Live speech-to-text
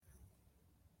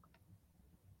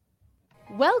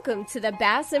Welcome to the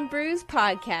Bass and Brews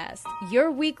podcast, your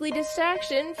weekly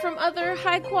distraction from other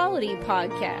high-quality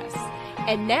podcasts.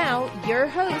 And now, your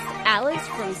host, Alex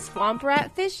from Swamp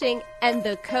Rat Fishing, and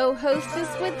the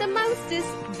co-hostess with the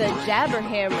mostest, the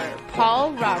Jabberhammer,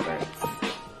 Paul Roberts.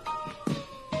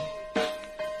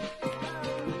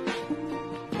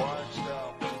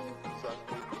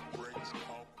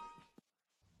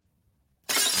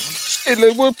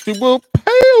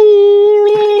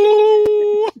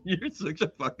 You're such a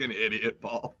fucking idiot,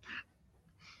 Paul.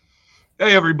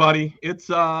 Hey everybody, it's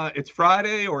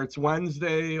Friday or it's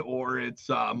Wednesday or it's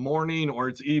morning or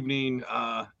it's evening.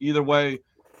 Either way,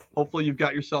 hopefully you've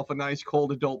got yourself a nice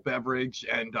cold adult beverage.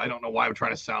 And I don't know why I'm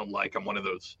trying to sound like I'm one of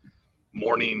those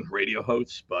morning radio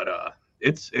hosts, but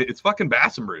it's fucking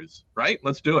Bass and Brews, right?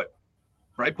 Let's do it,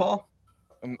 right, Paul?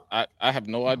 I have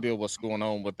no idea what's going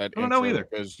on with that. I don't know either,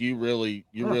 because you really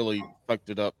fucked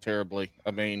it up terribly.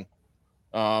 I mean,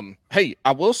 hey,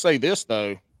 I will say this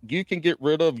though. You can get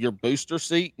rid of your booster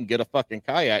seat and get a fucking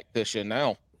kayak cushion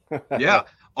now. Yeah.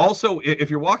 Also, if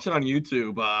you're watching on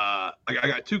YouTube, I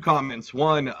got two comments.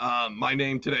 One, my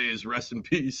name today is Rest in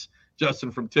Peace,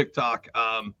 Justin from TikTok.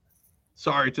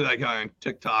 Sorry to that guy on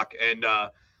TikTok. And I'm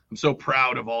so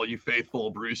proud of all you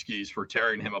faithful brewskis for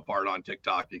tearing him apart on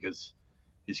TikTok because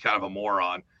he's kind of a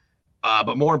moron.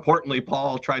 But more importantly,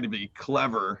 Paul tried to be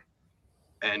clever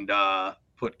and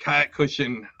put Kayak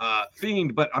Kushion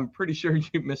fiend, but I'm pretty sure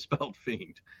you misspelled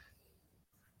fiend.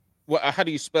 Well, how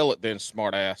do you spell it then,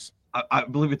 smart ass? I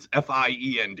believe it's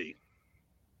Fiend.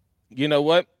 You know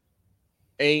what?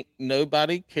 Ain't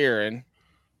nobody caring.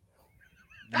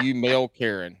 You male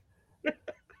Karen.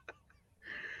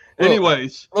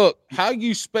 Anyways. Look, how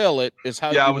you spell it is how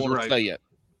you want to say it.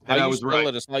 How you spell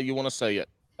it is how you want to say it.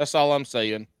 That's all I'm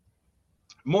saying.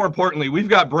 More importantly, we've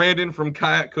got Brandon from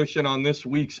Kayak Kushion on this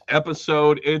week's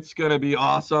episode. It's going to be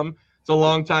awesome. It's a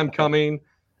long time coming.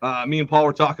 Me and Paul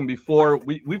were talking before.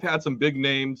 We've had some big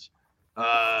names.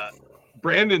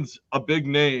 Brandon's a big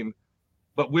name,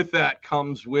 but with that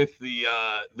comes with the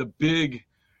big,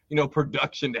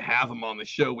 production to have him on the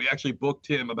show. We actually booked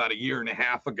him about a year and a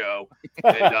half ago.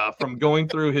 And from going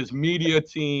through his media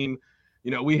team,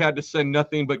 we had to send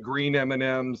nothing but green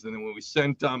M&Ms. And then when we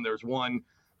sent them, there's one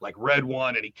like red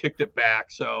one, and he kicked it back.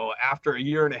 So after a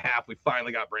year and a half, we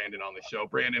finally got Brandon on the show.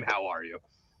 Brandon, how are you?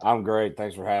 I'm great.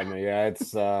 Thanks for having me. Yeah,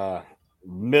 it's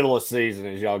middle of season,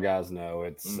 as y'all guys know.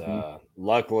 It's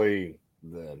luckily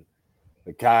the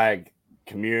kayak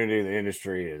community, the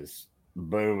industry is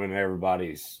booming.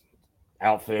 Everybody's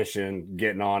out fishing,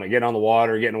 getting on the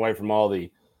water, getting away from all the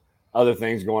other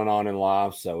things going on in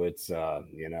life. So it's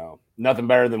nothing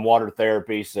better than water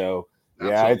therapy. So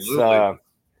yeah, Absolutely.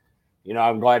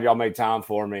 I'm glad y'all made time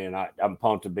for me, and I'm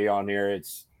pumped to be on here.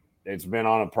 It's been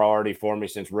on a priority for me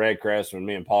since Red Crest when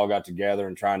me and Paul got together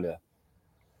and trying to,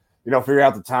 figure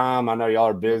out the time. I know y'all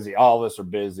are busy. All of us are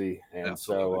busy. And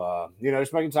Absolutely. So,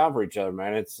 just making time for each other,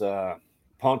 man. It's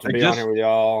pumped to be on here with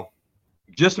y'all.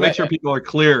 Just to make sure people are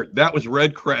clear, that was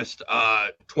Red Crest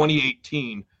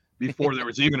 2018. Before there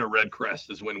was even a Red Crest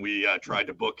is when we tried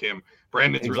to book him.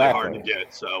 Brandon's really hard to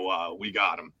get, so we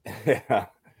got him.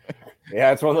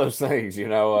 Yeah, it's one of those things,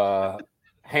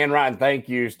 handwriting thank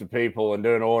yous to people and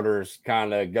doing orders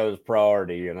kind of goes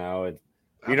priority, If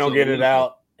you don't get it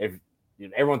out, if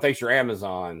everyone thinks you're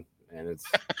Amazon, and it's,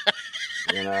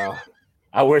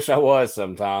 I wish I was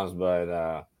sometimes,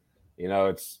 but,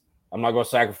 I'm not going to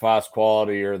sacrifice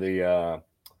quality or the,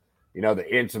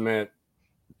 the intimate,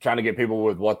 trying to get people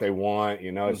with what they want,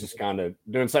 it's just kind of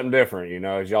doing something different,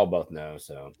 as y'all both know.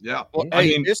 So yeah, well,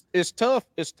 it's tough.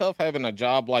 It's tough having a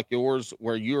job like yours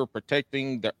where you're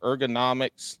protecting the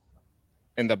ergonomics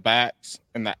and the backs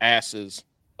and the asses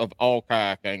of all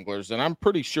kayak anglers. And I'm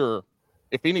pretty sure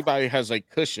if anybody has a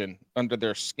cushion under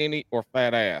their skinny or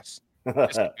fat ass,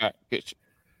 it's a kayak cushion.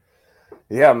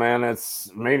 Yeah, man,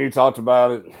 it's me and you talked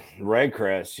about it. Red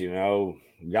Crest,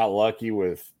 got lucky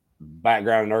with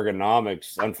background in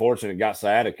ergonomics. Unfortunately, got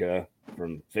sciatica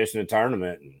from fishing a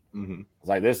tournament. And it's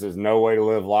like, this is no way to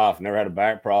live life. Never had a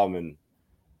back problem. And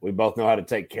we both know how to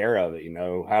take care of it,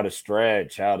 how to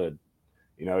stretch, how to,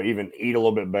 even eat a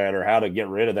little bit better, how to get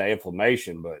rid of that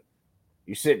inflammation. But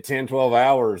you sit 10, 12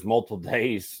 hours, multiple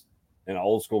days in an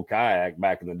old school kayak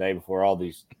back in the day before all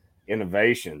these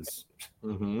innovations.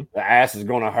 The ass is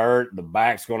going to hurt. The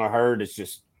back's going to hurt. It's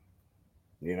just,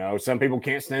 some people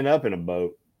can't stand up in a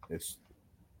boat. It's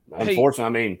unfortunate. I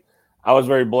mean, I was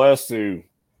very blessed to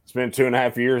spend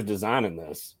 2.5 years designing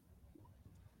this.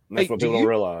 And that's what people don't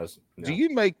realize. Do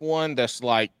you make one that's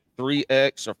like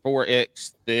 3X or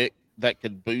 4X thick that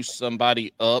could boost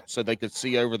somebody up so they could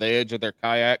see over the edge of their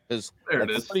kayak? Because I'm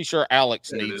pretty sure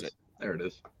Alex needs it. There it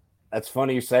is. That's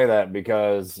funny you say that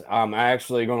because I'm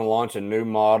actually going to launch a new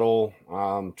model.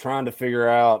 I'm trying to figure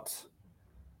out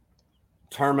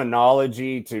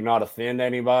terminology to not offend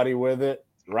anybody with it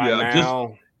right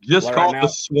now. Just call it the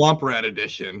Swamp Rat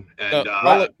Edition, and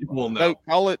people will know.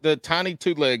 Call it the Tiny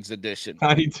Two Legs Edition.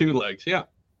 Tiny Two Legs, yeah.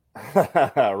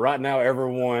 Right now,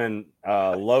 everyone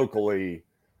locally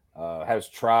has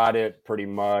tried it pretty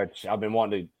much. I've been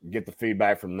wanting to get the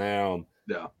feedback from them.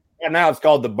 Yeah. And now it's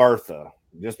called the Bertha,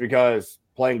 just because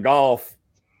playing golf,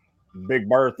 Big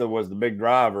Bertha was the big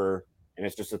driver, and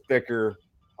it's just a thicker,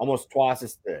 almost twice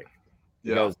as thick.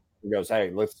 Yeah. He goes,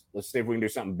 hey, let's see if we can do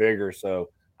something bigger. So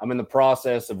I'm in the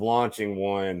process of launching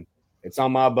one. It's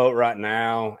on my boat right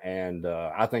now, and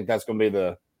I think that's going to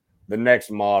be the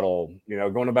next model.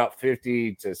 Going about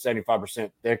 50 to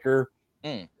 75% thicker.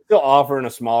 Still offering a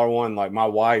smaller one. Like my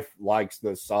wife likes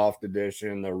the soft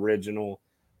edition, the original.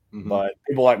 Mm-hmm. But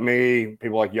people like me,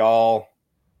 people like y'all,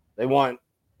 they want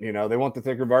the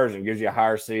thicker version. It gives you a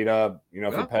higher seat up.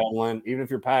 If you're paddling, even if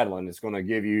you're paddling, it's going to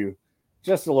give you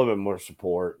just a little bit more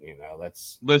support.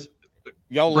 That's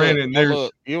y'all Brandon.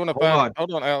 Look. You want to find?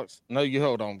 Hold on, Alex. No, you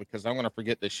hold on because I'm going to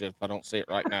forget this shit if I don't say it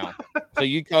right now. So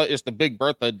you call it's the Big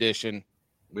Bertha edition.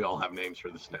 We all have names for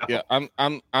this now. Yeah,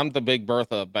 I'm the Big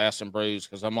Bertha of Bass and Brews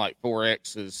because I'm like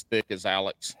 4x as thick as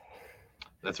Alex.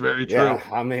 That's very true. Yeah,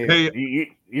 I mean,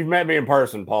 you've met me in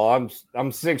person, Paul. I'm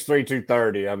 6'3",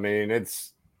 230. I mean,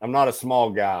 I'm not a small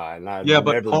guy, and I've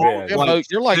never Paul, been.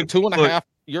 You're like 2.5.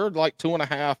 You're like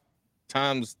 2.5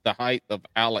 times the height of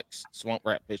Alex swamp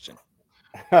rat fishing.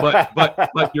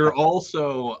 But you're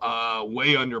also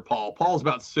way under Paul. Paul's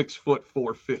about 6 foot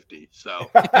 450, so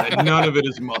none of it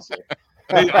is muscle.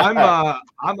 Hey,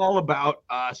 I'm all about,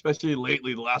 especially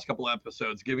lately, the last couple of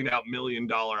episodes, giving out $1 million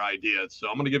ideas. So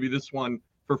I'm going to give you this one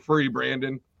for free,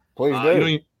 Brandon. Please do.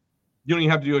 You don't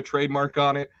even have to do a trademark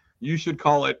on it. You should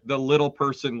call it the Little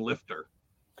Person Lifter.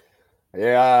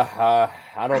 Yeah,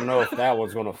 I don't know if that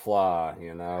one's going to fly.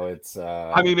 It's.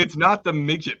 I mean, it's not the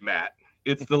midget mat.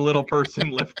 It's the Little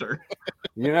Person Lifter.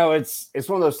 It's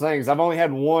one of those things. I've only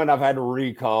had one I've had to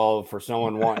recall for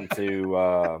someone wanting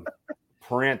to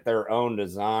print their own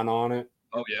design on it.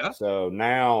 Oh, yeah? So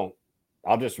now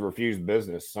I'll just refuse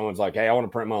business. Someone's like, hey, I want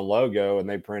to print my own logo. And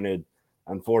they printed,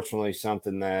 unfortunately,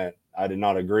 something that I did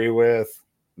not agree with,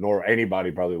 nor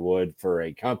anybody probably would for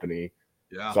a company.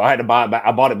 Yeah. So I had to buy it back.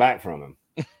 I bought it back from him.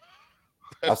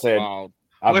 I said, wild.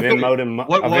 I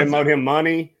Venmoed him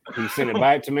money. He sent it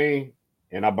back to me,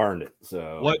 and I burned it.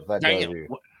 So what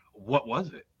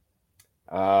was it?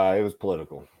 It was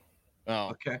political.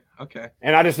 Oh, okay.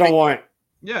 And I just don't want.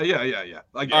 Yeah. You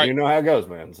know how it goes,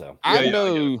 man. So I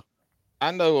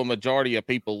know a majority of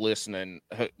people listening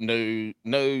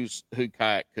knows who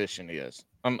Kayak Kushion is.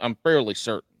 I'm fairly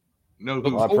certain. No,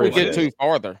 before we get too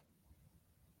farther,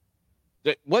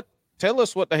 tell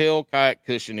us what the hell Kayak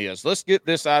Kushion is. Let's get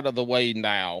this out of the way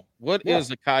now. What is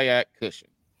a Kayak Kushion?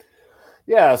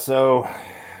 Yeah, so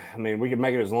I mean, we can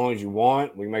make it as long as you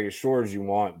want. We can make it short as you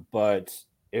want, but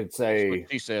it's That's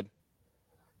what she said.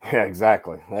 Yeah,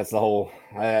 exactly. That's the whole.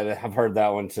 I've heard that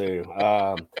one too.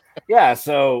 Yeah,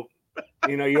 so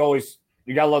you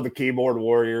gotta love the keyboard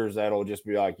warriors. That'll just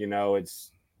be like, it's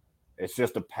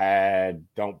just a pad.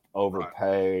 Don't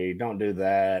overpay. Right. Don't do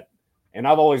that. And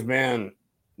I've always been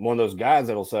one of those guys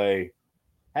that'll say,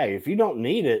 hey, if you don't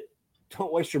need it,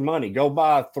 don't waste your money. Go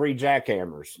buy 3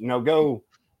 jackhammers. Go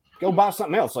buy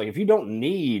something else. Like if you don't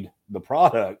need the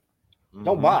product,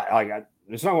 don't buy it. Like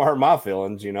it's not gonna hurt my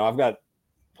feelings. I've got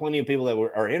plenty of people that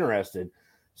are interested.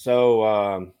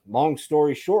 So long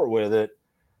story short with it,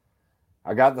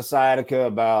 I got the sciatica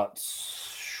about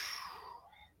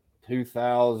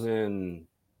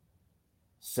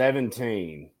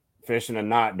 2017 fishing a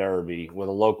night derby with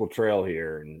a local trail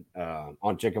here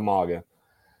on Chickamauga,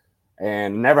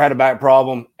 and never had a back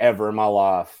problem ever in my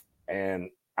life. And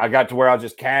I got to where I was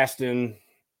just casting.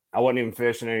 I wasn't even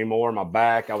fishing anymore. My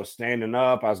back, I was standing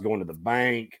up. I was going to the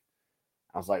bank.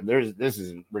 I was like, this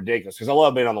is ridiculous because I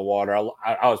love being on the water.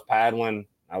 I was paddling.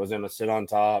 I was in a sit on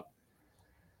top.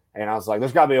 And I was like,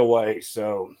 there's got to be a way.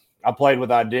 So I played with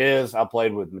ideas. I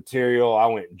played with material. I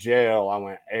went gel. I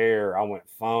went air. I went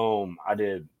foam. I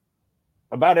did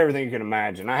about everything you can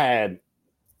imagine. I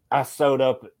sewed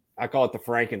up, I call it the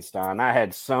Frankenstein. I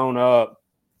had sewn up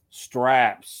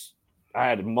straps. I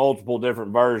had multiple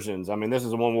different versions. I mean, this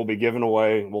is the one we'll be giving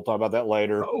away. We'll talk about that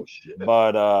later. Oh, shit.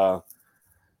 But,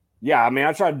 yeah, I mean,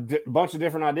 I tried a bunch of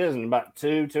different ideas. In about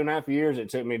 2.5 years, it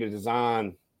took me to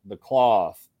design the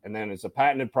cloth. And then it's a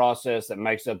patented process that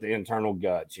makes up the internal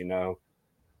guts,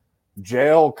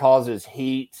 Gel causes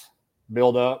heat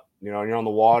buildup you know, and you're on the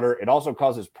water. It also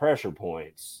causes pressure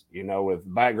points, you know, with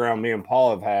background me and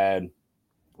Paul have had,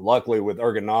 luckily with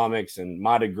ergonomics, and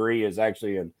my degree is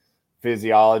actually in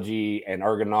physiology and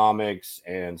ergonomics.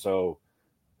 And so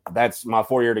that's my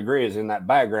 4-year degree is in that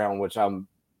background, which I'm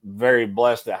very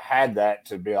blessed to had that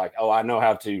to be like, oh, I know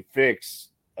how to fix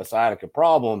a sciatica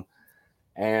problem.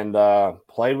 And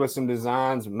played with some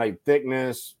designs, made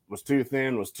thickness, was too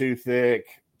thin, was too thick,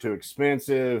 too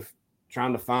expensive,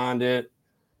 trying to find it.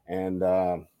 And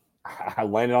I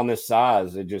landed on this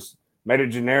size. It just made a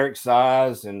generic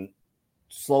size and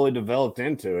slowly developed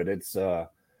into it. It's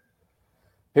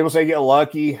people say get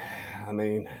lucky. I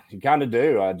mean, you kind of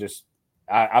do.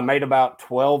 I made about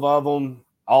 12 of them,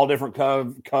 all different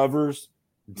covers,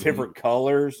 different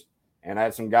colors, and I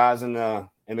had some guys in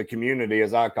the community,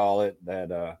 as I call it,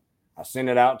 that I sent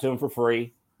it out to them for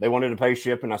free. They wanted to pay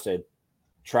shipping. I said,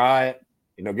 try it,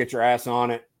 you know, get your ass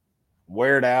on it,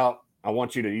 wear it out. I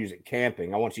want you to use it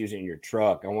camping. I want you to use it in your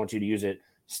truck. I want you to use it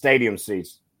stadium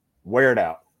seats. Wear it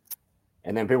out.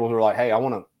 And then people were like, hey,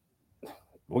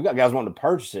 we got guys wanting to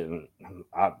purchase it. And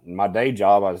my day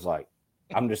job, I was like,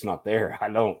 I'm just not there. I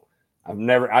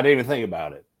didn't even think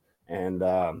about it. And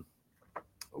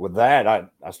with that,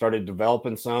 I started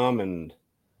developing some and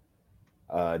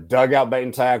dugout bait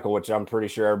and tackle, which I'm pretty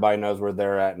sure everybody knows where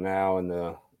they're at now in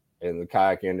the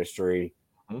kayak industry.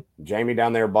 Mm-hmm. Jamie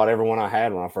down there bought every one I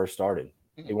had when I first started.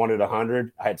 He wanted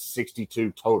 100. I had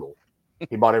 62 total.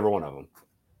 He bought every one of them.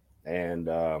 And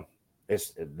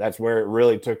that's where it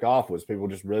really took off, was people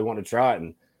just really wanted to try it.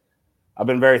 And I've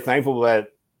been very thankful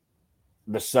that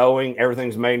the sewing,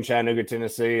 everything's made in Chattanooga,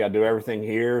 Tennessee. I do everything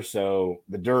here. So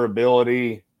the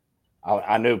durability,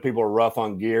 I knew people were rough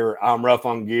on gear. I'm rough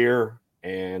on gear.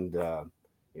 And,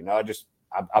 you know,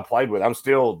 I played with it. I'm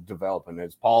still developing.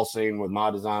 As Paul's seen with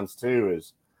my designs too,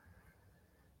 is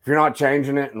if you're not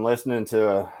changing it and listening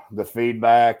to the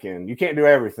feedback, and you can't do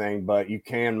everything, but you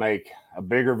can make a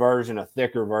bigger version, a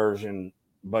thicker version,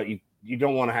 but you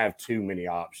don't want to have too many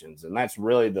options. And that's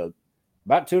really about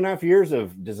 2.5 years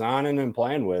of designing and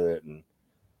playing with it. And,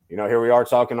 you know, here we are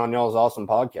talking on y'all's awesome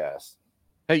podcast.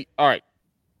 Hey, all right.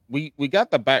 We got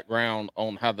the background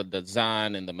on how the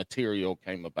design and the material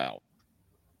came about.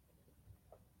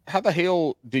 How the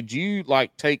hell did you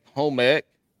take home ec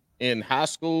in high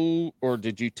school, or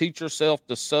did you teach yourself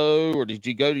to sew, or did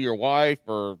you go to your wife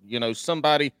or, you know,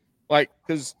 somebody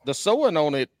because the sewing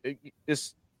on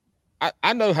it's,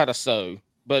 I know how to sew,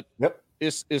 but yep.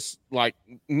 It's like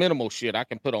minimal shit. I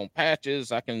can put on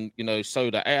patches. I can, you know, sew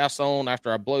the ass on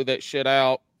after I blow that shit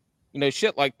out, you know,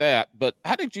 shit like that. But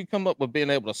how did you come up with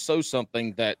being able to sew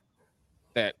something that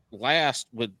lasts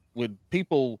with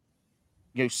people,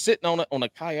 you know, sitting on it on a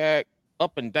kayak,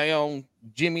 up and down,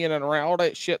 jimmying and around, all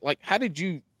that shit? Like, how did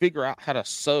you figure out how to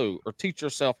sew or teach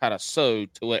yourself how to sew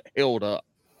till it held up?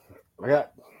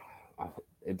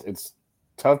 It's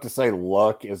tough to say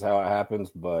luck is how it happens,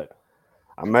 but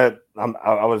I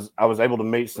was able to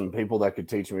meet some people that could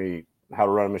teach me how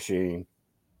to run a machine,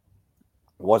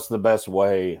 what's the best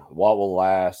way, what will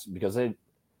last. Because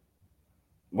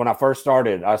when I first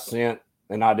started, I sent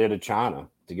an idea to China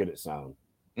to get it sewn,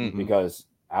 because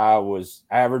I was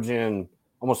averaging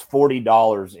almost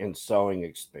 $40 in sewing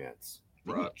expense,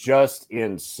 just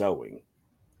in sewing.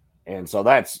 And so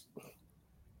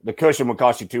the cushion would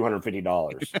cost you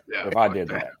 $250 if I did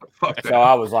that. So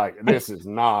I was like, this is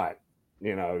not,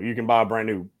 you know, you can buy a brand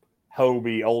new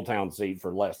Hobie Old Town seat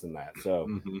for less than that.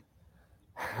 So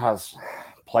I was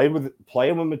playing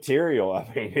with material.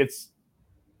 I mean, it's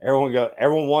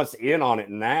everyone wants in on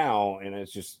it now, and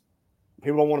it's just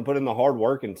people don't want to put in the hard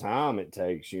work and time it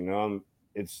takes. You know,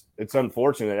 it's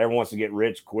unfortunate that everyone wants to get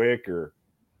rich quick. Or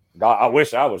God, I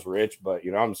wish I was rich, but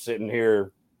you know, I'm sitting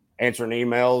here answering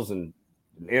emails and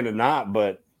end of night,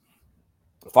 but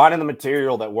finding the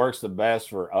material that works the best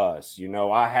for us. You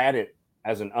know, I had it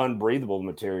as an unbreathable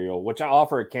material, which I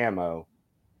offer a camo,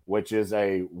 which is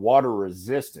a water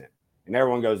resistant. And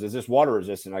everyone goes, is this water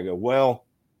resistant? I go, well,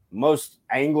 most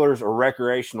anglers or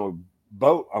recreational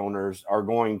boat owners are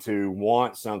going to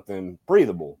want something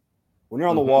breathable. When you're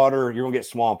on the water, you're going to get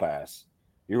swamp ass.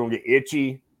 You're going to get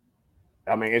itchy.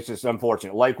 I mean, it's just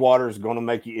unfortunate. Lake water is going to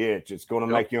make you itch. It's going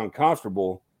to make you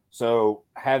uncomfortable. So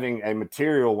having a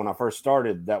material when I first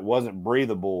started that wasn't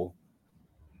breathable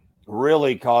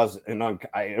really caused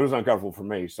it was uncomfortable for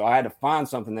me. So I had to find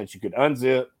something that you could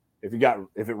unzip if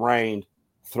it rained,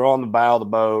 throw on the bow of the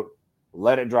boat,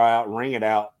 let it dry out, wring it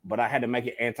out. But I had to make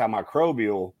it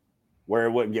antimicrobial where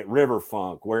it wouldn't get river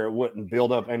funk, where it wouldn't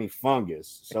build up any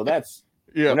fungus. So that's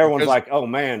when everyone's like, oh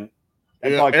man,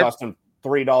 that probably cost them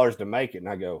 $3 to make it. And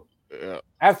I go, I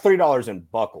have $3 in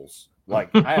buckles.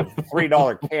 Like I have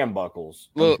 $3 cam buckles.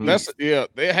 Look,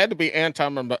 they had to be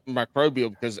antimicrobial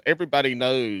because everybody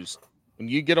knows when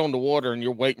you get on the water and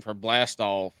you're waiting for blast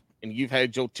off and you've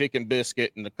had your chicken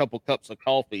biscuit and a couple cups of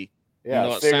coffee. Yeah, you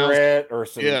know, a cigarette or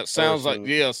some. It sounds like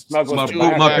smokeless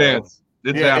Poop my pants.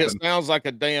 It's happened. It sounds like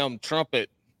a damn trumpet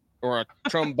or a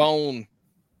trombone.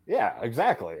 Yeah,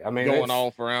 exactly. I mean, going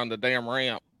off around the damn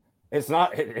ramp. It's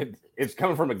not. It's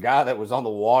coming from a guy that was on the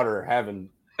water having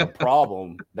a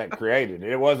problem that created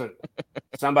it. It wasn't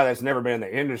somebody that's never been in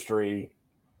the industry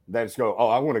that's go, oh,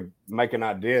 I want to make an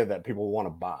idea that people want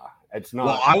to buy. It's not.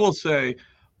 Well, I will say,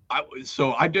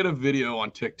 I did a video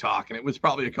on TikTok, and it was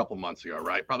probably a couple months ago,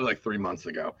 right? Probably like 3 months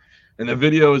ago. And the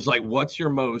video is like, what's your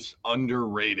most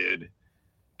underrated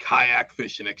kayak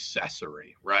fishing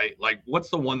accessory, right? Like, what's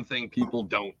the one thing people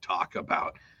don't talk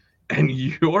about? And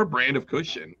your brand of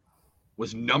cushion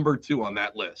was number 2 on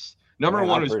that list. Number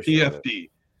 1 was PFD.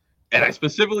 And I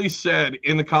specifically said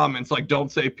in the comments, like,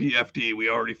 don't say PFD. We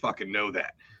already fucking know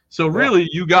that. So really,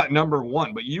 you got number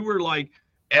 1, but you were like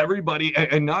everybody.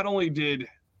 And not only did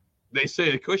they say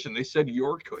a cushion, they said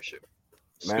your cushion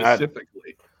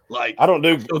specifically. I don't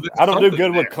do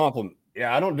good with compliments.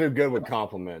 Yeah, I don't do good with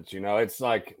compliments. You know, it's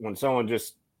like when someone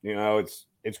just, you know,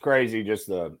 it's crazy. Just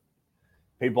the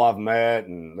people I've met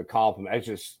and the compliment. It's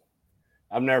just,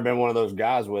 I've never been one of those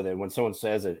guys with it. When someone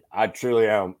says it, I truly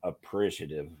am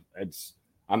appreciative.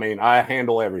 I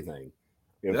handle everything.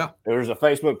 If there's a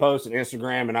Facebook post and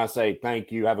Instagram and I say,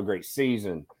 thank you, have a great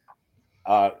season.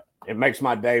 It makes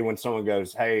my day when someone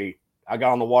goes, hey, I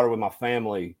got on the water with my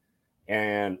family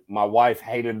and my wife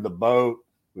hated the boat.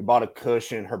 We bought a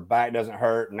cushion. Her back doesn't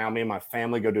hurt. Now me and my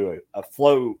family go do a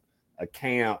float, a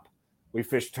camp. We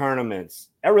fish tournaments.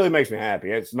 That really makes me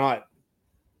happy. It's not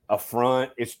a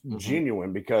front. It's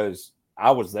genuine because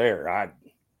I was there.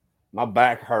 My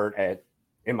back hurt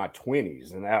in my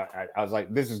 20s. And I was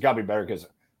like, this has got to be better because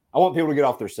I want people to get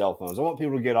off their cell phones. I want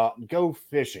people to go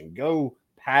fishing, go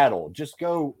paddle, just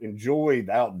go enjoy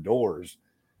the outdoors.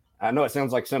 I know it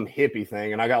sounds like some hippie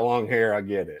thing, and I got long hair. I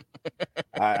get it.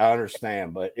 I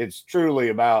understand, but it's truly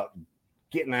about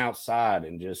getting outside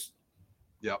and just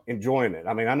enjoying it.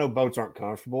 I mean, I know boats aren't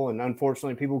comfortable, and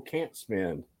unfortunately, people can't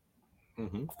spend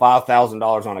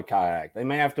 $5,000 on a kayak. They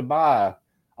may have to buy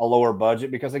a lower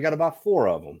budget because they got to buy 4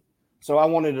 of them. So I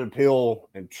wanted to appeal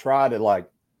and try to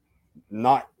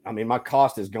my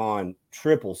cost has gone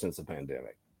triple since the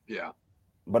pandemic. Yeah.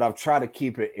 But I've tried to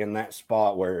keep it in that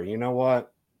spot where, you know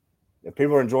what? If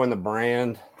people are enjoying the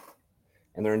brand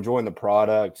and they're enjoying the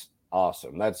product,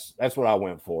 awesome. That's what I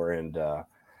went for. And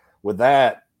with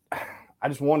that, I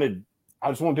just want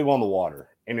people on the water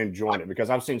and enjoying it because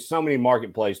I've seen so many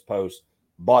marketplace posts,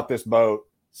 bought this boat,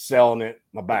 selling it,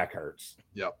 my back hurts.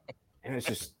 Yep. And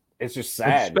it's just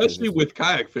sad. Especially with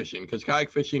kayak fishing, because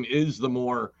kayak fishing is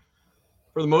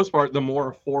for the most part, the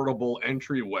more affordable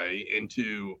entryway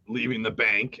into leaving the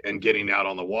bank and getting out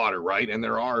on the water, right? And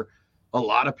there are a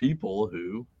lot of people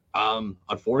who,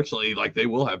 unfortunately, like they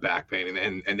will have back pain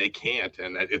and they can't.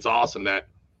 And it's awesome that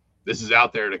this is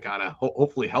out there to kind of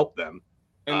hopefully help them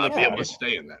be able to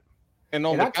stay in that. And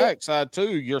on the kayak side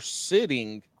too, you're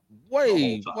sitting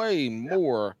way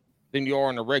more than you are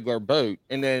on a regular boat.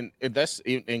 And then that's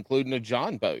including a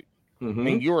John boat. I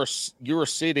mean, you're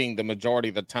sitting the majority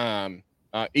of the time.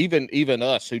 Even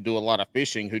us who do a lot of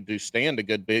fishing, who do stand a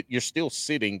good bit, you're still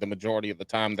sitting the majority of the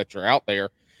time that you're out there.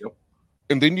 Yep.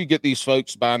 And then you get these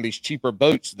folks buying these cheaper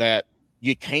boats that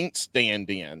you can't stand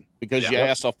in because your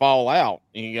ass will fall out.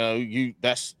 And, you know,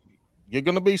 you're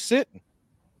going to be sitting.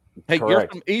 Hey,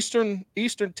 Correct. You're from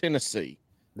Eastern Tennessee,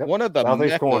 one of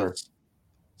the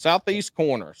southeast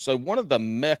corner. So one of the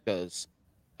meccas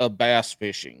of bass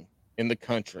fishing in the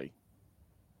country.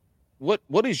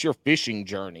 What is your fishing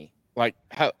journey? Like,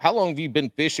 how long have you been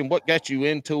fishing? What got you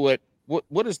into it?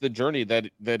 What is the journey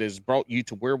that has brought you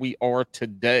to where we are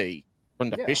today from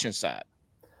the fishing side?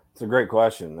 It's a great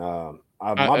question. My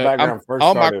background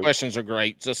my questions are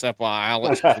great. Just FYI,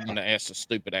 Alex is going to ask the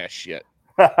stupid ass shit.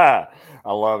 I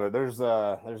love it. There's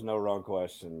no wrong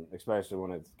question, especially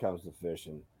when it comes to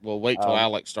fishing. Well, wait till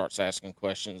Alex starts asking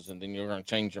questions, and then you're going to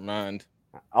change your mind.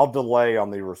 I'll delay on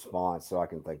the response so I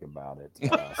can think about it.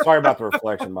 Sorry about the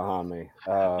reflection behind me.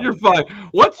 You're fine.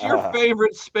 What's your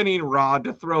favorite spinning rod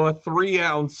to throw a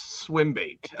 3-ounce swim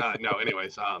bait? No,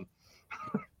 anyways.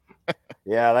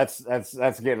 Yeah,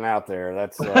 that's getting out there.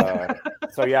 That's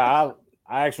so yeah.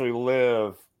 I actually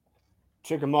live.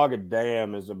 Chickamauga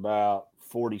Dam is about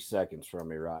 40 seconds from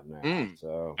me right now.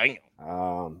 So,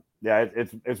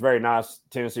 it's very nice.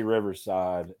 Tennessee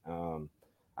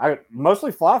I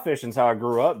mostly fly fishing is how I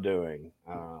grew up doing.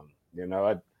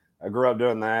 I grew up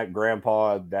doing that.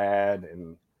 Grandpa, dad,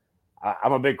 and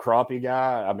I'm a big crappie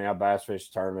guy. I mean, I bass fish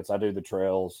tournaments. I do the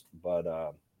trails,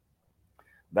 but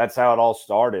that's how it all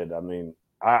started. I mean,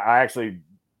 I actually,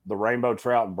 the rainbow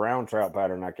trout and brown trout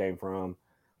pattern I came from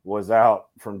was out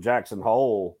from Jackson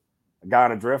Hole. A guy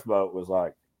in a drift boat was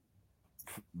like,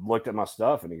 looked at my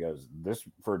stuff and he goes, "This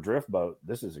for a drift boat,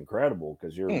 this is incredible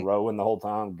because you're rowing the whole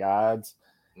time, guides."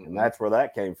 And that's where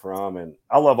that came from. And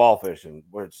I love all fishing,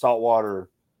 whether it's saltwater,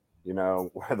 you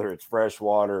know, whether it's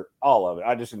freshwater, all of it.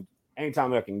 I just,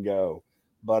 anytime I can go.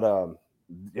 But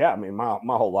yeah, I mean, my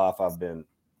whole life I've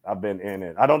been in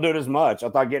it. I don't do it as much. I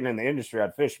thought getting in the industry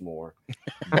I'd fish more.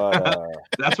 But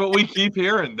that's what we keep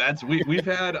hearing. We've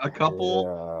had a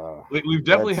couple. Yeah, we've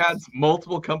definitely had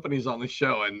multiple companies on the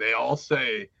show, and they all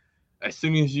say as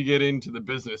soon as you get into the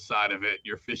business side of it,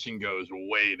 your fishing goes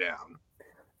way down.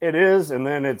 It is, and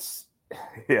then it's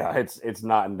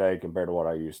night and day compared to what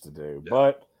I used to do. Yeah.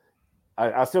 But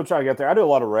I still try to get there. I do a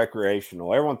lot of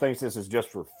recreational. Everyone thinks this is just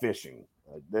for fishing.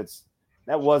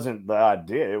 That wasn't the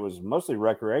idea. It was mostly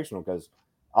recreational because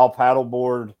I'll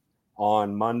paddleboard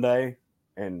on Monday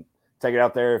and take it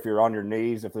out there. If you're on your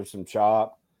knees, if there's some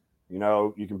chop, you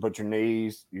know, you can put your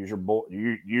knees, use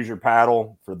your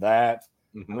paddle for that.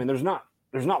 Mm-hmm. I mean, there's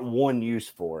not one use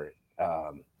for it.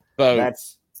 So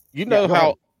that's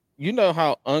how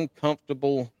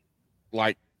uncomfortable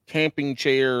like camping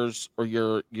chairs or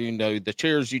the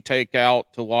chairs you take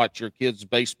out to watch your kids'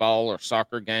 baseball or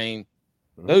soccer game.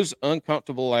 Mm-hmm. Those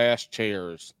uncomfortable ass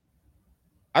chairs.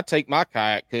 I take my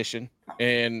kayak cushion,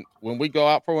 and when we go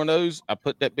out for one of those, I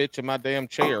put that bitch in my damn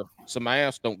chair so my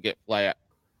ass don't get flat.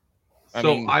 I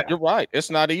mean, you're right. It's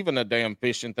not even a damn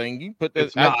fishing thing. You put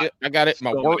that. I got it in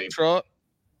my work truck.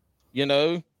 You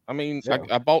know, I mean, yeah.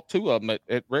 I bought two of them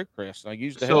at Red Crest. I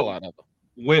used the hell out of them.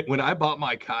 When I bought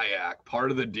my kayak,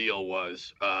 part of the deal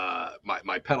was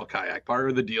my pedal kayak. Part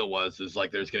of the deal is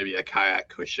like there's going to be a kayak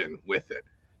cushion with it.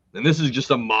 And this is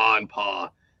just a Ma and Pa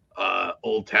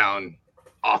Old Town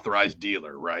authorized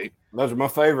dealer, right? Those are my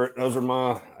favorite. That's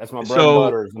my bread and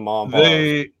butter is the Ma and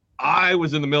Pa. I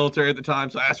was in the military at the time,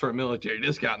 so I asked for a military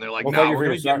discount, and they're like,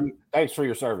 "No, thanks for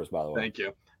your service, by the way." Thank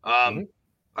you. I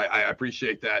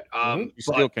appreciate that. You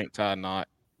still can't tie a knot.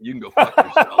 You can go fuck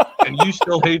yourself, and you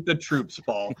still hate the troops,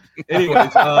 Paul.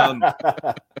 Anyways,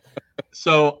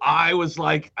 so I was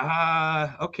like,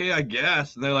 okay, I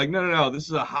guess. And they're like, no, this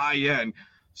is a high end.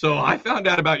 So I found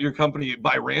out about your company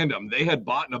by random. They had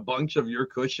bought a bunch of your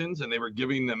cushions, and they were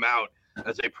giving them out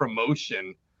as a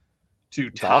promotion to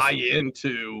tie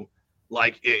into,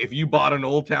 like, if you bought an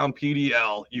Old Town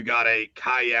PDL, you got a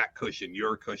kayak cushion,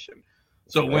 your cushion.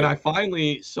 So when I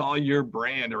finally saw your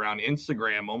brand around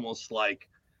Instagram, almost like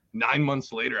 9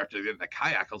 months later after the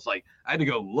kayak, I was like, I had to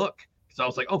go look. So I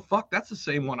was like, oh, fuck, that's the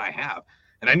same one I have.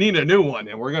 And I need a new one,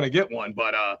 and we're going to get one.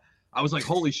 But I was like,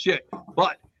 holy shit.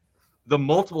 But the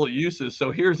multiple uses.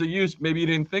 So here's a use maybe you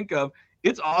didn't think of.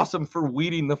 It's awesome for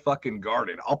weeding the fucking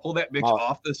garden. I'll pull that bitch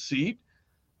off the seat.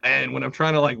 And when I'm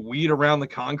trying to like weed around the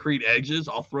concrete edges,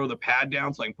 I'll throw the pad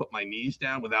down so I can put my knees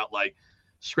down without like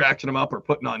scratching them up or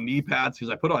putting on knee pads.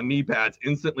 Because I put on knee pads,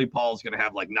 instantly Paul's going to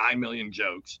have like 9 million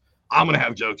jokes. I'm going to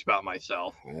have jokes about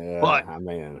myself. Yeah, but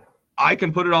I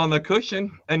can put it on the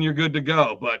cushion and you're good to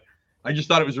go. But I just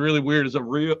thought it was really weird. It's a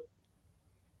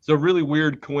really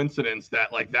weird coincidence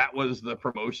that like that was the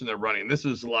promotion they're running. This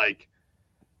is like,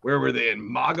 where were they?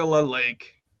 In Magala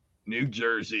Lake, New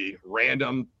Jersey,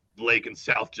 random lake in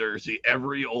South Jersey,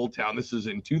 every Old Town. This is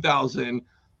in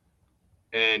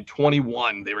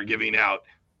 2021. They were giving out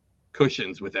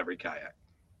cushions with every kayak.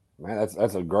 Man,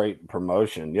 that's a great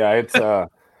promotion. Yeah, it's I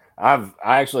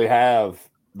actually have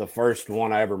the first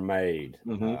one I ever made.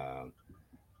 Mm-hmm.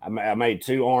 I made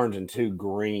 2 orange and 2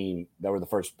 green that were the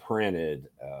first printed.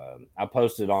 I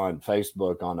posted on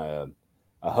Facebook on a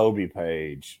Hobie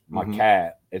page. My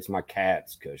cat, it's my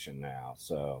cat's cushion now.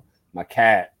 So my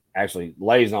cat actually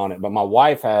lays on it, but my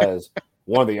wife has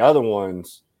one of the other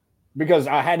ones because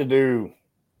I had to do,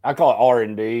 I call it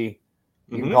R&D.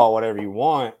 You can call it whatever you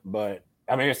want, but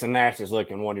I mean, it's the nastiest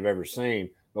looking one you've ever seen.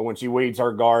 But when she weeds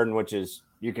her garden, which is,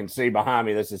 you can see behind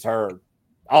me, this is her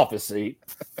office seat.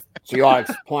 She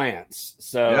likes plants.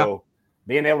 So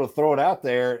being able to throw it out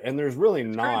there, and there's really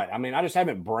not, I mean, I just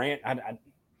haven't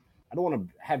I don't want to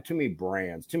have too many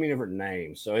brands, too many different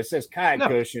names. So it says kayak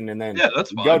cushion, and then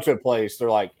that's you go to a place, they're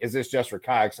like, is this just for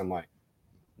kayaks? I'm like,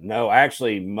 no,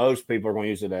 actually, most people are going to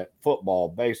use it at football,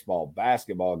 baseball,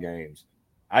 basketball games.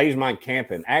 I use mine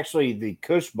camping. Actually, the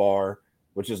Cush Bar,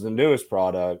 which is the newest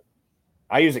product,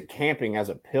 I use it camping as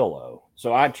a pillow.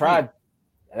 So I tried.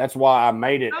 That's why I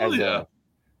made it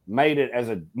as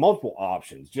a multiple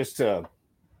options, just to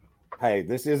hey,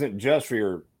 this isn't just for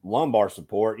your lumbar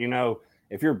support. You know,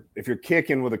 if you're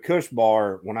kicking with a Cush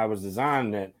bar, when I was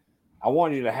designing it, I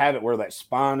wanted you to have it where that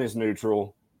spine is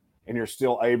neutral and you're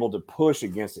still able to push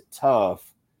against it tough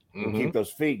and keep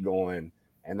those feet going.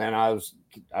 And then I was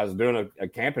doing a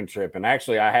camping trip, and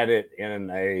actually I had it in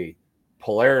a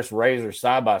Polaris Razor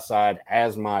side-by-side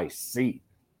as my seat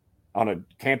on a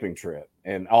camping trip.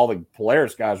 And all the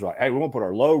Polaris guys were like, hey, we want to put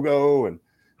our logo. And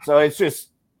so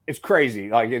it's crazy.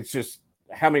 Like, it's just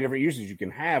how many different uses you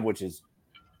can have, which is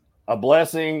a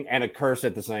blessing and a curse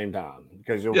at the same time.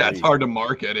 Because it's hard to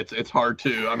market. It's hard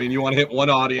to. I mean, you want to hit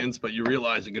one audience, but you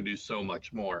realize you can do so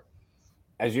much more.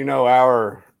 As you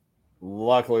know,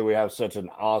 luckily we have such an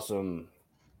awesome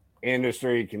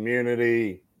industry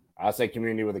community. I say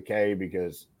community with a K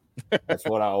because that's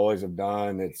what I always have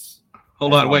done.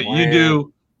 Hold on, wait, you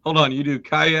do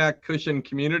Kayak Kushion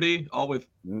community, all with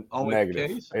negative.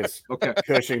 K's? It's okay.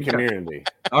 Kushion community.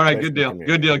 All right, Kushion good deal.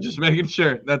 community. Good deal. Just making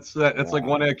sure. That's like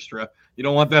one extra. You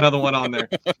don't want that other one on there.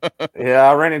 Yeah,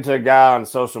 I ran into a guy on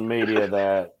social media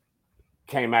that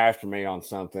came after me on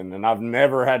something, and I've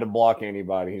never had to block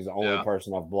anybody. He's the only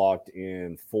person I've blocked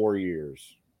in 4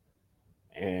 years,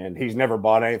 and he's never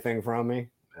bought anything from me.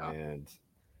 Yeah. And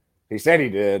he said he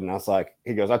did, and I was like,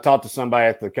 he goes, I talked to somebody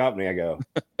at the company. I go,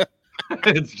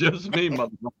 it's just me,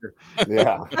 motherfucker.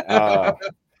 Yeah.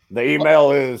 The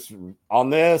email is on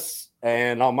this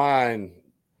and on mine.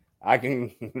 I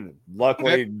can,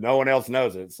 luckily, no one else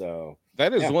knows it. So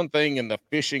that is one thing in the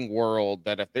fishing world,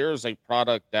 that if there's a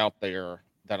product out there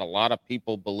that a lot of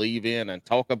people believe in and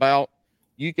talk about,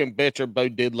 you can bet your Bo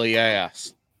Diddley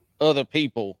ass other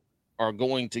people are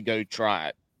going to go try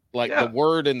it. Like the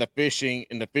word in the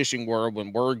fishing world,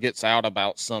 when word gets out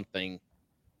about something,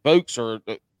 folks are,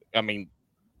 I mean,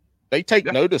 they take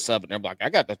notice of it. And they're like, I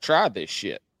got to try this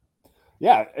shit.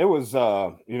 Yeah, it was,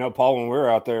 Paul, when we were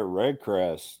out there at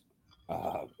Redcrest,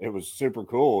 it was super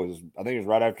cool. I think it was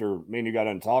right after me and you got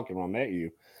done talking when I met you,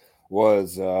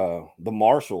 was the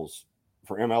marshals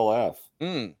for MLF.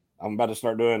 I'm about to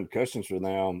start doing cushions for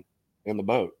them in the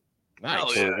boat.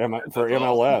 Nice. For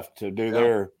MLF to do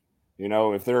their,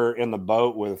 if they're in the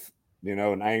boat with,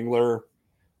 an angler,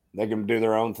 they can do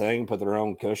their own thing, put their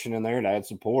own cushion in there to add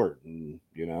support. And,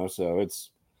 so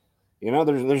it's,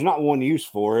 there's not one use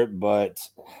for it, but,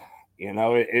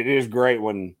 it is great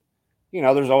when,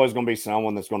 there's always going to be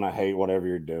someone that's going to hate whatever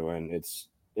you're doing.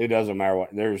 It doesn't matter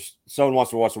what. There's someone wants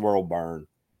to watch the world burn,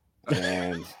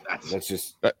 and that's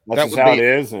just how it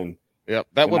is. And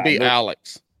that would be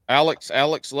Alex.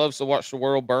 Alex loves to watch the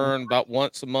world burn about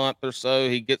once a month or so.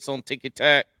 He gets on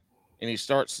Tiki-Tac and he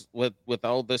starts with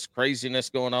all this craziness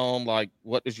going on. Like,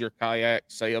 what does your kayak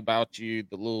say about you?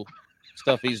 The little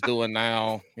stuff he's doing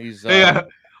now. He's I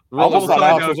almost thought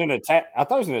Alex was in I thought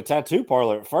he was in a tattoo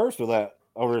parlor at first with that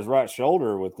over his right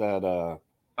shoulder with that.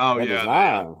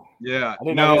 Design. Yeah. I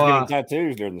didn't know he was getting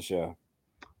tattoos during the show.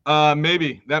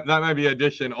 Maybe that might be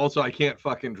addition. Also, I can't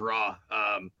fucking draw.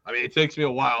 I mean, it takes me a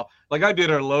while. Like, I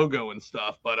did our logo and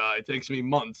stuff, but it takes me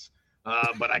months.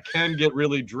 But I can get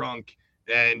really drunk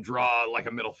and draw like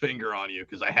a middle finger on you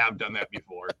because I have done that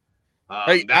before.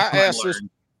 Hey, I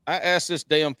asked this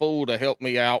damn fool to help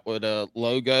me out with a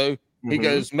logo. He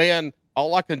goes, man,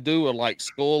 all I can do are like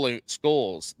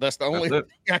skulls. That's the only thing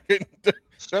I can do.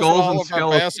 Skulls and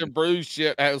skeletons. Our Bass and Brews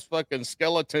shit has fucking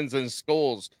skeletons and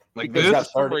skulls. Like because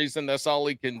for some reason, that's all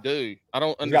he can do. I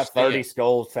don't understand. Got 30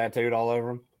 skulls tattooed all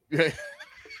over him.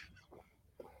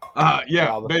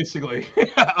 Basically.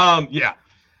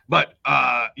 But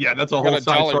that's a whole got a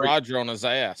Jolly story. Roger on his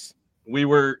ass. We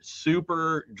were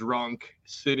super drunk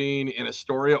sitting in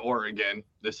Astoria, Oregon.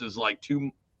 This is like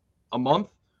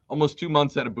almost 2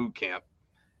 months at a boot camp.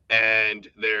 And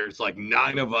there's like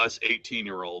 9 of us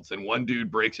 18-year-olds, and one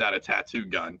dude breaks out a tattoo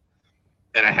gun.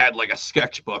 And I had like a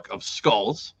sketchbook of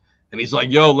skulls. And he's like,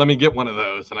 yo, let me get one of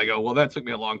those. And I go, well, that took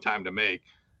me a long time to make.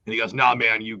 And he goes, nah,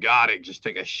 man, you got it. Just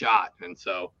take a shot. And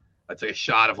so I took a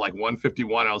shot of like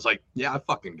 151. I was like, yeah, I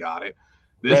fucking got it.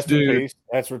 This Rest dude, in peace.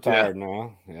 That's retired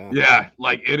now. Yeah.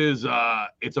 Like it is,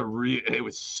 it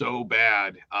was so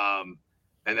bad. And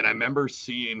then I remember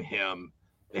seeing him.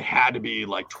 It had to be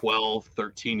like 12,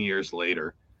 13 years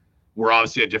later. We're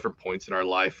obviously at different points in our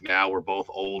life now. We're both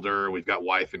older. We've got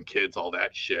wife and kids, all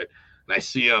that shit. And I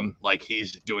see him like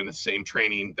he's doing the same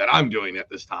training that I'm doing at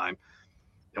this time.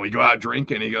 And we go out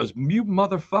drinking. And he goes, you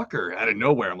motherfucker, out of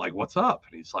nowhere. I'm like, what's up?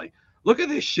 And he's like, look at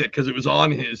this shit. Because it was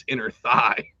on his inner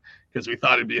thigh. Because we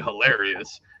thought it'd be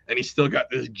hilarious. And he still got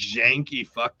this janky,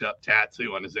 fucked up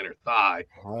tattoo on his inner thigh.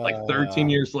 Like 13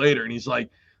 years later. And he's like,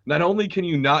 not only can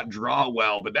you not draw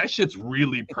well, but that shit's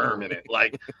really permanent.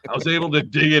 Like I was able to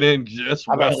dig it in just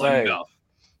well enough.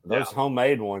 those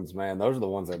homemade ones, man, those are the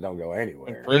ones that don't go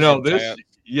anywhere. This.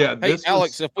 Yeah, hey, this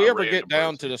Alex, if we ever get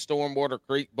down person. to the Stormwater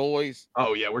Creek boys,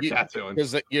 oh yeah, we're tattooing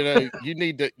because you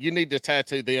need to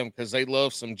tattoo them because they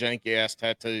love some janky ass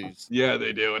tattoos. Yeah,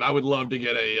 they do, and I would love to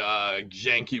get a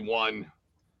janky one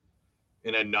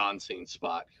in a non-scene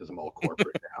spot because I'm all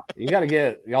corporate now. You got to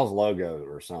get y'all's logo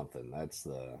or something. That'd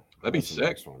be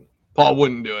sick. One. Paul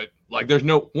wouldn't do it. Like, there's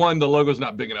the logo's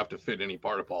not big enough to fit any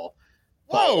part of Paul.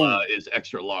 Paul is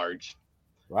extra large.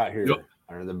 Right here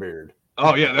under the beard.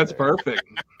 Oh yeah, that's perfect.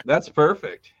 That's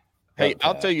perfect. Hey,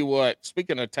 I'll tell you what.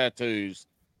 Speaking of tattoos,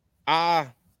 I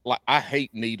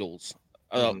hate needles.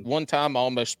 One time I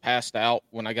almost passed out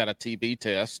when I got a TB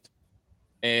test,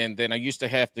 and then I used to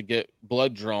have to get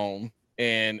blood drawn.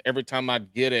 And every time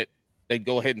I'd get it, they'd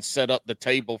go ahead and set up the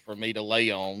table for me to lay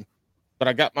on. But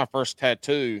I got my first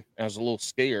tattoo, and I was a little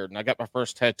scared. And I got my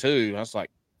first tattoo, and I was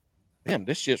like, damn,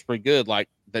 this shit's pretty good. Like,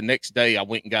 the next day, I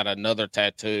went and got another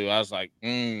tattoo. I was like,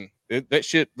 that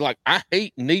shit, like, I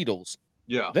hate needles.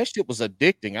 Yeah. That shit was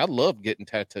addicting. I love getting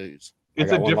tattoos.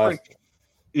 It's a different,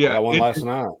 I got one last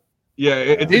night. Yeah,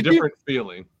 it's a different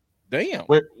feeling. Damn.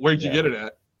 Where'd you get it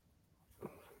at?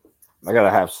 I got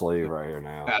a half sleeve right here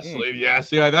now. Half sleeve,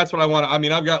 yes. Yeah, that's what I want. I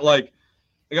mean, I got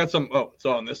some, it's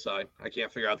on this side. I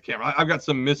can't figure out the camera. I've got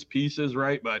some missed pieces,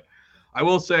 right? But I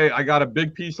will say I got a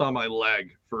big piece on my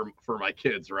leg for my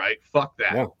kids, right? Fuck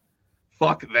that. Yeah.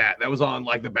 Fuck that. That was on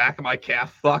like the back of my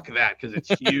calf. Fuck that, because it's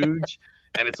huge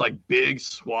and it's like big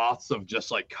swaths of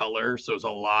just like color. So it's a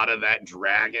lot of that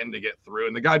dragging to get through.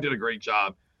 And the guy did a great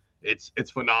job. It's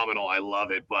phenomenal. I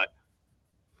love it. But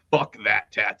fuck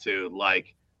that tattoo.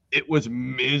 Like, it was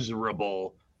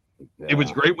miserable. Yeah. It was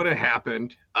great when it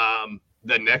happened.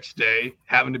 The next day,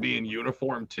 having to be in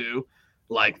uniform too,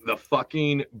 like the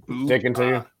fucking boot sticking to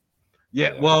you.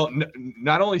 Yeah, well,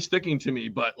 not only sticking to me,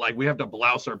 but like we have to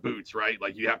blouse our boots, right?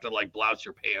 Like you have to like blouse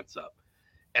your pants up,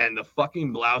 and the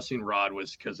fucking blousing rod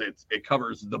was because it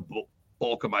covers the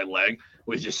bulk of my leg,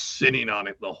 was just sitting on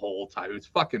it the whole time. It was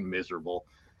fucking miserable.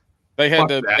 They had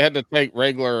to take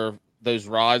regular those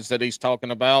rods that he's talking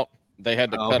about. They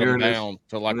had to cut them down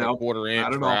to like a quarter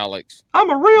inch for Alex. I'm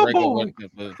a real boy.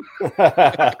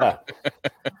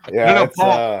 Yeah,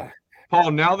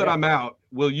 Paul, now that I'm out,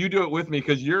 will you do it with me?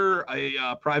 Because you're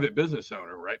a private business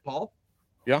owner, right, Paul?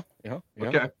 Yeah.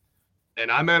 Okay.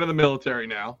 And I'm out of the military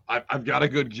now. I've got a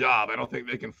good job. I don't think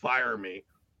they can fire me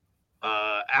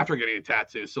after getting a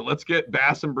tattoo. So let's get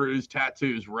Bass and Brews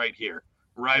tattoos right here,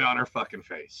 right on our fucking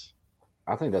face.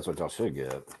 I think that's what y'all should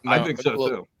get. No, I think so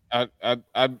too. I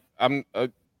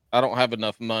don't have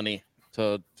enough money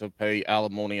to pay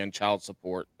alimony and child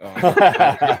support.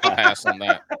 Pass on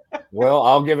that. Well,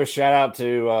 I'll give a shout out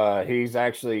to he's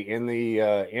actually in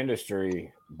the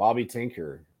industry. Bobby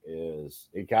Tinker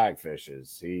he kayak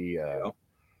fishes. He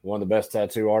one of the best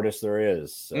tattoo artists there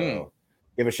is. So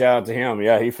give a shout out to him.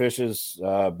 Yeah, he fishes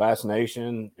Bass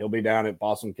Nation. He'll be down at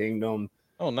Possum Kingdom.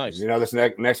 Oh, nice. You know, this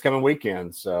next coming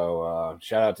weekend. So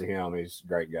shout out to him. He's a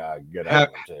great guy. Good at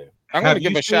him too. I'm going to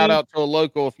give a shout out to a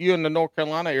local. If you're in the North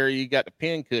Carolina area, you got the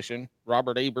Pin Cushion.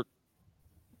 Robert Ebert.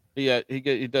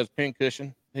 He does Pin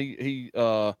Cushion. He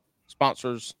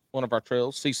sponsors one of our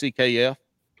trails, CCKF.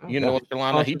 North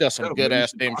Carolina. He does some good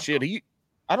ass damn shit.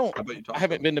 I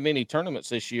haven't been to many tournaments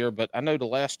this year, but I know the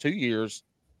last 2 years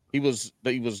he was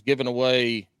giving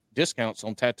away discounts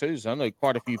on tattoos. I know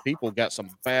quite a few people got some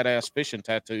badass fishing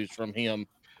tattoos from him,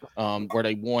 where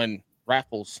they won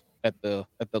raffles at the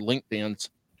LinkedIn's.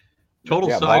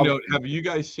 Total side note, have you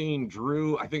guys seen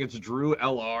Drew? I think it's Drew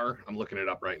LR. I'm looking it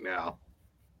up right now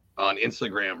on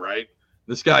Instagram, right?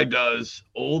 This guy does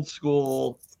old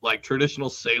school, like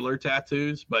traditional sailor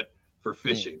tattoos, but for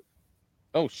fishing.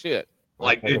 Oh shit.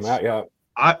 Like it's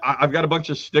I've got a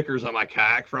bunch of stickers on my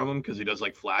kayak from him because he does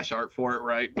like flash art for it,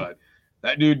 right? But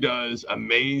that dude does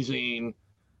amazing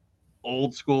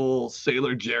old school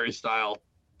Sailor Jerry style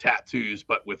tattoos,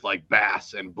 but with like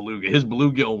bass and bluegill. His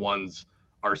bluegill ones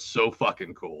are so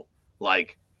fucking cool.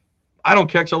 Like, I don't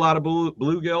catch a lot of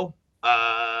bluegill,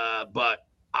 but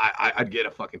I'd get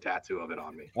a fucking tattoo of it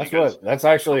on me. That's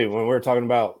actually when we were talking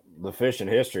about the fishing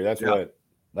history.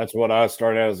 That's what I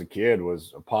started out as a kid,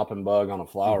 was a popping bug on a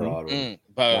fly rod.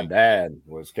 My dad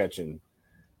was catching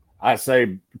a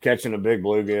big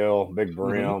bluegill, big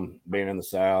brim, being in the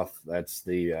South. That's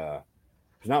there's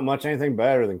not much anything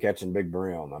better than catching big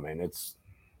brim. I mean, it's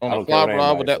on a fly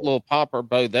rod with that little popper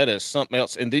bow. That is something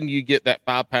else. And then you get that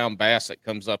 5-pound bass that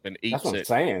comes up and eats it. That's what I'm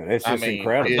saying. It's just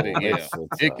incredible.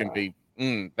 It can be.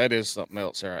 That is something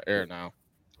else right there now.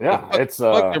 Yeah, it's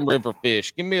fucking river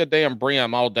fish. Give me a damn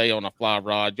brim all day on a fly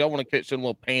rod. Y'all want to catch some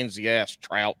little pansy ass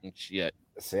trout and shit.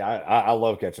 See, I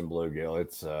love catching bluegill.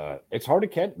 It's hard to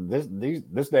catch this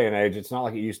day and age. It's not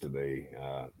like it used to be.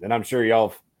 And I'm sure I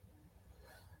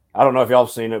don't know if y'all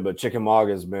have seen it, but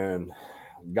Chickamauga has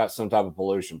got some type of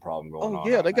pollution problem going on. Oh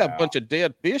yeah, they got now. a bunch of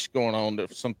dead fish going on there.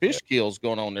 Some fish kills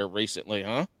going on there recently,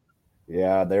 huh?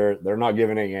 Yeah, they're not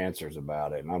giving any answers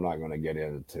about it, and I'm not going to get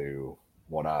into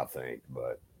what I think,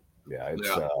 but yeah,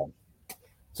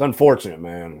 it's unfortunate,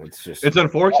 man. It's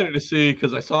unfortunate to see,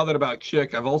 because I saw that about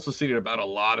Chick. I've also seen it about a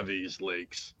lot of these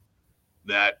lakes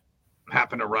that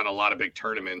happen to run a lot of big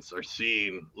tournaments are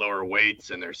seeing lower weights,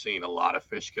 and they're seeing a lot of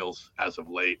fish kills as of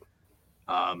late.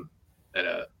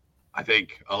 I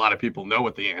think a lot of people know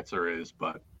what the answer is,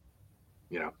 but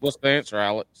what's the answer,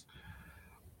 Alex?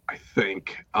 I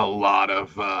think a lot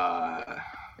of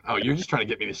you're just trying to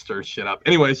get me to stir shit up.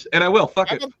 Anyways, and I will.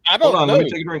 Fuck it. I don't Hold on, know. let me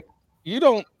take a drink. You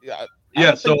don't.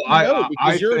 So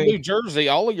you're in New Jersey.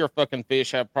 All of your fucking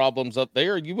fish have problems up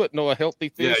there. You wouldn't know a healthy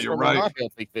fish from a not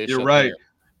healthy fish. You're right. There.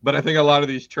 But I think a lot of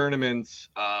these tournaments,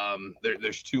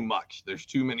 there's too much. There's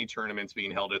too many tournaments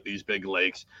being held at these big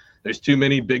lakes. There's too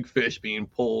many big fish being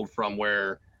pulled from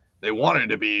where they wanted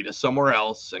to be to somewhere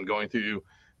else and going through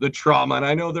the trauma. And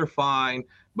I know they're fine,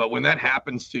 but when that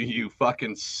happens to you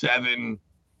fucking 7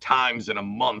 times in a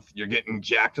month, you're getting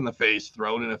jacked in the face,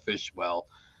 thrown in a fish well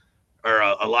or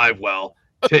a live well,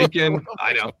 taken.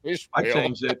 I know. I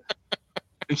changed it.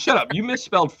 Shut up. You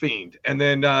misspelled fiend, and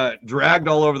then dragged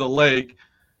all over the lake.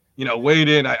 Weighed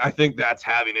in. I think that's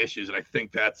having issues, and I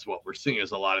think that's what we're seeing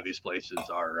is a lot of these places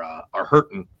are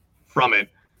hurting from it,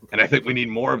 and I think we need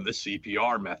more of the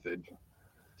CPR method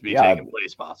to be taking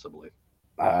place, possibly.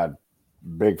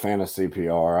 Big fan of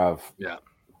CPR.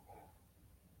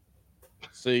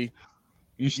 See,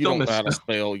 you still don't know how to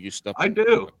spell. You stuff. I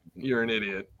do. You're an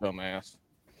idiot, dumbass.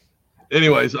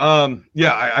 Anyways, I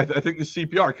think the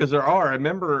CPR, because there are. I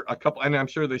remember a couple, and I'm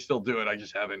sure they still do it. I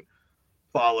just haven't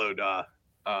followed a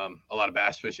lot of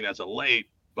bass fishing as of late,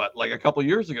 but like a couple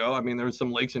years ago, I mean, there was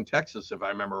some lakes in Texas, if I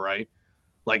remember right.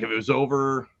 Like if it was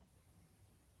over,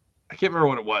 I can't remember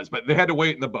what it was, but they had to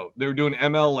wait in the boat. They were doing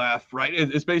MLF, right?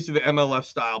 It's basically the MLF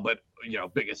style, but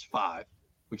biggest 5,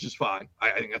 which is fine.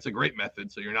 I think that's a great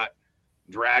method. So you're not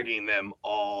dragging them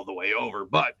all the way over,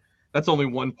 but that's only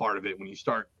one part of it. When you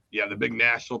start, you have the big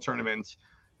national tournaments,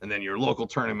 and then your local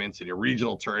tournaments and your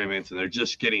regional tournaments, and they're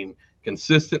just getting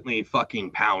consistently fucking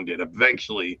pounded.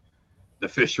 Eventually the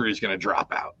fishery is going to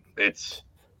drop out.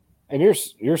 And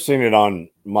you're seeing it on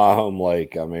my home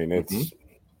lake. I mean,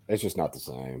 it's just not the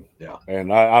same. Yeah.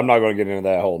 And I'm not going to get into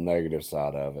that whole negative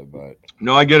side of it, but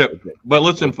no, I get it. But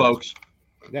listen, folks.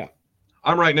 Yeah.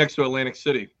 I'm right next to Atlantic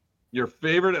City. Your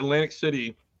favorite Atlantic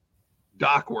City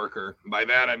dock worker. By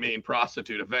that I mean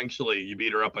prostitute. Eventually you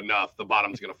beat her up enough, the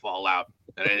bottom's going to fall out,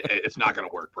 and it's not going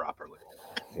to work properly.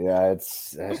 Yeah,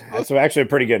 that's actually a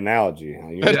pretty good analogy.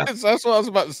 That's what I was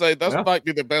about to say. That might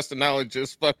be the best analogy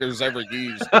this fucker's ever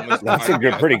used.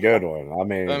 That's pretty good one. I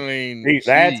mean,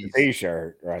 that's a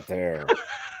T-shirt right there.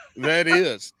 That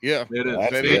is, yeah,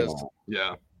 it is.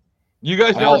 Yeah. You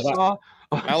guys never saw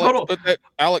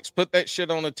Alex put that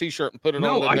shit on a T-shirt and put it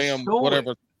on the damn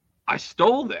whatever. I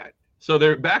stole that. So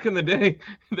there, back in the day,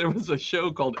 there was a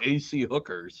show called AC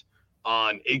Hookers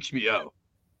on HBO.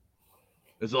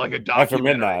 It's like a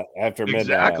documentary. After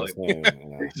midnight.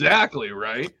 Exactly,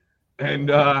 right. And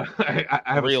I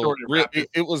have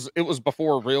it was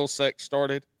before real sex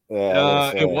started.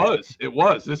 It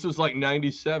was. This was like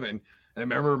 97. I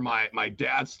remember my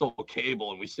dad stole cable,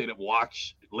 and we stayed up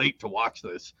late to watch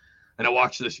this. And I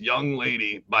watched this young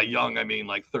lady. By young, I mean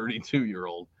like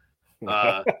 32-year-old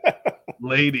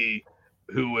lady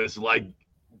who was like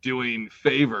doing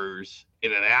favors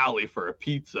in an alley for a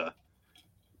pizza,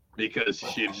 because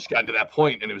she had just gotten to that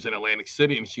point, and it was in Atlantic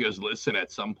City. And she goes, listen,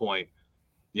 at some point,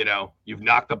 you've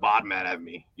knocked the bottom out of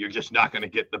me. You're just not going to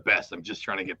get the best. I'm just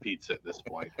trying to get pizza at this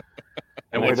point.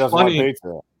 And what's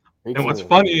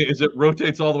funny is it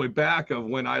rotates all the way back of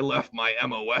when I left my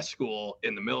MOS school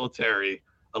in the military.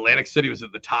 Atlantic City was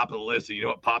at the top of the list. And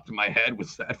what popped in my head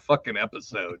was that fucking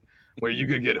episode where you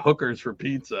could get hookers for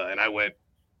pizza. And I went,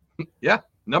 yeah,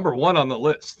 number 1 on the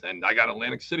list. And I got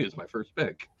Atlantic City as my first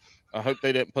pick. I hope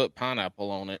they didn't put pineapple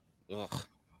on it. Ugh.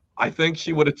 I think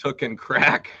she would have taken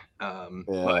crack. But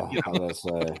I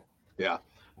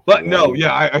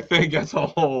think as a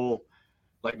whole,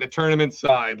 like the tournament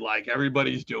side, like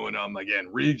everybody's doing them again,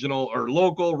 regional or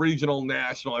local, regional,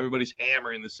 national. Everybody's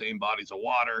hammering the same bodies of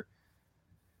water.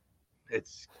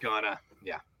 It's gonna,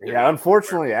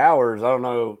 unfortunately, ours. I don't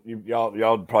know.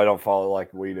 Y'all probably don't follow it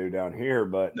like we do down here,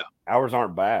 but ours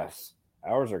aren't bass.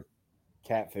 Ours are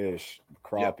catfish,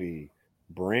 crappie,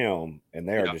 brim, and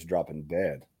they are just dropping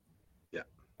dead. Yeah.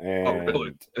 And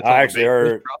really? I actually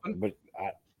heard, but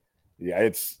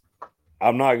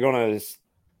I'm not going to,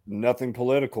 nothing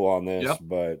political on this,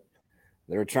 but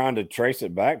they're trying to trace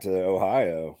it back to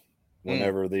Ohio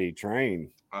whenever the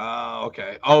train. Oh,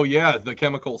 okay. Oh, yeah, the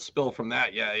chemical spill from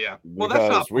that. Yeah. Well, that's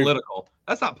not political.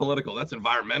 That's not political. That's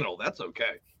environmental. That's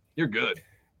okay. You're good.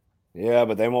 Yeah,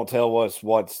 but they won't tell us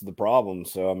what's the problem.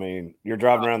 So, I mean, you're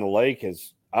driving around the lake.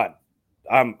 I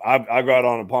go out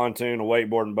on a pontoon, a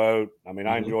wakeboarding boat. I mean,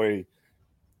 I enjoy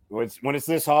when it's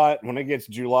this hot. When it gets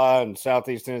July in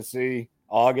Southeast Tennessee,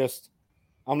 August,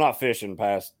 I'm not fishing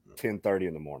past 10:30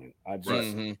 in the morning.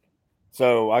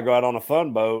 So I go out on a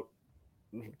fun boat.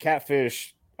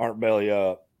 Catfish aren't belly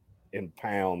up in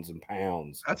pounds and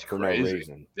pounds. That's for crazy. No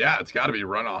reason. Yeah, it's got to be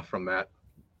runoff from that.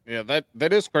 Yeah,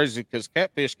 that is crazy because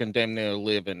catfish can damn near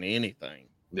live in anything.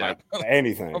 Yeah, like,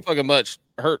 anything. Don't fucking much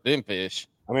hurt them fish.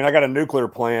 I mean, I got a nuclear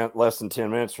plant less than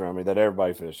 10 minutes from me that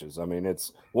everybody fishes. I mean,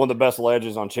 it's one of the best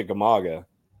ledges on Chickamauga.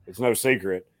 It's no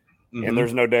secret. And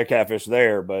there's no dead catfish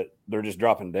there, but they're just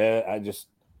dropping dead. I was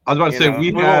about to say,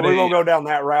 we won't go down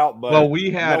that route, but no one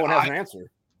has an answer.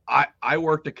 I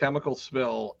worked a chemical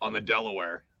spill on the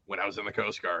Delaware when I was in the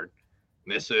Coast Guard.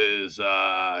 This is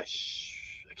I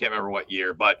can't remember what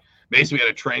year, but basically we had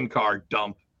a train car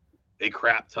dump a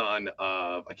crap ton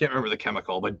of, I can't remember the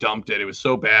chemical, but dumped it. It was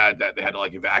so bad that they had to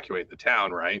like evacuate the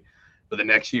town, right? But the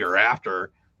next year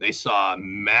after, they saw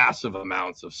massive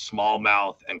amounts of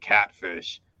smallmouth and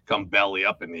catfish come belly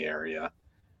up in the area.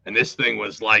 And this thing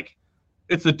was like,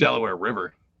 it's the Delaware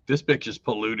River. This bitch is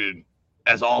polluted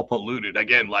as all polluted.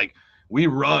 Again, like we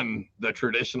run the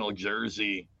traditional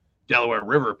Jersey Delaware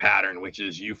River pattern, which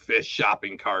is you fish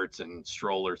shopping carts and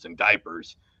strollers and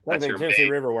diapers. That's your Tennessee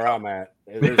River where I'm at.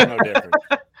 There's no difference.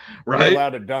 Right? You're allowed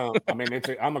to dump. I mean,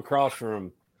 I'm across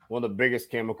from one of the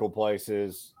biggest chemical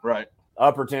places. Right.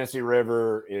 Upper Tennessee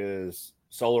River is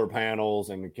solar panels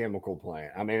and the chemical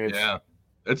plant. I mean,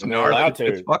 it's gnarly.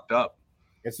 It's fucked up.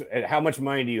 It's how much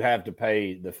money do you have to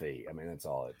pay the fee? I mean, that's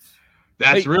all it's.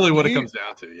 That's really what it comes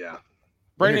down to. Yeah.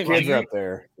 Brandon, your kids are up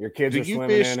there. Your kids are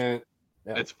swimming in it.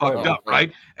 Yeah. It's fucked up,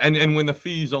 right? And when the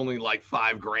fee's only like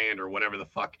 $5,000 or whatever the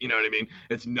fuck, you know what I mean?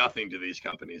 It's nothing to these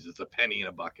companies. It's a penny in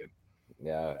a bucket.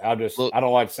 Yeah, I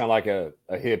don't like to sound like a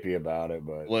hippie about it,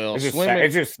 but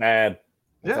it's just sad.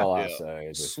 That's all I say.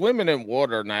 Swimming in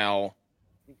water now.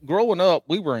 Growing up,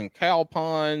 we were in cow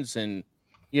ponds and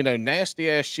nasty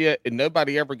ass shit, and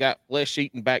nobody ever got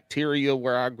flesh-eating bacteria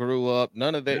where I grew up.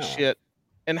 None of that shit.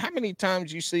 And how many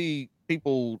times you see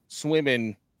people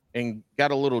swimming and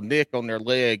got a little nick on their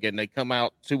leg, and they come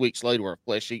out 2 weeks later with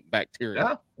flesh-eating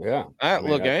bacteria? Yeah.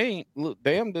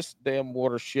 Damn this damn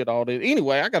water shit all day.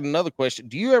 Anyway, I got another question.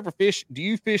 Do you ever fish? Do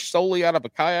you fish solely out of a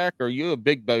kayak, or are you a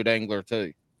big boat angler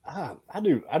too? I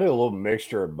do a little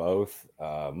mixture of both.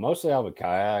 Mostly out of a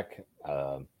kayak.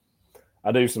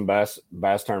 I do some bass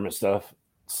tournament stuff,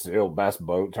 still bass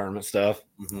boat tournament stuff.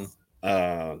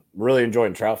 Really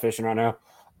enjoying trout fishing right now.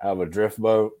 I have a drift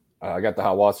boat. I got the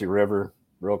Hiwassee River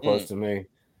real close to me.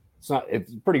 It's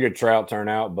a pretty good trout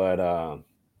turnout, but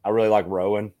I really like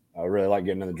rowing. I really like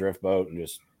getting in the drift boat and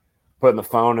just putting the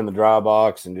phone in the dry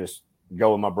box and just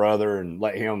go with my brother and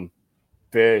let him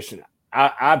fish. And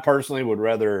I personally would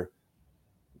rather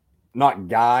not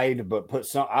guide, but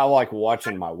I like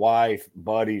watching my wife,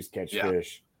 buddies catch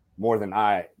fish more than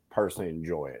I personally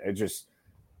enjoy it. It just,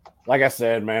 like I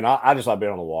said, man, I just like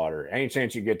being on the water. Any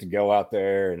chance you get to go out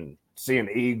there and see an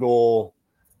eagle,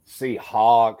 see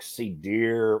hawks, see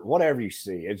deer, whatever you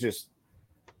see. It's just,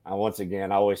 once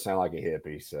again, I always sound like a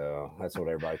hippie, so that's what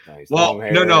everybody thinks. Well,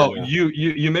 no,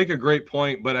 you make a great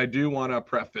point, but I do want to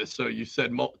preface. So you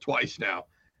said twice now,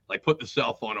 like put the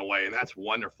cell phone away, and that's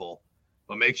wonderful.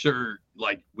 But make sure,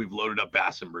 like, we've loaded up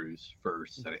Bass and Brews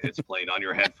first, and it's playing on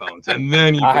your headphones, and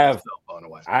then you put the cell phone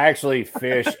away. I actually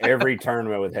fish every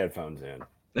tournament with headphones in.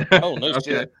 Oh, no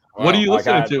shit. Wow. What are you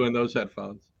listening to in those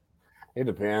headphones? It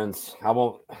depends. I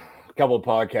want a couple of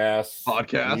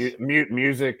podcasts. Mute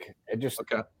music. It just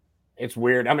it's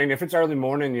weird. I mean, if it's early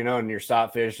morning, and you're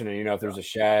stop fishing, and if there's a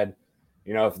shad,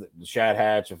 if the shad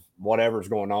hatch, if whatever's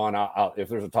going on, if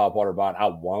there's a topwater bite, I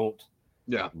won't.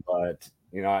 Yeah. But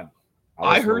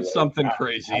I heard something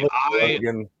crazy.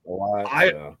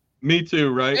 Me too,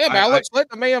 right? Yeah, Alex, let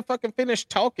the man fucking finish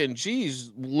talking.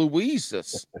 Jeez,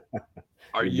 Louises.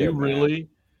 Are you really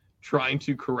trying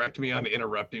to correct me on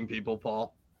interrupting people,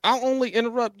 Paul? I'll only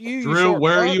interrupt you. Drew,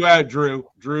 where are you at, Drew?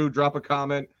 Drew, drop a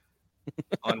comment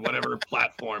on whatever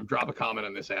platform. Drop a comment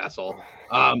on this asshole.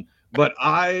 But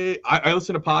I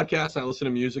listen to podcasts. I listen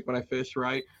to music when I fish,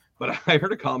 right? But I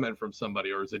heard a comment from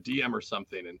somebody, or it was a DM or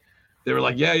something, and they were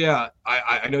like, yeah,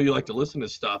 I know you like to listen to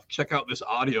stuff. Check out this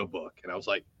audiobook. And I was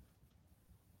like,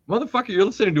 motherfucker, you're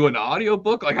listening to an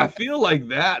audiobook? Like, I feel like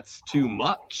that's too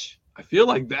much. I feel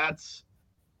like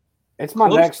it's my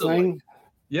next thing. Like,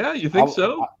 yeah, you think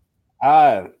so?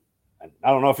 I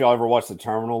don't know if y'all ever watched The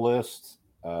Terminal List.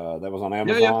 That was on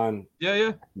Amazon.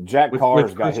 Yeah. Jack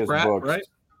Carr's got his Pratt, books. Right?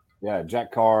 Yeah,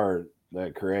 Jack Carr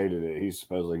that created it. He's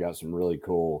supposedly got some really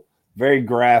cool, very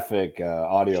graphic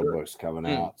audiobooks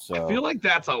coming out. So I feel like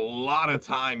that's a lot of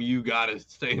time you got to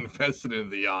stay invested in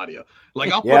the audio.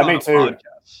 Like I'll put on a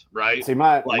podcast, right? See,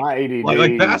 my ADD.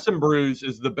 Like Bass and Brews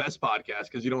is the best podcast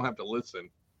because you don't have to listen.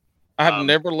 I have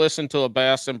never listened to a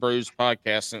Bass and Brews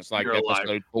podcast since like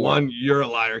episode 4. One, you're a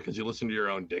liar because you listen to your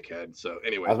own dickhead. So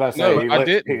anyway, I was about to say, I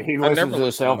didn't. He listens to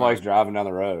himself while he's driving down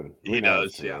the road. He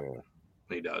does, yeah.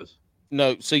 He does.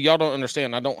 No, so y'all don't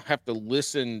understand. I don't have to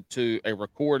listen to a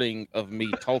recording of me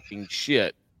talking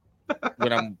shit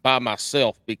when I'm by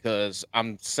myself because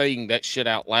I'm saying that shit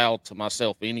out loud to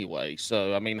myself anyway.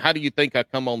 So, I mean, how do you think I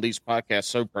come on these podcasts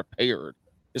so prepared?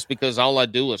 It's because all I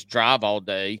do is drive all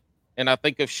day, and I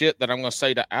think of shit that I'm going to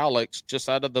say to Alex just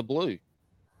out of the blue.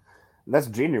 That's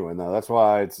genuine, though. That's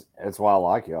why I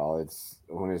like y'all. It's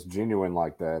when it's genuine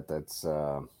like that. That's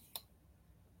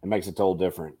it makes a total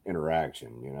different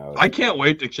interaction, you know. I can't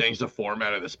wait to change the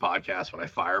format of this podcast when I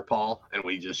fire Paul and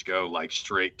we just go like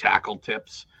straight tackle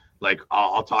tips. Like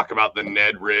I'll talk about the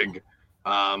Ned rig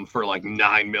for like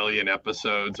 9 million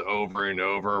episodes over and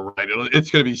over. Right?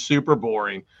 It's going to be super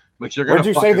boring, but you're going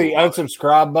to. Where'd you say the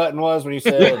unsubscribe button was when you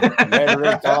said Ned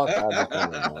rig talk?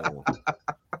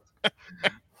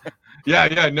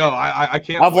 Yeah, no, I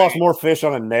can't. I've lost more fish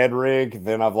on a Ned rig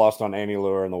than I've lost on any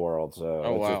lure in the world.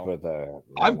 So just put that.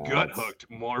 I've gut hooked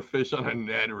more fish on a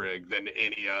Ned rig than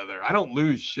any other. I don't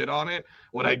lose shit on it.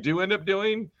 What I do end up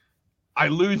doing, I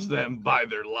lose them by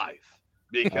their life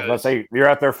because let's say you're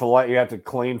out there you have to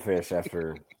clean fish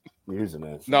after using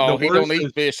it. No, he don't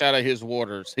eat fish out of his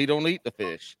waters. He don't eat the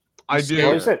fish. I do.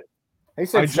 Well, he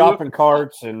said shopping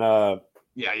carts and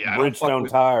yeah. Bridgestone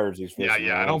tires.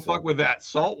 I don't fuck with that.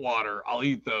 Salt water, I'll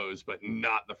eat those, but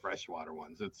not the freshwater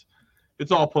ones.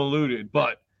 It's all polluted.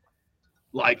 But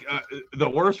like the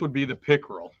worst would be the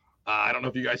pickerel. I don't know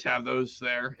if you guys have those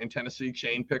there in Tennessee.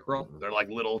 Chain pickerel. They're like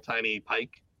little tiny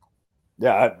pike.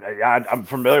 Yeah, I'm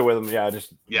familiar with them. Yeah, I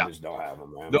just don't have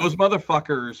them, man. Those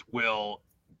motherfuckers will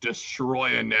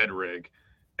destroy a Ned rig,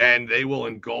 and they will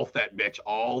engulf that bitch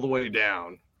all the way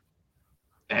down.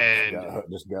 And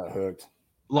just got hooked.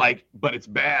 Like, but it's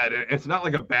bad. It's not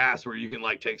like a bass where you can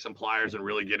like take some pliers and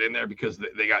really get in there because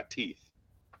they got teeth.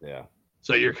 Yeah.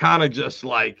 So you're kind of just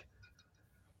like,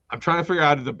 I'm trying to figure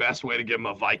out the best way to give them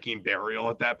a Viking burial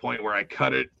at that point where I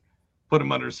cut it, put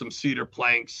them under some cedar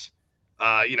planks,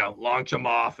 launch them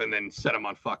off and then set them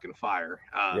on fucking fire.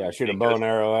 Shoot a bow and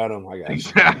arrow at them.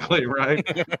 Exactly, right?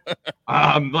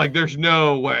 Like there's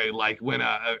no way, like when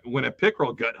a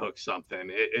pickerel gut hooks something,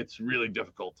 it's really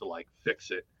difficult to like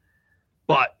fix it.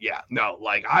 But yeah, no,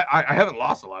 like I haven't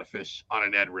lost a lot of fish on a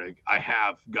Ned rig. I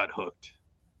have gut hooked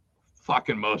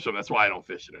fucking most of them. That's why I don't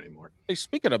fish it anymore. Hey,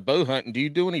 speaking of bow hunting, do you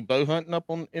do any bow hunting up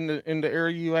in the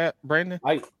area you at, Brandon?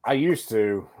 I used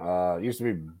to.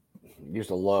 Used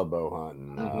to love bow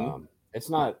hunting. Mm-hmm. It's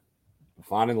not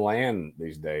finding land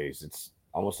these days. It's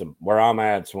almost where I'm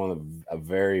at. It's one of a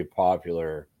very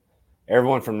popular.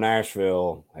 Everyone from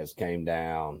Nashville has came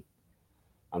down.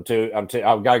 I've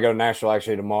got to go to Nashville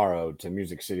actually tomorrow to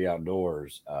Music City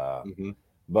Outdoors.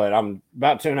 But I'm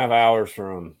about 2.5 hours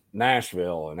from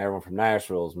Nashville, and everyone from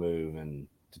Nashville is moving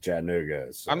to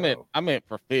Chattanooga. So. I meant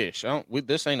for fish.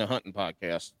 This ain't a hunting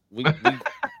podcast.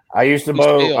 I used to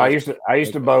bow. I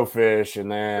used to bow fish, and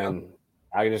then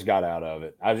I just got out of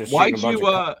it. I just why'd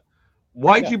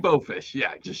you bow fish?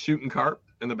 Yeah, just shooting carp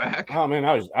in the back. Oh man,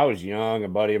 I was young. A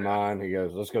buddy of mine, he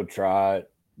goes, "Let's go try it."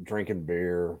 Drinking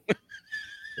beer.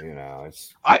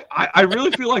 It's. I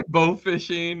really feel like bow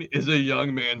fishing is a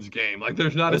young man's game. Like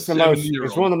there's not it's one of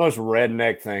the most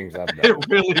redneck things I've done. It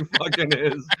really fucking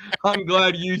is. I'm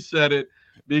glad you said it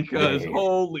because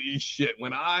holy shit,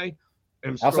 when I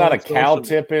am outside of cow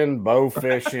tipping, bow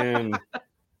fishing,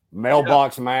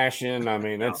 mailbox mashing. I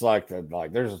mean, it's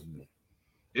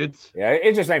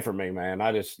it just ain't for me, man.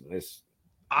 I'd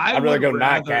rather go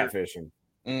night cat fishing.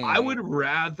 I would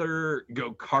rather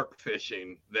go carp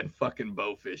fishing than fucking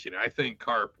bow fishing. I think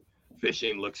carp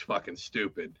fishing looks fucking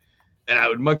stupid. And I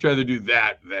would much rather do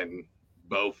that than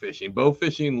bow fishing. Bow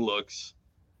fishing looks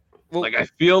like, I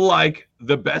feel like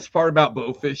the best part about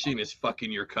bow fishing is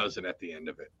fucking your cousin at the end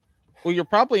of it. Well, you're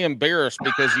probably embarrassed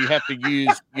because you have to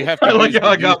use. I like how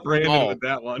I got Brandon with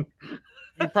that one.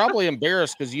 You're probably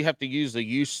embarrassed because you have to use a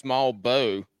used small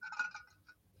bow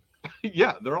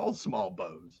Yeah, they're all small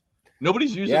bows.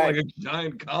 Nobody's using like a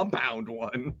giant compound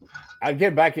one. I'd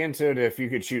get back into it if you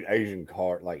could shoot Asian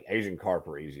carp. Like Asian carp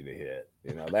are easy to hit.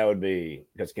 You know, that would be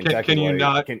because Kentucky. Can you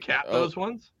not cap those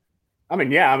ones? I mean,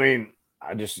 yeah. I mean,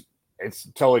 it's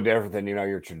totally different than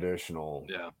your traditional.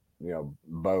 Yeah.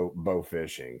 Bow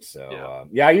fishing. So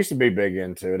I used to be big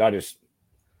into it.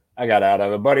 I got out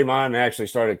of it. A buddy of mine actually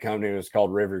started a company. It was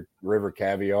called River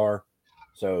Caviar.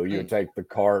 So you would take the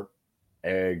carp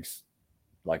eggs,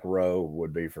 like roe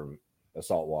would be from the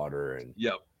saltwater, and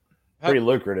pretty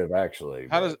lucrative actually.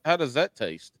 How does that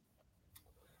taste?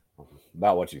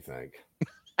 About what you think.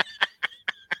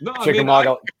 No,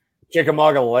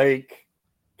 Chickamauga Lake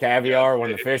caviar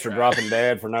when the fish are dropping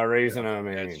dead for no reason. I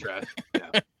mean, that's trash.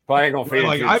 Yeah. I ain't gonna feed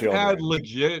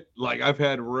like I've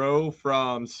had roe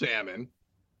from salmon.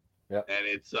 Yep. And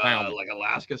it's like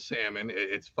Alaska salmon.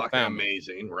 It's fucking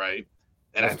amazing, right?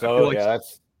 And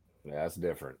that's that's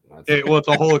different. It's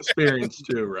a whole experience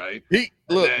too, right?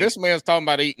 This man's talking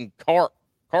about eating carp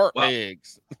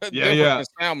eggs.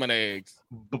 Salmon eggs.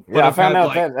 But I found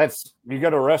out that's you go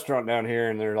to a restaurant down here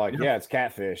and they're like, it's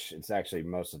catfish. It's actually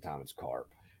most of the time it's carp.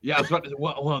 Yeah,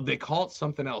 well, they call it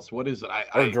something else. What is it?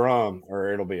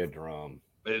 Or it'll be a drum.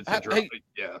 It's a drum.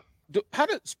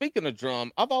 Speaking of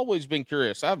drum, I've always been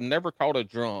curious. I've never caught a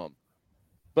drum,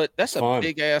 but that's a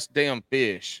big ass damn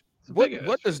fish.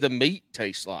 What does the meat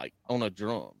taste like on a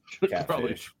drum?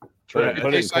 Catfish.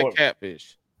 It tastes like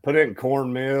catfish. Put it in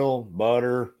cornmeal,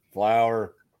 butter,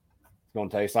 flour. It's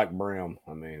gonna taste like brim.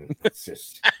 I mean,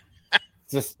 it's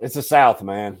the South,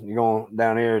 man. You're going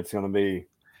down here, it's gonna be.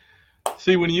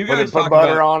 See, when you guys put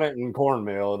butter on it and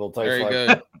cornmeal, it'll taste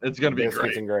like it's gonna be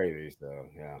great and gravy. So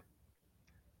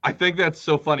I think that's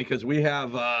so funny because we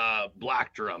have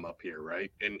black drum up here,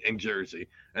 right, in Jersey,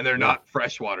 and they're not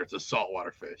freshwater; it's a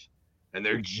saltwater fish, and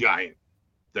they're giant.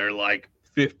 They're like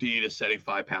 50 to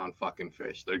 75 pound fucking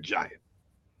fish. They're giant.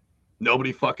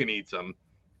 Nobody fucking eats them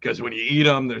because when you eat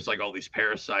them, there's like all these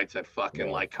parasites that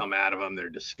fucking like come out of them. They're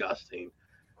disgusting.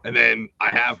 And then I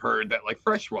have heard that like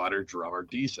freshwater drum are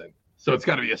decent. So it's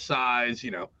got to be a size,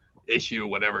 issue,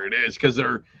 whatever it is, because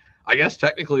I guess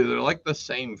technically they're like the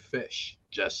same fish.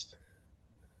 Just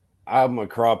I'm a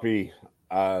crappie.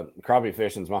 Crappie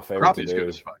fishing's my favorite. Crappie's good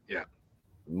as fuck. Yeah.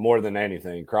 More than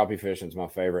anything, crappie fishing's my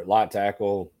favorite. Light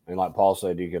tackle, and like Paul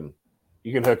said, you can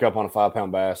hook up on a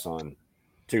 5-pound bass on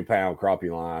 2-pound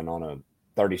crappie line on a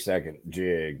 30-second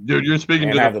jig. Dude, you're speaking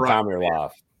to the time of your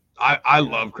life. I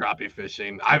love crappie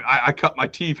fishing. I cut my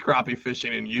teeth crappie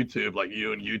fishing in YouTube, like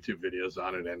you and YouTube videos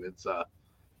on it, and it's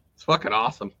fucking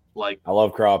awesome. Like I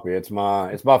love crappie. It's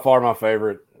by far my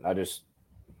favorite. I just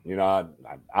I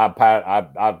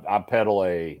pedal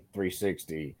a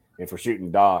 360. If we're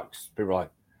shooting docks, people are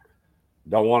like,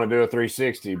 don't want to do a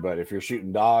 360, but if you're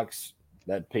shooting docks,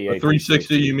 that PA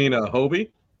 360, you mean a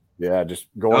Hobie? Yeah, just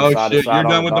going side to side.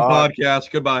 You're done with the podcast.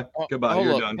 Goodbye.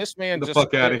 You're done. This man Get the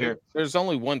fuck out of here. There's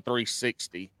only one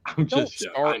 360. Don't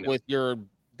start with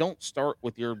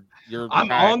your.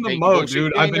 I'm on the mode,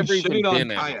 dude. I've been shitting on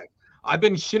kayaks. I've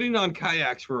been shitting on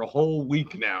kayaks for a whole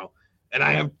week now, and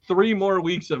I have 3 more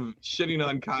weeks of shitting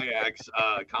on kayaks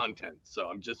content. So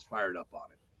I'm just fired up on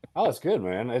it. Oh, it's good,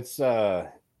 man. It's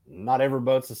not every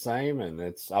boat's the same, and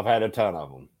I've had a ton of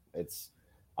them.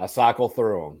 I cycle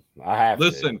through them. I have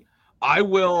Listen, I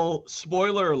will.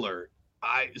 Spoiler alert.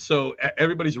 So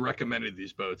everybody's recommended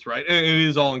these boats, right? And it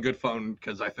is all in good fun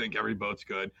because I think every boat's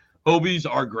good. Hobies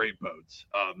are great boats.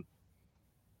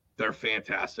 They're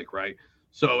fantastic, right?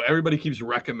 So everybody keeps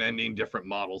recommending different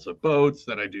models of boats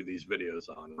that I do these videos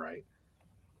on, right?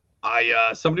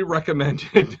 Somebody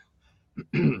recommended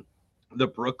the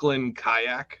Brooklyn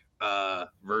kayak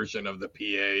version of the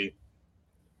PA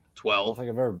 12. I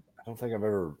don't think I've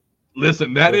ever.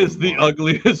 Listen, that is the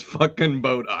ugliest fucking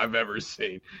boat I've ever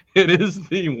seen. It is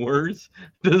the worst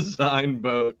designed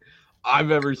boat I've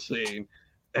ever seen.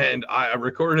 And I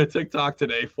recorded a TikTok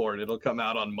today for it. It'll come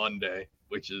out on Monday,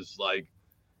 which is like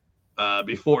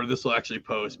before this will actually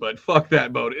post. But fuck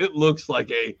that boat. It looks like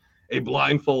a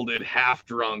blindfolded,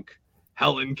 half-drunk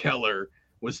Helen Keller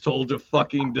was told to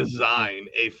fucking design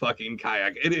a fucking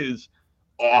kayak. It is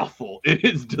awful. It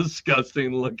is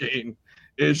disgusting looking.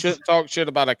 You shouldn't talk shit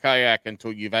about a kayak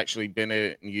until you've actually been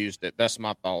in it and used it. That's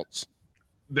my thoughts.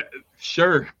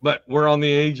 Sure, but we're on the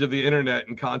age of the internet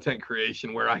and content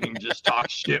creation where I can just talk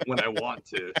shit when I want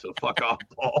to. So fuck off,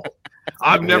 Paul.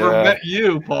 I've never met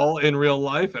you, Paul, in real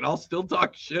life, and I'll still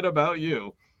talk shit about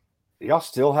you. Y'all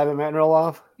still haven't met in real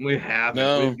life? We haven't.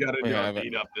 No, we've got to do a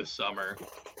meet up this summer.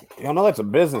 Y'all know that's a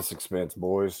business expense,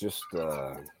 boys. Just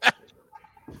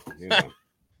you know.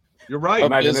 You're right. A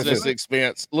Imagine business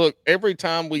expense. Look, every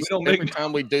time we don't make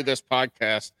do this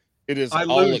podcast, it is I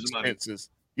all lose money. expenses.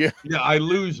 Yeah, Yeah, I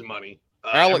lose money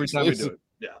every Alex time we loses. do it.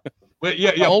 Yeah. But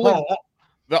yeah, only- Paul.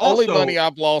 The only Also- money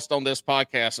I've lost on this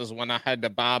podcast is when I had to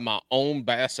buy my own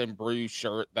Bass and Brew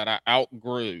shirt that I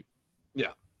outgrew.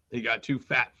 He got too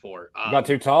fat for. You got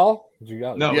too tall? You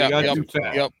got No, Yeah, he got yep, too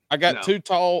fat. Yep, I got No. too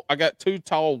tall. I got too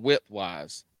tall width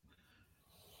wise.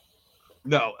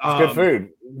 No, It's good food.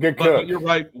 Good but cook. you're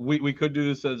right. We could do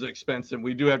this as expense, and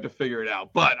we do have to figure it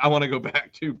out. But I want to go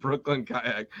back to Brooklyn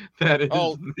Kayak. That is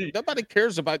Oh, the nobody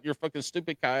cares about your fucking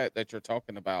stupid kayak that you're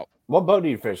talking about. What boat do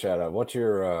you fish out of? What's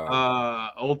your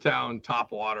Old Town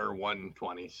Top Water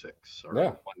 126 or Yeah,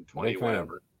 120, big fan.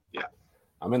 whatever.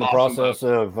 I'm in the awesome process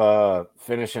of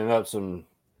finishing up some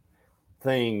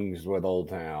things with Old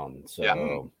Town. So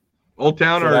Yeah. Old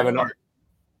Town Should or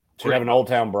have an Old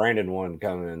Town branded one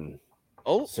coming.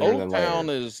 Old Sooner than Town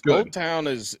later. is Good. Old Town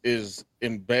is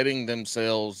embedding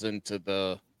themselves into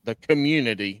the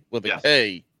community with a Yes.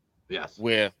 K yes.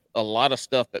 with a lot of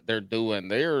stuff that they're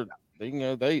doing.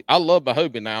 I love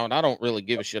Mahobie now, and I don't really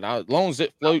give a shit. As long as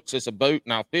it floats, it's a boat,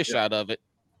 and I'll fish out of it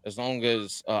as long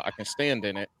as I can stand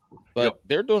in it. But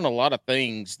they're doing a lot of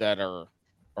things that are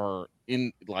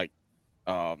in like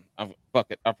I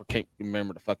can't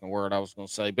remember the fucking word I was going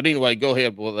to say. But anyway, go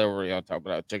ahead. Whatever y'all talk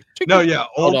about. No, yeah.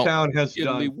 Old Hold on. Town has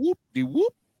done. Whoop de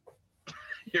whoop.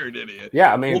 You're an idiot.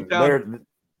 Yeah, I mean Old Town-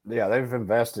 they've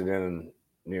invested in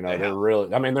They they're have.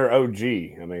 really. I mean they're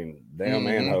OG. I mean them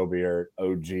and Mhm. Hobie are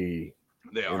OG.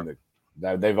 They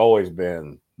are. They've always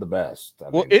been the best. I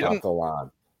Well, mean, top the line.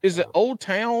 Is it Old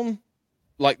Town?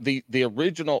 Like the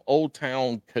original Old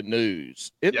Town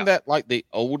canoes? Isn't Yeah. that like the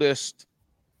oldest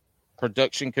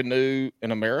production canoe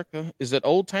in America? Is it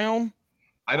Old Town?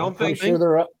 I don't I'm pretty think. sure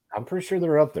they're up. I'm pretty sure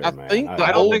they're up there, I man. think the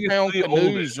I don't Old think it's Town the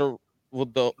canoes are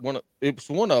with the one. It was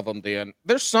one of them. Then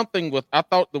there's something with. I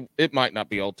thought it might not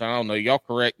be Old Town. I don't know. Y'all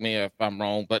correct me if I'm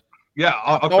wrong, but Yeah,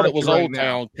 I'll I thought correct it was you right Old now.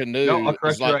 Town canoe. No, I'll is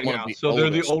correct you like right one now. of the So they're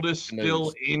the oldest oldest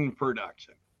still canoes. in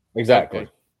production. Exactly.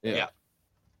 Yeah.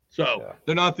 So Yeah.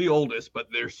 they're not the oldest, but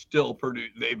they're still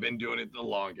They've been doing it the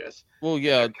longest. Well,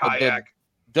 yeah, the Kayak.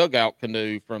 dugout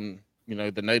canoe from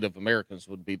the Native Americans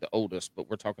would be the oldest, but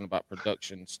we're talking about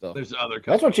production stuff. There's other.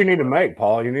 That's what you need to companies. make,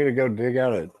 Paul. You need to go dig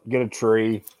out get a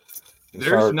tree. and There's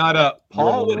start not a.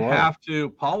 Paul would dribbling away. have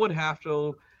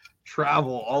to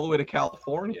travel all the way to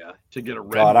California to get a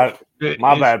red. God, Fit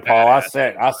My his bad, Paul. ass.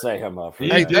 I set him up for He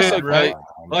that. did, that's okay. right?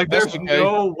 Like That's there's okay.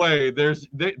 no way. There's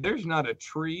not a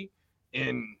tree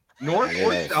in North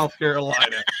or Yes. South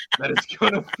Carolina that is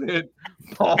going to fit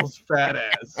Paul's fat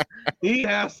ass. He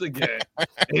has to get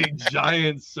a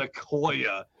giant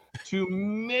sequoia to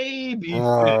maybe fit him.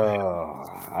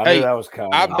 I Hey, knew that was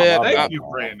coming. I bet- Thank I- you,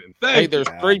 Brandon. Hey, Thank you.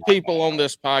 there's 3 people on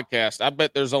this podcast. I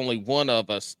bet there's only one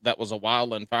of us that was a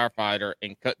wildland firefighter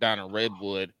and cut down a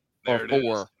redwood, There or it is.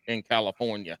 4 in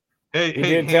California. Hey, He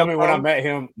did tell me when I Hambo, met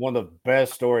him, one of the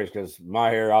best stories, because my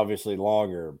hair obviously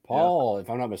longer. Paul, if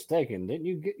I'm not mistaken, didn't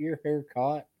you get your hair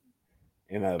caught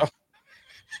in a?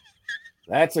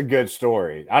 That's a good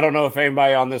story. I don't know if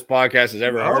anybody on this podcast has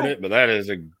ever heard No. it, but that is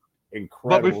a But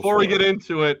incredible. before we story. get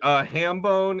into it,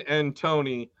 Hambone and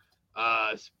Tony,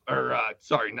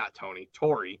 sorry, not Tony,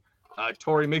 Tori.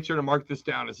 Tori, make sure to mark this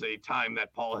down as a time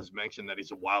that Paul has mentioned that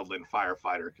he's a wildland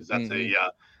firefighter, because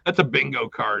that's a bingo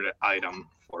card item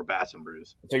for Bass and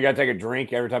Brews. So you got to take a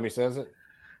drink every time he says it.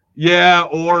 Yeah,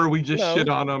 or we just No. shit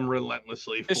on him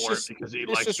relentlessly for It's just- it because he It's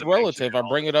likes just to mention relative. it I all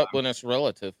bring the it up time. when it's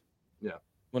relative. Yeah.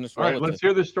 When it's All right, relative. let's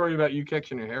hear the story about you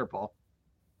catching your hair, Paul.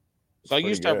 So I It's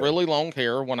used to pretty have good. really long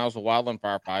hair when I was a wildland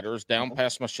firefighter. It was down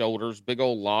past my shoulders, big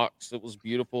old locks. It was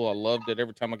beautiful. I loved it.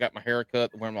 Every time I got my hair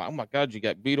cut, where I'm like, oh my God, you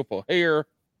got beautiful hair.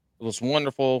 It was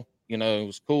wonderful. It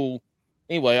was cool.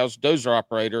 Anyway, I was a dozer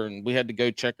operator, and we had to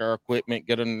go check our equipment,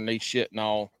 get underneath shit and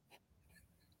all.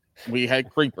 We had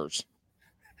creepers,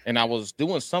 and I was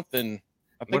doing something.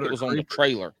 I think What it are was on the creepers?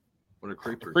 trailer. What a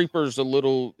creeper. Creepers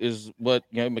is what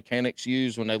mechanics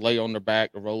use when they lay on their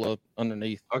back to roll up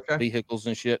underneath Okay. vehicles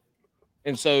and shit.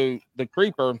 And so the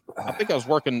creeper, I think I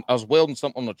was welding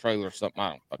something on the trailer or something. I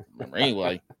don't fucking remember.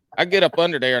 Anyway, I get up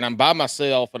under there and I'm by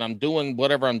myself and I'm doing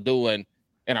whatever I'm doing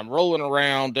and I'm rolling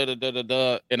around,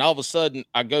 and all of a sudden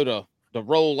I go to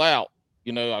roll out.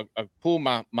 I pull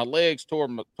my legs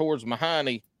towards my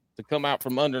hiney to come out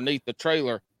from underneath the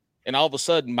trailer, and all of a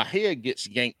sudden my head gets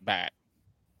yanked back.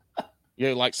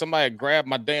 Like somebody had grabbed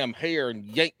my damn hair and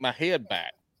yanked my head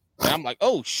back. And I'm like,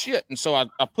 oh shit. And so I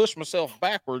push myself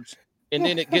backwards, and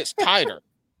then it gets tighter.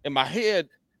 And my head,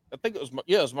 I think it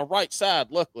was my right side,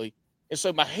 luckily. And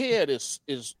so my head is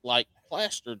like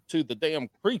plastered to the damn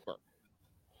creeper.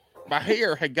 my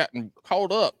hair had gotten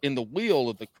caught up in the wheel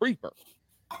of the creeper.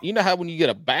 You know how when you get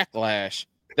a backlash,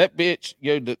 that bitch,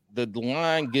 the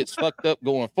line gets fucked up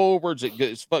going forwards, it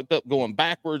gets fucked up going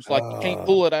backwards. Like you can't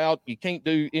pull it out, you can't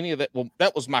do any of that. Well,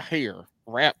 that was my hair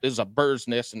wrapped as a bird's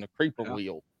nest in the creeper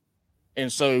wheel,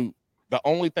 and so the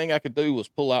only thing I could do was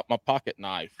pull out my pocket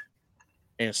knife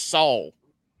and saw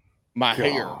my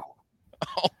hair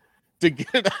to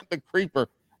get out the creeper,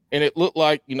 and it looked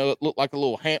like a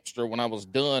little hamster when I was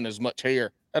done. As much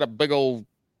hair, I had a big old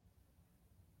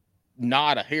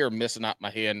knot of hair missing out my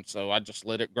head, and so I just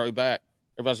let it grow back.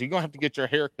 Everybody's like, "You're gonna have to get your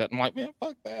hair cut." I'm like, "Man,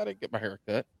 fuck that! I didn't get my hair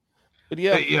cut." But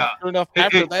sure enough,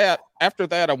 after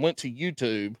that, I went to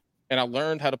YouTube and I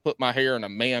learned how to put my hair in a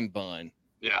man bun.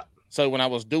 Yeah. So when I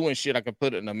was doing shit, I could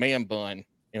put it in a man bun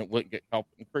and it wouldn't get caught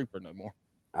in the creeper no more.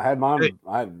 I had mine.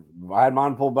 I had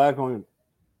mine pulled back when it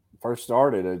first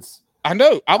started. I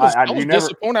know. I was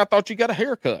disappointed. I thought you got a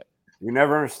haircut. You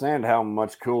never understand how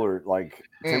much cooler, like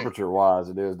temperature wise,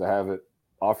 it is to have it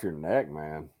off your neck,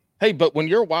 man. Hey, but when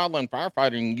you're wildland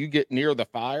firefighting, you get near the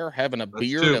fire, having a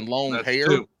beard and long hair,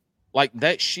 like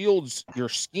that shields your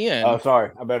skin. Oh, sorry,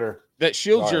 That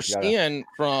shields your skin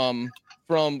from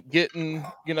getting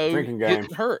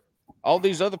getting hurt. All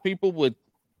these other people with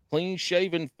clean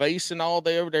shaven face and all,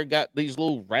 they over there got these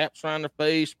little wraps around their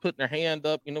face, putting their hand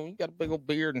up. You got a big old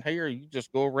beard and hair. You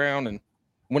just go around, and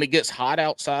when it gets hot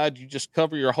outside, you just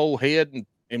cover your whole head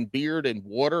and beard in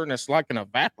water, and it's like an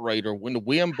evaporator. When the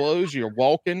wind blows, you're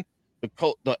walking,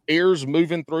 the air's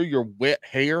moving through your wet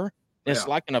hair. It's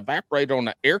like an evaporator on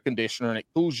the air conditioner, and it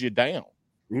cools you down.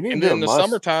 And then in the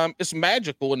summertime, it's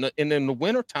magical, and in the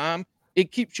wintertime,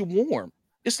 it keeps you warm.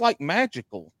 It's like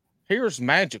magical. Hair's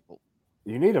magical.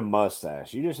 You need a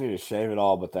mustache. You just need to shave it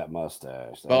all but that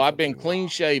mustache. Well, I've been clean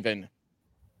shaven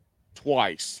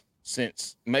twice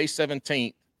since May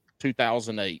 17th,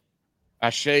 2008. I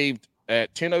shaved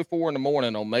at 10:04 in the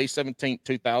morning on May 17th,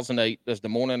 2008. That's the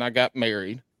morning I got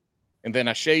married. And then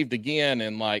I shaved again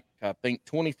in I think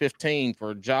 2015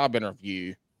 for a job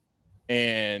interview.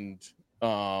 And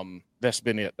that's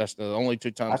been it. That's the only two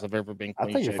times I've ever been clean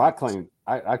shaven. I think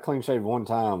if I clean shaved one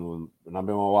time when I've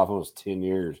been with my wife almost 10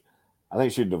 years. I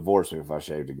think she'd divorce me if I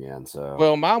shaved again. So,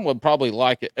 well, mine would probably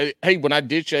like it. Hey, when I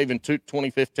did shave in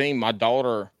 2015, my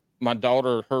daughter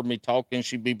heard me talking.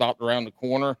 She'd be bopped around the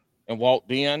corner and walked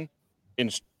in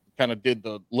and kind of did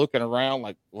the looking around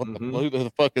like, who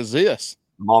the fuck is this?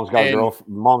 Mom's got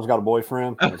a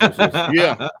boyfriend.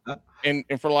 Yeah. And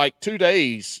for like 2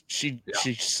 days, she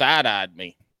side-eyed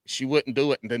me. She wouldn't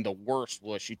do it. And then the worst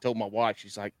was she told my wife,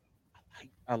 she's like,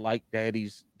 I like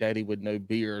daddy with no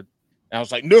beard. And I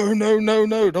was like,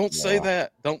 no, don't say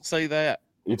that. Don't say that.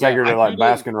 You take her to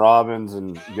Baskin Robbins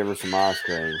and give her some ice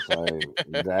cream.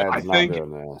 Dad's not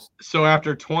doing this. So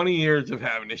after 20 years of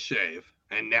having to shave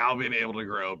and now being able to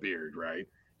grow a beard, right?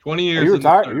 20 years.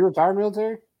 Are you retired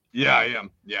military? Yeah, I am.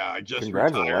 Yeah, I just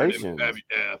retired in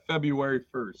February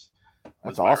 1st.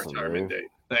 That's awesome, retirement date.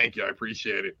 Thank you. I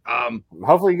appreciate it.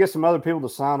 Hopefully you get some other people to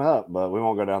sign up, but we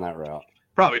won't go down that route.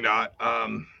 Probably not.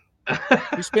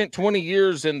 He spent 20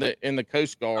 years in the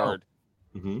Coast Guard.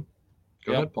 Go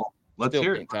ahead, Paul. Let's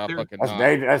hear it.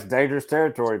 That's dangerous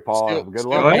territory, Paul. Good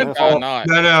luck. Go ahead, Paul.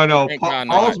 No.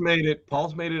 Paul's made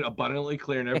it abundantly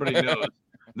clear, and everybody knows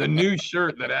the new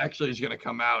shirt that actually is going to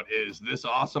come out is this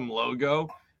awesome logo,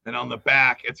 and on the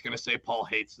back it's going to say Paul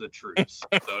hates the troops.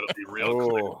 So it'll be real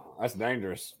clear. That's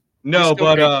dangerous. No,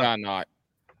 but not.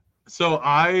 So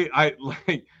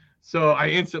So I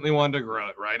instantly wanted to grow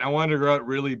it, right? I wanted to grow it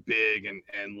really big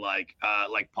and like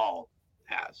Paul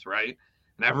has, right?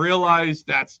 And I've realized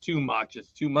that's too much.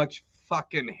 It's too much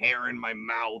fucking hair in my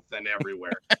mouth and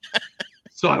everywhere.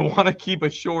 So I want to keep a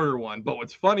shorter one. But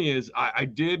what's funny is I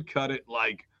did cut it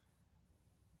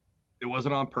it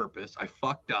wasn't on purpose. I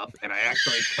fucked up and I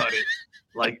actually cut it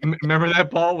remember that,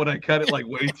 Paul, when I cut it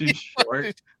way too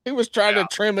short? He was trying to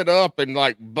trim it up and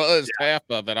buzzed half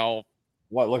of it off.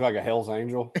 What, look like a Hell's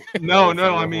Angel? No.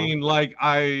 I mean,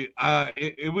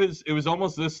 it was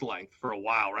almost this length for a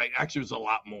while, right? Actually, it was a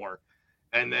lot more.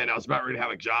 And then I was about ready to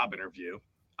have a job interview.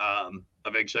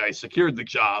 Eventually, I secured the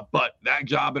job, but that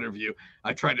job interview,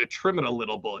 I tried to trim it a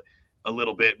little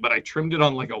bit, but I trimmed it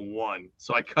on a 1,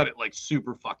 so I cut it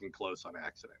super fucking close on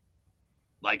accident.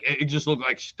 It just looked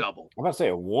like stubble. I'm about to say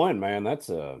a 1, man. That's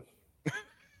a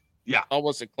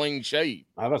almost a clean shave.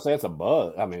 I was about to say it's a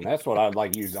buzz. I mean, that's what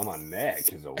I'd use on my neck.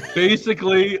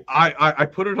 Basically, I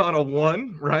put it on a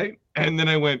 1, right? And then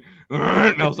I went,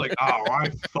 and I was like, oh, I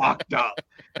fucked up.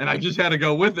 And I just had to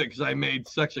go with it because I made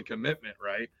such a commitment,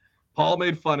 right? Paul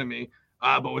made fun of me.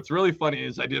 But what's really funny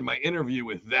is I did my interview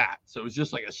with that. So it was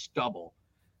just like a stubble.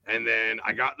 And then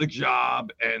I got the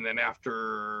job. And then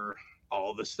after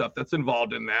all the stuff that's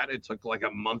involved in that, it took like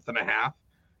a month and a half,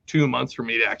 2 months for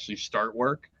me to actually start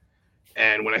work.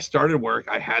 And when I started work,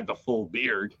 I had the full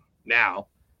beard now,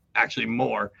 actually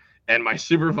more. And my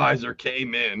supervisor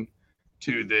came in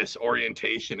to this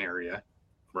orientation area,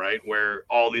 right? Where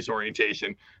all these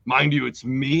orientation, mind you, it's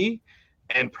me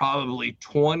and probably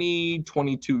 20,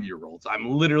 22-year-olds. I'm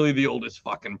literally the oldest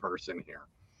fucking person here.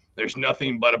 There's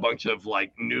nothing but a bunch of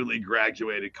like newly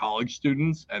graduated college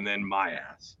students and then my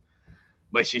ass.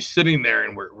 But she's sitting there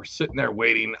and we're sitting there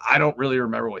waiting. I don't really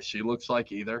remember what she looks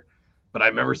like either. But I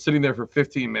remember sitting there for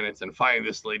 15 minutes and finally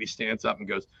this lady stands up and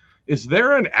goes, "Is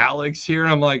there an Alex here?"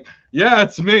 And I'm like, "Yeah,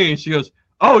 it's me." And she goes,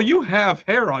 "Oh, you have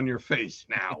hair on your face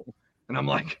now." And I'm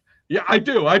like, "Yeah, I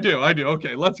do.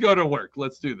 Okay, let's go to work.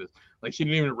 Let's do this." Like she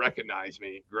didn't even recognize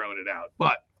me growing it out.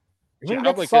 But you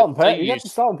got the salt and pepper. You got the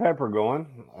salt and pepper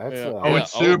going. That's,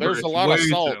 it's super. There's it's a lot of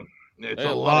salt. It's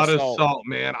a lot of salt,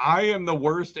 man. I am the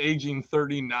worst aging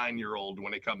 39-year-old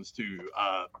when it comes to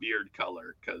beard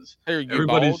color because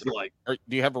everybody's bald? like,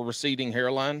 do you have a receding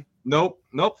hairline? Nope,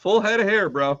 full head of hair,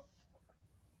 bro.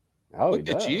 Oh, look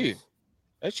at you.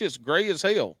 That's just gray as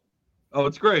hell. Oh,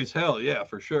 it's gray as hell, yeah,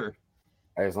 for sure.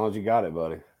 Hey, as long as you got it,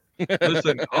 buddy.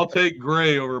 Listen, I'll take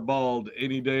gray over bald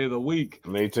any day of the week.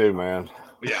 Me too, man.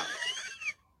 Yeah.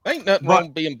 Ain't nothing wrong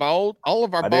with being bald. All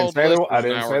of our bald listeners I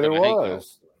didn't say there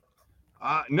was.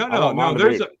 No.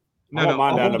 There's mine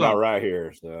down hold about on. right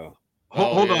here. So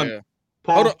hold on,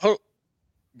 Paul.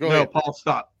 Go ahead. Paul,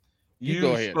 stop. You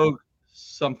go ahead. Spoke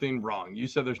something wrong. You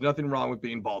said there's nothing wrong with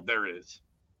being bald. There is.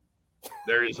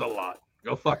 There is a lot.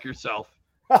 Go fuck yourself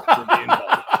for being bald.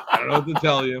 I don't know what to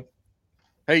tell you.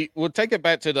 Hey, we'll take it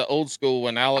back to the old school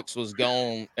when Alex was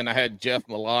gone, and I had Jeff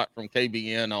Malott from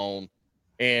KBN on,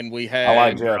 and we had. I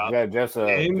like Jeff. Yeah, Jeff's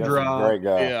a great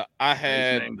guy. Yeah, I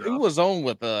had. Who was on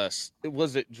with us?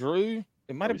 Was it Drew?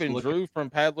 It might have been Drew from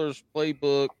Paddler's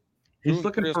Playbook. He's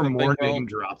looking for more name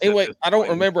drops. Anyway, I don't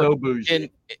remember. So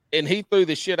and he threw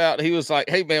the shit out. He was like,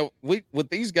 "Hey man, we with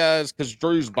these guys because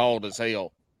Drew's bald as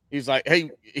hell." He's like, "Hey,"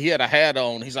 he had a hat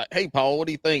on. He's like, "Hey Paul, what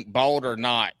do you think, bald or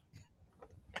not?"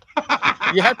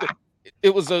 You have to.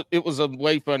 It was a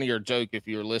way funnier joke if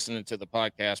you were listening to the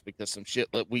podcast because some shit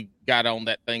that we got on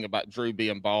that thing about Drew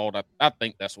being bald. I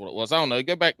think that's what it was. I don't know.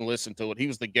 Go back and listen to it. He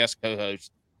was the guest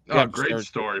co-host. Oh, great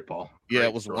story, Paul. Yeah,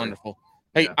 it was wonderful.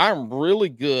 Hey, yeah. I'm really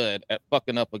good at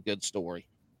fucking up a good story.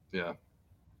 Yeah.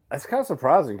 That's kind of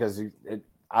surprising because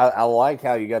I like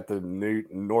how you got the new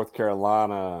North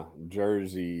Carolina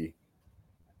jersey.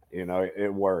 You know,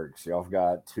 it works. Y'all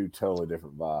got two totally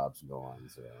different vibes going.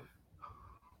 So,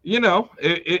 you know,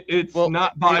 it's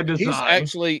not by design.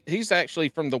 He's actually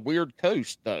from the Weird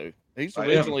Coast, though. He's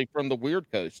originally from the Weird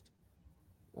Coast.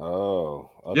 Oh,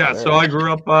 yeah. So I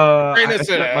grew up. I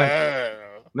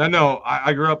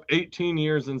grew up 18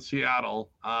 years in Seattle,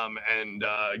 and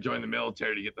joined the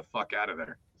military to get the fuck out of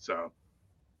there. So,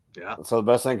 yeah. So the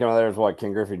best thing coming there is what,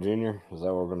 King Griffey Jr.? Is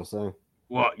that what we're gonna say?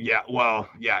 Well, yeah.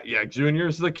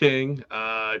 Junior's the king.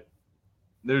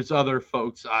 There's other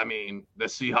folks. I mean, the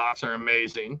Seahawks are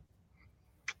amazing.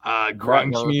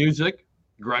 Grunge music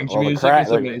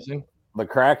is amazing. The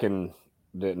Kraken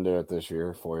didn't do it this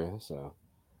year for you, so.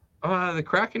 The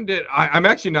Kraken did. I'm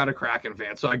actually not a Kraken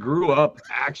fan, so I grew up.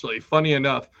 Actually, funny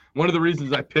enough, one of the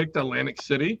reasons I picked Atlantic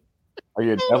City. Are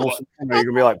you a Devils fan? Are you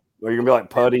gonna be like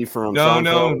Putty from?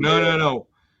 No.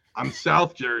 I'm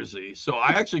South Jersey, so I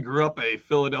actually grew up a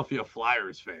Philadelphia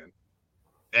Flyers fan.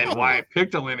 And why I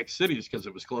picked Atlantic City is because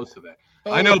it was close to that.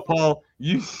 I know, Paul.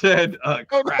 You said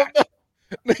crack.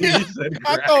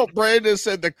 I thought Brandon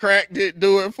said the crack didn't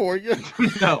do it for you. No, he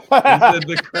said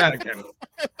the crack.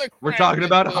 We're talking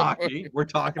about hockey. We're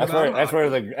talking about that's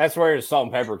where the salt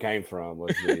and pepper came from.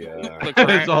 Was the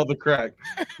it's all the crack.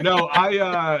 No,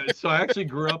 I actually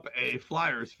grew up a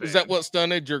Flyers fan. Is that what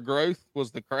stunted your growth?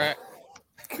 Was the crack?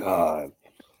 God,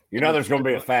 you know there's going to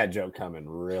be a fat joke coming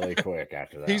really quick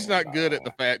after that. He's not good at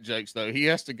the fat jokes though. He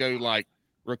has to go like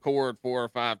record 4 or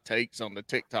 5 takes on the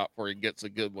TikTok before he gets a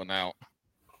good one out.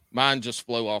 Mine just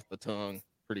flow off the tongue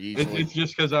pretty easily. It's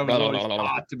just because I was always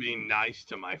taught to be nice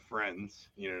to my friends.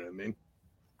 You know what I mean?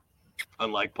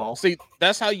 Unlike Paul. See,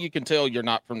 that's how you can tell you're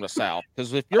not from the South.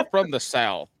 Because if you're from the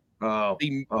South,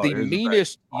 the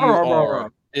meanest you are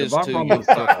is to your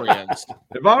friends.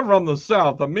 If I'm from the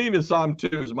South, the meanest I'm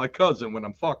to is my cousin when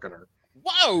I'm fucking her.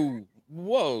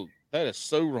 Whoa. That is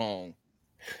so wrong.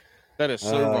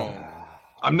 Wrong.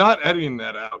 I'm not editing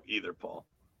that out either, Paul.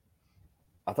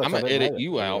 I'm gonna edit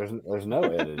you out. There's no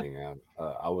editing out.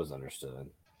 I was understood.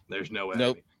 There's no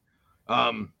editing.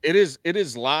 Nope. It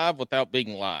is live without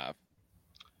being live.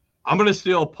 I'm going to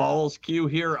steal Paul's cue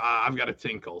here. I've got a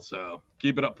tinkle, so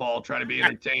keep it up, Paul. Try to be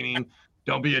entertaining.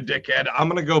 Don't be a dickhead. I'm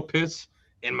going to go piss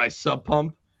in my sub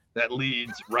pump that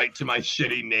leads right to my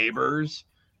shitty neighbors.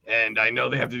 And I know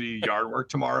they have to do yard work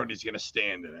tomorrow, and he's going to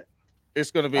stand in it. It's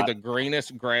going to be the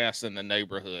greenest grass in the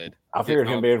neighborhood. I figured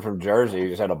him being from Jersey, he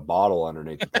just had a bottle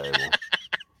underneath the table.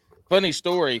 Funny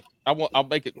story. I'll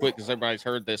make it quick because everybody's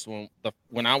heard this one.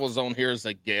 When I was on here as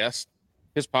a guest,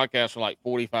 his podcasts were like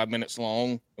 45 minutes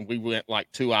long, and we went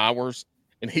like 2 hours.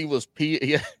 And he was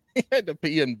he had to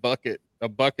pee in a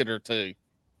bucket or two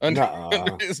under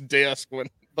his desk when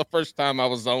the first time I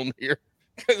was on here.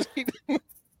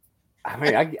 I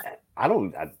mean, I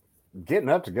don't getting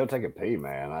up to go take a pee,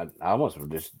 man. I almost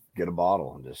would just get a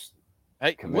bottle and just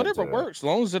whatever works. As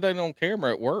long as it ain't on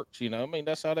camera, it works. You know, I mean,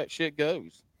 that's how that shit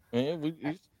goes.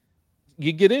 Man,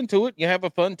 you get into it, you have a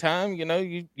fun time. You know,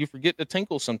 you forget to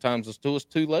tinkle sometimes until it's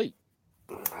too late.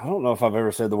 I don't know if I've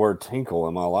ever said the word tinkle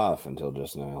in my life until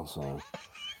just now, so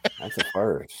that's a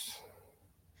first.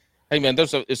 Hey, man,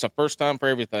 it's a first time for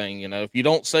everything. You know, if you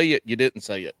don't say it, you didn't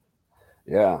say it.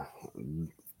 Yeah.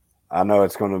 I know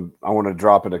I want to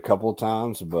drop it a couple of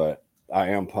times, but I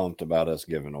am pumped about us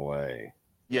giving away.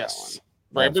 Yes.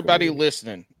 For everybody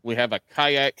listening, we have a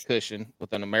kayak cushion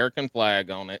with an American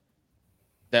flag on it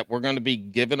that we're going to be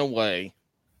giving away.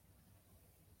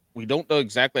 We don't know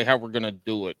exactly how we're going to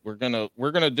do it. We're going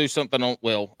to do something on,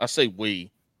 well, I say we.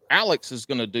 Alex is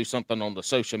going to do something on the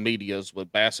social medias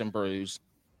with Bass and Brews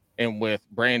and with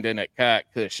Brandon at Kayak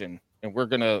Kushion, and we're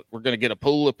going to get a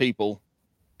pool of people.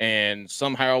 And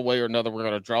somehow, way or another, we're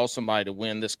going to draw somebody to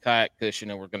win this kayak cushion,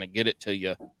 and we're going to get it to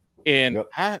you. And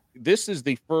this is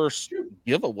the first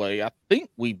giveaway I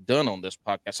think we've done on this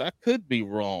podcast. I could be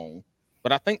wrong,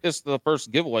 but I think this is the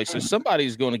first giveaway. So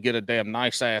somebody's going to get a damn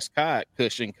nice ass kayak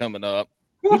cushion coming up.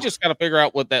 We just got to figure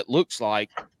out what that looks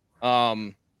like.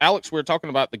 Alex, we were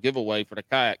talking about the giveaway for the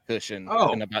kayak cushion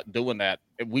and about doing that.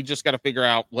 And we just got to figure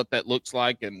out what that looks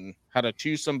like and how to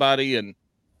choose somebody and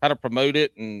how to promote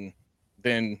it, and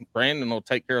then Brandon will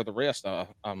take care of the rest.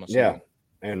 I'm assuming. Yeah,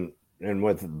 and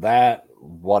with that,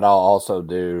 what I'll also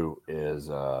do is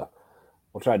we'll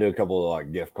try to do a couple of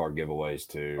like gift card giveaways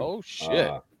too. Oh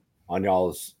shit! On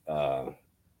y'all's on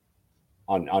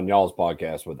y'all's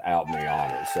podcast without me on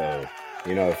it. So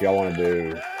you know, if y'all want to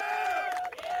do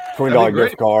 $20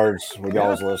 gift cards with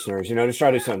y'all's listeners, you know, just try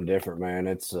to do something different, man.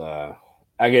 It's I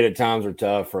get it. Times are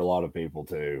tough for a lot of people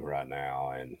too right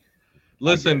now, and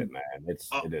listen, man,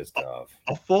 it is tough.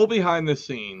 A full behind the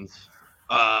scenes.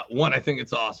 One, I think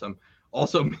it's awesome.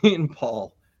 Also, me and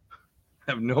Paul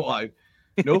have no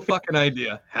fucking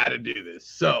idea how to do this.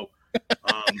 So,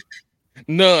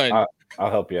 none. I'll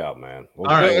help you out, man. All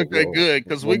right, okay, good,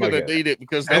 because we're gonna need it.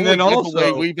 Because the only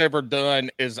giveaway we've ever done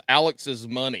is Alex's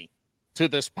money to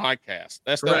this podcast.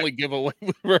 That's the only giveaway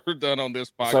we've ever done on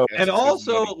this podcast. And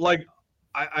also, like,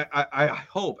 I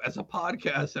hope as a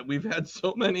podcast that we've had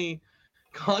so many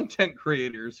content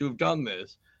creators who have done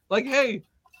this. Like, hey,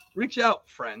 reach out,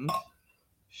 friends.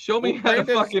 Show me how to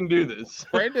fucking do this.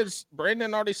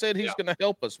 Brandon already said he's going to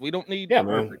help us. We don't need. Yeah,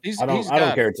 man. I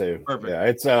don't care to. Perfect. Yeah,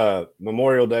 it's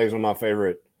Memorial Day is one of my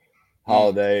favorite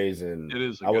holidays, and it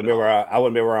is. I wouldn't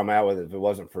be where I'm at with it if it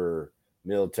wasn't for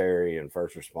military and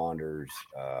first responders,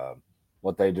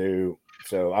 what they do.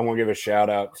 So I'm gonna give a shout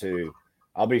out to.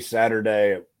 I'll be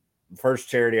Saturday. First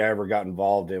charity I ever got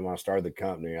involved in when I started the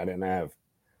company. I didn't have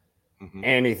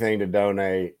anything to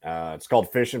donate. It's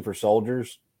called Fishing for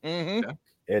Soldiers. Mm-hmm. Yeah.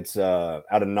 It's out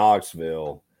of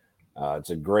Knoxville. It's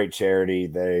a great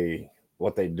charity.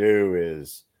 What they do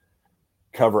is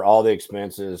cover all the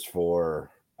expenses for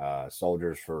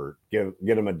soldiers for get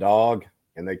them a dog,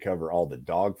 and they cover all the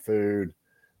dog food,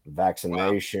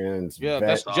 vaccinations. Wow. Yeah,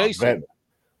 that's Jason.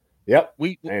 Yep.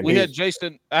 We had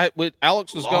Jason.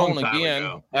 Alex was going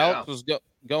again. Alex was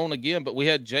going again, but we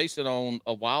had Jason on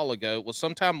a while ago. It was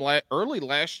sometime early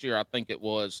last year, I think it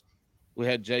was. We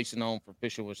had Jason on for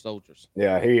Fishing with Soldiers.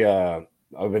 Yeah,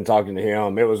 I've been talking to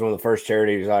him. It was one of the first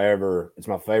charities it's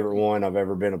my favorite one I've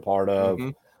ever been a part of.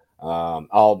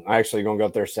 I'm actually going to go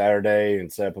up there Saturday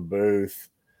and set up a booth,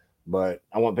 but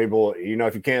I want people, you know,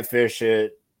 if you can't fish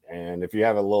it and if you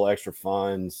have a little extra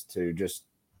funds to just,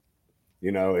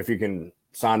 you know, if you can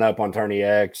sign up on Tourney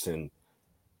X and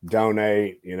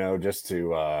donate, you know, just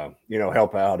to, you know,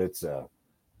 help out. It's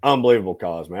unbelievable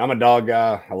cause, man. I'm a dog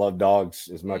guy. I love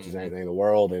dogs as much as anything in the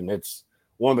world, and it's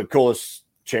one of the coolest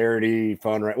charity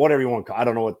whatever you want to call. I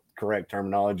don't know what correct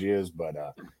terminology is, but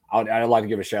I'd like to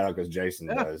give a shout out because Jason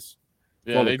does.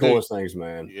 It's one of the coolest things,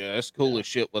 man. Yeah, it's cool as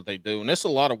shit what they do, and it's a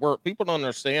lot of work. People don't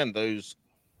understand those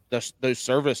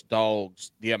service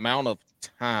dogs, the amount of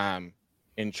time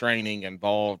in training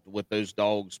involved with those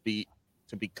dogs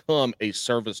to become a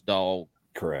service dog.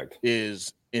 Correct.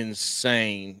 Is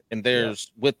insane. And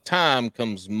there's with time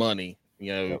comes money,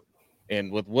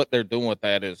 and with what they're doing with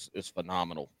that is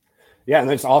phenomenal. Yeah,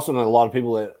 and it's awesome that a lot of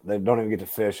people that they don't even get to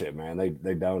fish it, man.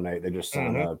 They donate, they just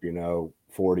sign up, $40,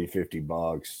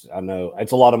 $50. I know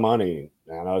it's a lot of money.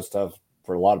 I know it's tough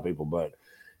for a lot of people, but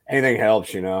anything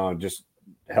helps, just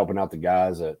helping out the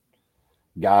guys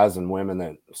and women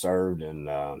that served, and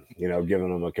giving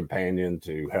them a companion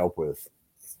to help with.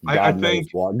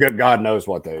 God knows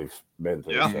what they've been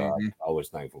through. Yeah. So I'm always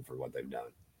thankful for what they've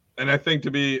done. And I think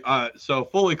to be so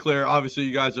fully clear, obviously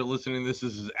you guys are listening. This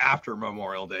is after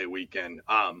Memorial Day weekend.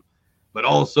 But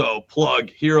also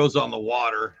plug Heroes on the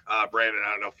Water. Brandon,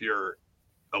 I don't know if you're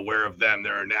aware of them.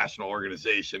 They're a national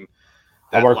organization.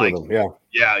 I work with them.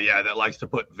 Yeah. Yeah. That likes to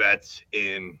put vets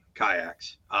in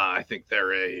kayaks. I think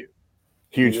they're a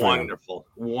huge, wonderful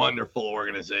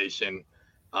organization.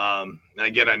 And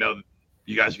again, I know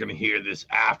you guys are going to hear this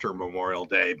after Memorial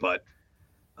Day, but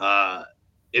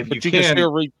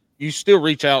you still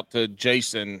reach out to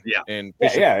Jason. And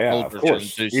of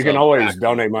course. You can always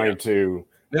donate money to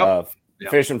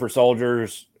Fishing for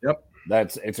Soldiers.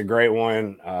 It's a great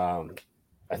one.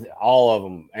 All of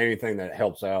them, anything that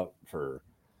helps out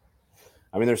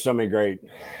there's so many great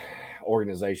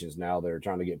organizations now that are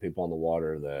trying to get people on the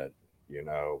water that,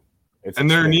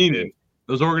 they're needed.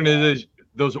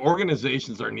 Those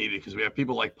organizations are needed because we have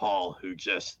people like Paul who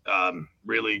just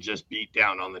really just beat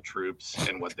down on the troops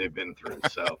and what they've been through.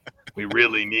 So we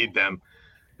really need them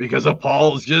because of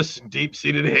Paul's just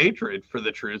deep-seated hatred for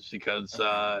the troops because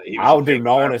he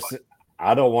was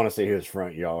I don't want to see his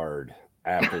front yard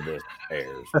after this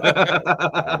airs.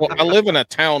 Well, I live in a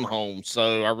townhome,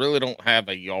 so I really don't have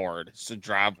a yard. It's a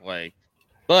driveway.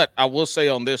 But I will say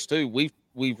on this too,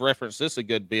 we've referenced this a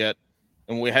good bit,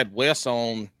 and we had Wes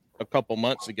on a couple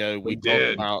months ago. We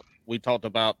talked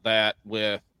about that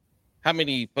with how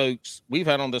many folks we've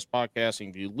had on this podcast. And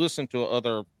if you listen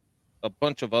to a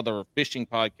bunch of other fishing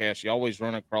podcasts, you always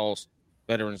run across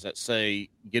veterans that say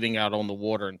getting out on the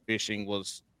water and fishing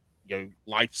was,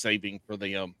 life-saving for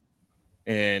them.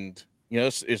 And,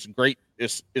 it's great.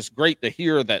 It's great to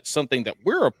hear that something that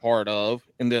we're a part of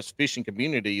in this fishing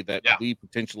community that we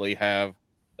potentially have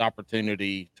the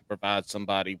opportunity to provide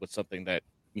somebody with something that,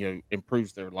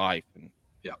 improves their life. And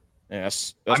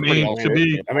that's pretty awesome.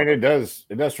 It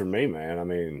does for me,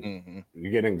 man.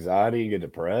 You get anxiety, you get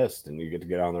depressed, and you get to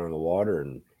get out there in the water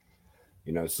and,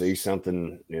 see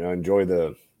something, enjoy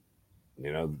the,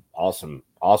 awesome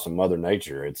Mother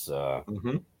Nature. It's, I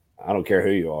don't care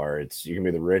who you are. You can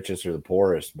be the richest or the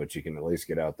poorest, but you can at least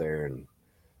get out there and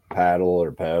paddle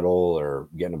or pedal or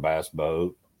get in a bass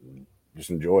boat. Just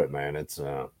enjoy it, man. I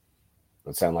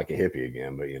sound like a hippie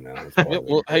again, but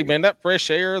well, hey man, that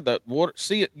fresh air, that water.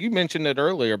 See it. You mentioned it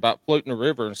earlier about floating the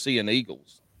river and seeing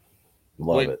eagles.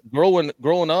 Love it.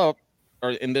 Growing up, or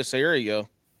in this area,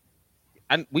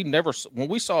 when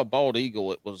we saw a bald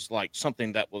eagle, it was like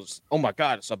something that was, oh my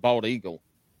God, it's a bald eagle.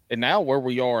 And now where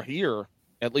we are here,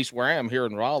 at least where I am here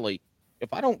in Raleigh, if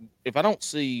I don't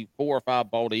see 4 or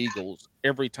 5 bald eagles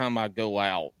every time I go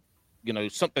out,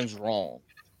 something's wrong.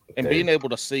 And being able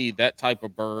to see that type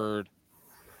of bird,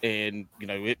 and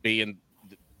it being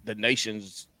the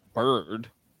nation's bird,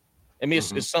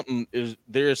 it's something.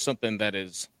 There is something that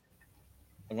is,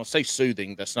 I'm gonna say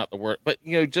soothing. That's not the word, but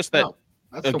just that.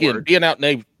 That's again, being out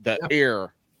in the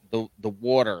air, the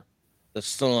water, the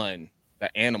sun,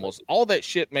 the animals, all that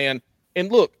shit, man. And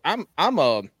look, I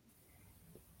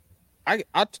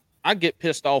get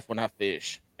pissed off when I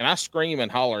fish, and I scream and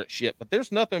holler at shit. But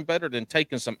there's nothing better than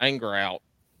taking some anger out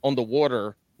on the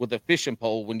water with a fishing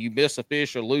pole when you miss a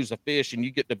fish or lose a fish, and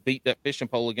you get to beat that fishing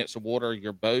pole against the water of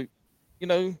your boat.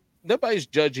 Nobody's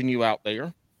judging you out there.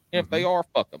 And if they are,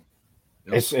 fuck them.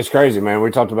 It's crazy, man.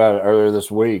 We talked about it earlier this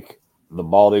week. The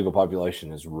bald eagle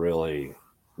population has really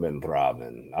been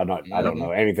thriving. I don't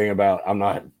know anything about. I'm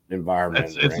not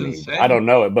environment. It's insane. I don't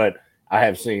know it, but I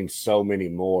have seen so many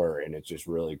more, and it's just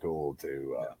really cool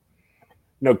to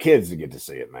kids to get to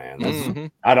see it,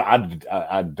 man.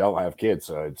 I don't have kids,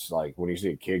 so it's like when you see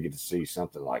a kid get to see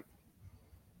something like,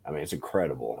 it's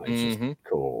incredible. It's just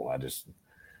cool. I just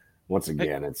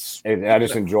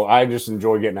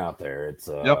enjoy getting out there. It's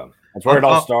that's where it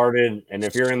all started. And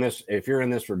if you're in this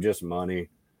for just money,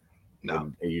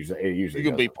 no, it usually you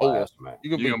can be poor.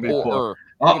 You can be poor.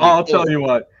 I'll tell you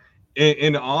what.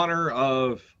 In honor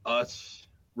of us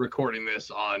recording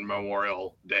this on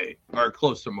Memorial Day, or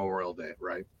close to Memorial Day,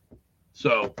 right?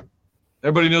 So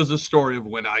everybody knows the story of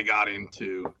when I got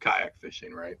into kayak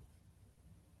fishing, right?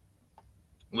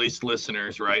 At least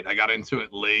listeners, right? I got into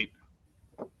it late.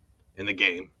 in the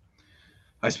game.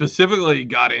 I specifically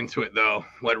got into it, though.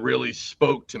 What really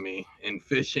spoke to me in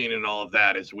fishing and all of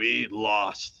that is we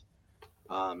lost.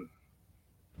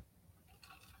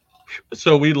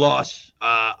 So we lost.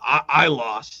 I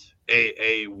lost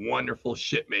a wonderful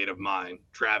shipmate of mine,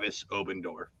 Travis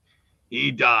Obendorf.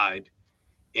 He died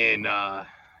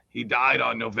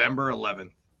on November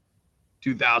 11th,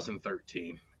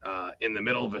 2013, in the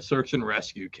middle of a search and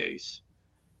rescue case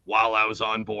while I was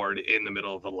on board in the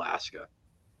middle of Alaska.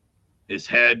 His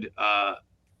head, well,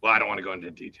 I don't want to go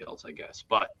into details, I guess,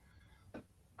 but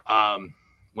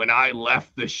when I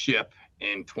left the ship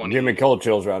in 20, Give me cold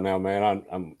chills right now, man.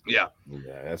 yeah,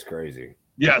 that's crazy.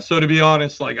 Yeah, so to be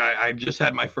honest, like I just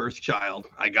had my first child.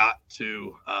 I got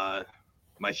to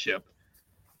my ship,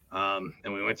 and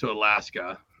we went to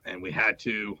Alaska, and we had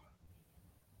to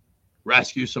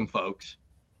rescue some folks,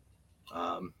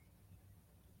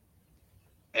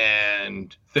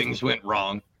 and things went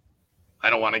wrong. I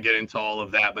don't want to get into all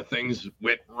of that, but things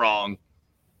went wrong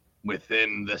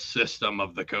within the system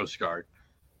of the Coast Guard.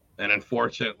 And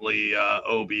unfortunately,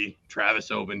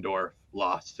 Travis Obendorf,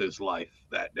 lost his life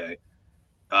that day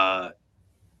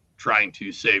trying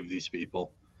to save these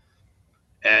people.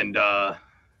 And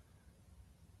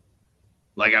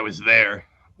like I was there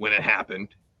when it happened.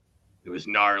 It was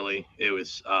gnarly. It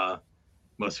was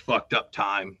most fucked up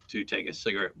time to take a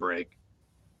cigarette break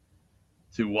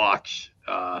to watch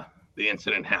the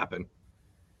incident happen.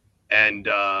 And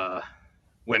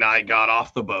when I got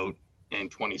off the boat in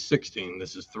 2016,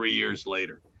 this is 3 years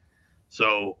later.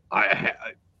 So I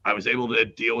was able to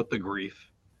deal with the grief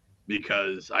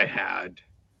because I had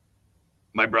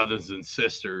my brothers and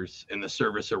sisters in the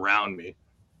service around me.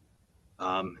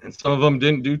 And some of them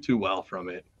didn't do too well from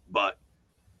it, but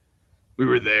we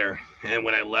were there. And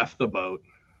when I left the boat,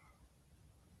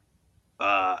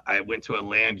 I went to a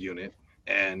land unit,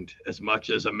 and as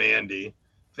much as Amanda,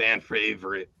 fan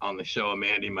favorite on the show,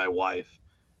 Amanda, my wife,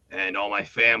 and all my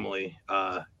family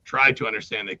tried to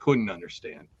understand, they couldn't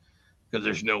understand because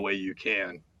there's no way you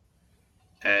can.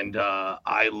 And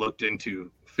I looked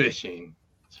into fishing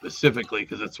specifically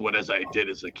because it's what I did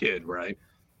as a kid, right?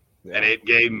 Yeah. And it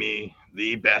gave me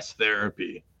the best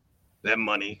therapy that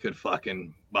money could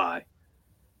fucking buy.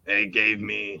 And it gave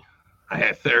me, I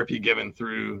had therapy given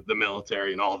through the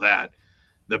military and all that.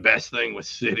 The best thing was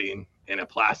sitting in a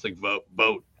plastic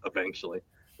boat eventually,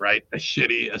 right? A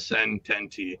shitty Ascend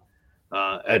 10T.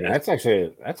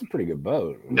 That's a pretty good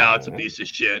boat. No, it's a piece of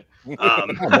shit. Not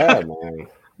bad, man.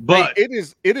 But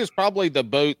it is probably the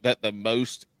boat that the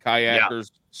most kayakers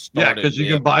started. Yeah, because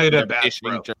you can buy it at Bass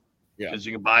Pro. Because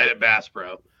you can buy it at Bass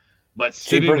Pro. But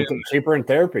cheaper in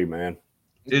therapy, man.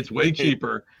 It's way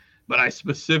cheaper. But I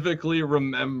specifically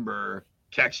remember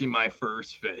catching my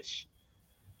first fish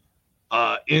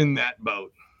in that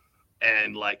boat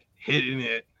and like hitting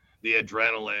it, the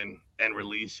adrenaline, and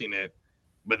releasing it,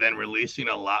 but then releasing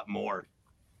a lot more.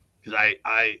 Because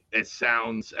it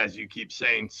sounds, as you keep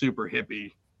saying, super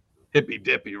hippy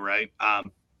dippy, right?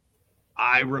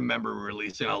 I remember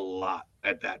releasing a lot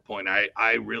at that point.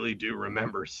 I really do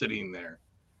remember sitting there,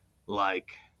 like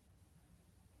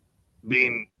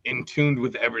being in tune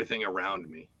with everything around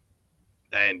me.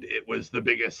 And it was the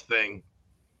biggest thing.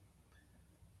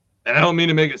 And I don't mean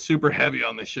to make it super heavy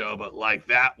on the show, but like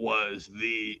that was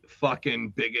the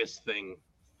fucking biggest thing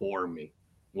for me.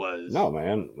 No,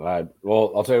 man.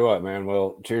 Well, I'll tell you what, man.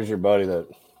 Well, cheers your buddy that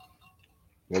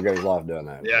will get his life done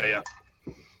that. Yeah.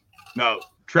 No,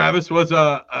 Travis was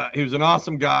he was an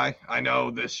awesome guy. I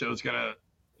know this show's gonna,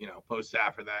 post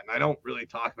after that, and I don't really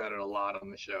talk about it a lot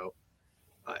on the show.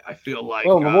 I feel like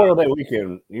Memorial Day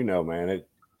weekend, man.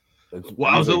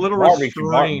 I was a little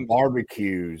restrained.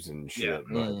 Barbecues and shit.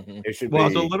 Yeah. It should be. I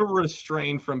was a little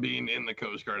restrained from being in the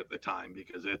Coast Guard at the time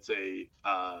because it's a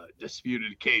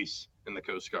disputed case in the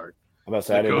Coast Guard. I'm about to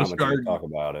say, I didn't know much talk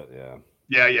about it.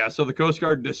 Yeah. Yeah. So the Coast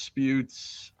Guard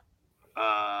disputes.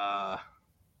 Fuck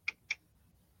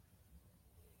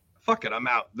it, I'm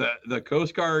out. The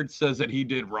Coast Guard says that he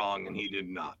did wrong and he did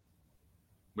not.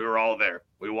 We were all there.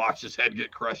 We watched his head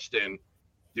get crushed in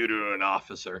due to an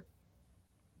officer.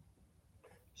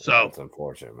 So that's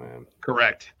unfortunate, man.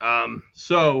 Correct.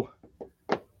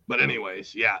 But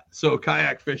anyways, yeah. So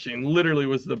kayak fishing literally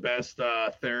was the best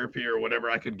therapy or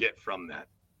whatever I could get from that.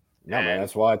 Yeah, man.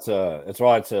 That's why it's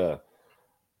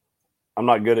I'm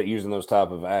not good at using those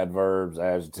type of adverbs,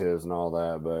 adjectives, and all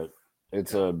that, but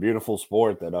it's a beautiful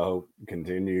sport that I hope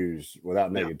continues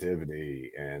without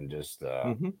negativity and just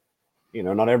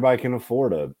not everybody can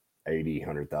afford a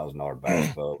 $80,000-$100,000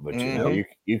 bass boat, but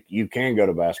you can go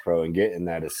to Bass Pro and get in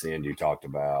that Ascend you talked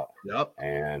about,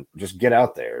 and just get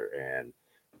out there and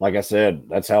like I said,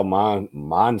 that's how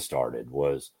mine started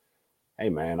was, hey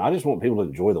man, I just want people to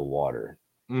enjoy the water.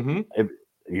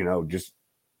 Mm-hmm. Just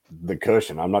the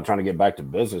cushion. I'm not trying to get back to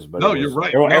business, but no, you're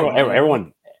right.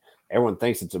 Everyone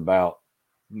thinks it's about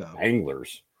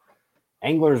anglers.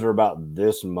 Anglers are about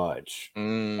this much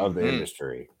of the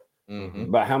industry.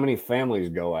 But how many families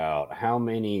go out? How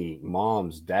many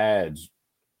moms, dads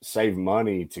save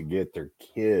money to get their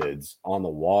kids on the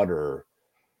water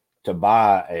to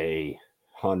buy a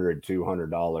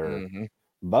 $100-$200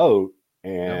 boat?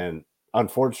 And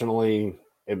unfortunately,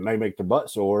 it may make the butt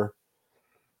sore.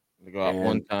 To go out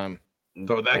one time.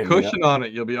 Throw that cushion on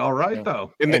it, you'll be all right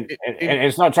though. And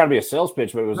it's not trying to be a sales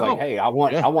pitch, but it was like, hey, I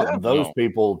want those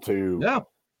people to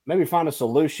maybe find a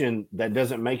solution that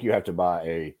doesn't make you have to buy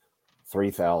a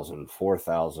 $3,000,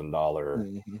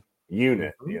 $4,000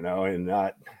 unit, and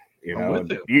not,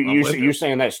 you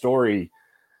saying that story,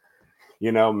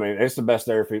 it's the best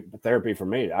therapy for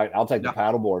me. I'll take the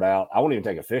paddleboard out. I won't even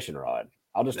take a fishing rod.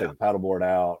 I'll just take the paddleboard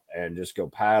out and just go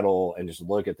paddle and just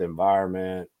look at the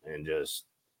environment and just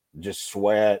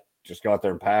sweat, just go out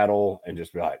there and paddle and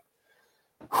just be like,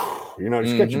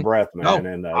 just get your breath,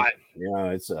 man.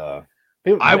 It's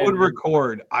I would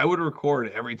record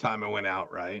every time I went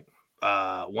out, right?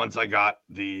 Once I got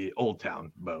the Old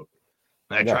Town boat.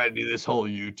 And I tried to do this whole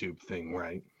YouTube thing,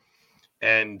 right?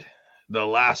 And the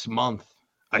last month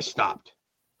I stopped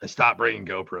bringing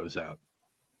GoPros out.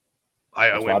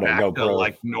 I went back to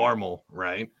like normal,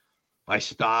 right? I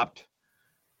stopped,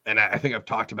 and I think I've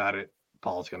talked about it.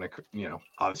 Paul's gonna,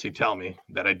 obviously tell me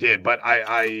that I did, but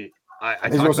I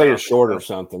he's gonna say you're short or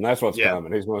something. That's what's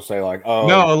coming. He's gonna say like, oh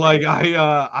no, like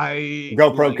I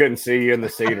GoPro couldn't see you in the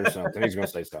seat or something. He's gonna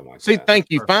say something like that. See, thank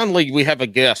you. Finally, we have a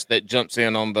guest that jumps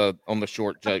in on the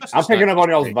short jokes. I'm picking up on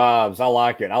y'all's vibes. I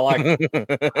like it.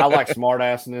 I like smart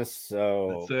assness.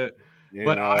 So that's it.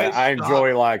 But I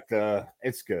enjoy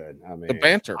it's good. I mean, the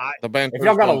banter. If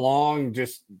y'all got along,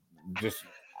 just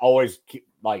always keep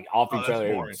off each other,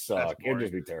 it would suck. It'd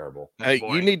just be terrible. Hey,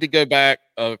 you need to go back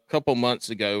a couple months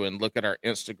ago and look at our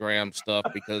Instagram stuff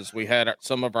because we had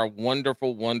some of our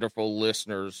wonderful, wonderful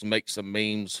listeners make some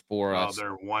memes for us. Oh,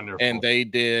 they're wonderful. And they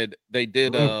did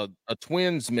a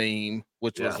twins meme,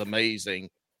 which was amazing.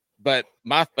 But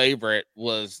my favorite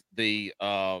was the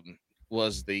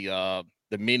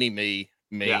mini me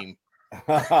meme.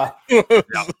 Yeah.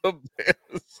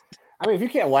 I mean, if you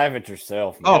can't laugh at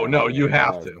yourself, man, oh no, you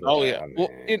have to. Oh yeah. Well,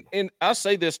 and I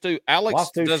say this too. Alex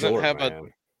doesn't have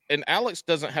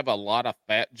a lot of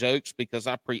fat jokes because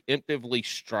I preemptively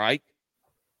strike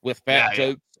with fat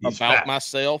jokes about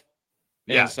myself.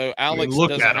 And so Alex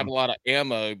doesn't have a lot of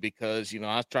ammo because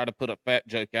I try to put a fat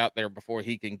joke out there before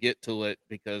he can get to it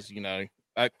because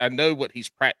I know what he's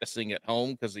practicing at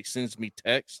home because he sends me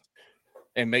text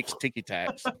and makes ticky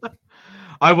tacks.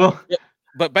 I will. Yeah.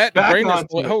 But back to Brandon's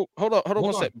point. Hold on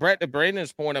one sec. Back to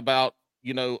Brandon's point about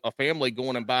a family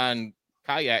going and buying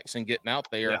kayaks and getting out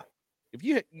there. Yeah. If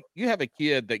you have a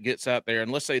kid that gets out there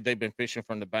and let's say they've been fishing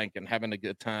from the bank and having a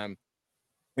good time,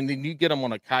 and then you get them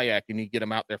on a kayak and you get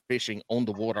them out there fishing on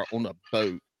the water on a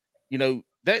boat,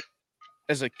 that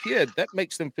as a kid that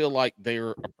makes them feel like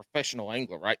they're a professional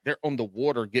angler, right? They're on the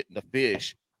water getting the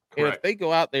fish. And if they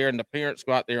go out there and the parents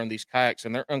go out there on these kayaks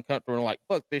and they're uncomfortable and like,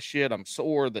 fuck this shit, I'm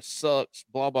sore, this sucks,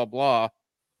 blah, blah, blah.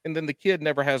 And then the kid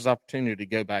never has the opportunity to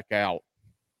go back out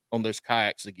on those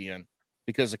kayaks again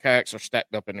because the kayaks are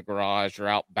stacked up in the garage or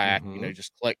out back,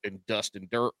 just collecting dust and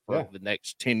dirt for the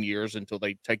next 10 years until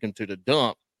they take them to the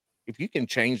dump. If you can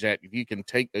change that, if you can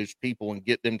take those people and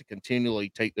get them to continually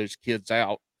take those kids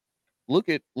out, look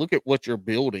at what you're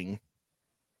building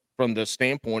from the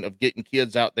standpoint of getting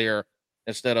kids out there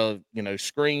instead of,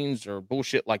 screens or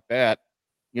bullshit like that.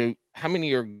 How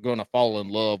many are going to fall in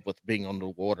love with being on the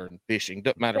water and fishing?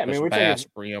 Doesn't matter if it's bass,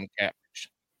 brim, catfish.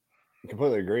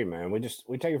 Completely agree, man. We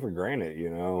take it for granted,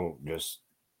 just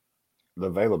the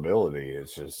availability.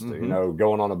 It's just,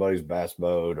 going on a buddy's bass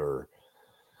boat or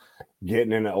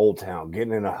getting in an Old Town,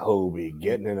 getting in a Hobie,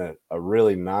 getting in a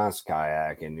really nice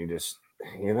kayak. And you just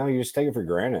take it for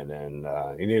granted. And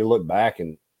you need to look back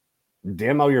and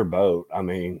demo your boat. I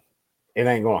mean, it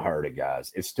ain't going to hurt it,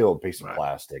 guys. It's still a piece of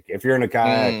plastic. If you're in a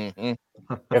kayak,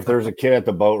 if there's a kid at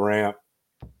the boat ramp,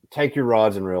 take your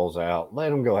rods and reels out. Let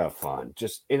them go have fun.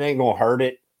 Just, it ain't going to hurt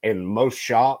it. And most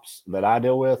shops that I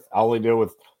deal with, I only deal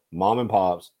with mom and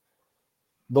pops.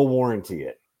 They'll warranty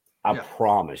it. I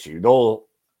promise you. They'll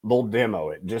demo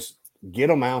it. Just get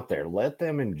them out there. Let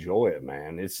them enjoy it,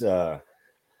 man. It's, I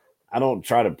don't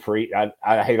try to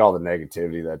I hate all the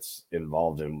negativity that's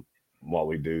involved in what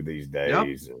we do these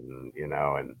days. And, and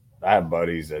I have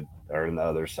buddies that are on the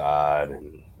other side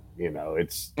and,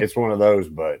 it's one of those,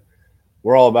 but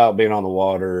we're all about being on the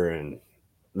water and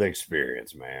the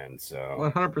experience, man.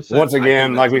 So 100%. once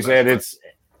again, like we said,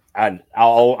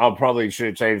 I'll probably should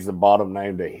have changed the bottom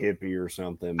name to hippie or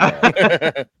something,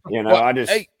 but Well, I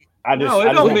just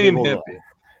don't mean want hippie.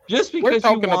 Just we're because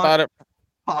talking about it.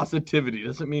 positivity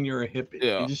doesn't mean you're a hippie.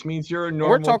 Yeah. It just means you're a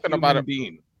normal human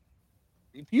being.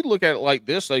 If you look at it like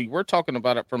this, we're talking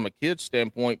about it from a kid's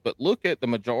standpoint, but look at the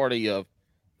majority of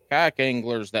kayak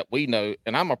anglers that we know,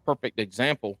 and I'm a perfect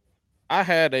example. I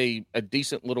had a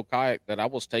decent little kayak that I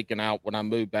was taking out when I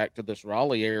moved back to this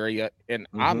Raleigh area, and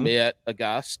I met a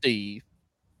guy, Steve,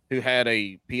 who had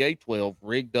a PA-12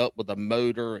 rigged up with a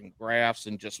motor and graphs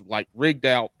and just like rigged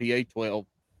out PA-12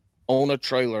 on a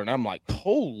trailer. And I'm like,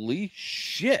 holy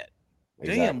shit,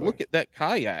 damn, look at that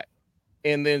kayak.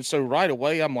 And then so right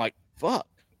away, I'm like, fuck,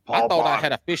 I thought I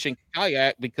had a fishing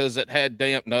kayak because it had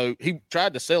he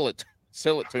tried to sell it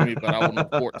to me, but I wanted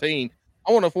a 14.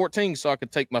 I want a 14 so I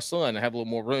could take my son and have a little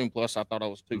more room. Plus, I thought I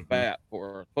was too fat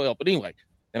for a 12. But anyway,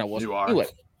 and I wasn't. Anyway,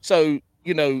 so,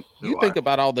 you think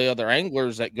about all the other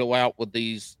anglers that go out with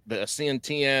the Ascend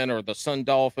 10 or the Sun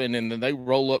Dolphin, and then they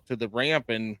roll up to the ramp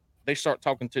and they start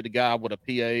talking to the guy with a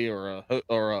PA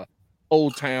or a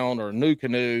Old Town or a New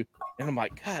Canoe. And I'm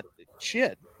like, God,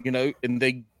 shit, and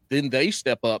then they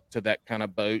step up to that kind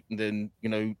of boat, and then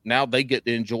now they get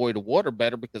to enjoy the water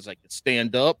better because they can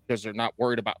stand up because they're not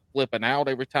worried about flipping out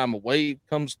every time a wave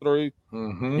comes through.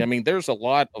 I mean, there's a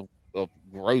lot of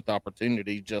growth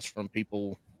opportunity just from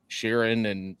people sharing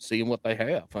and seeing what they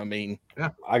have. I mean,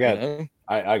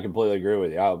 I completely agree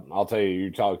with you. I'll tell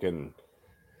you,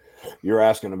 you're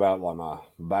asking about like my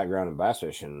background in bass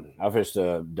fishing. I fished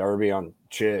a derby on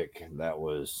Chick that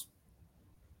was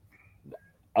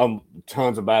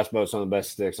tons of bass boats on the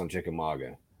best sticks on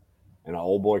Chickamauga, and an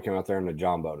old boy came out there in a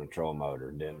John boat and a trolling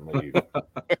motor. Didn't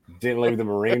leave the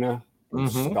marina.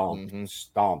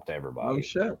 Stomped everybody. Oh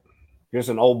shit! Just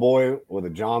an old boy with a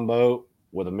John boat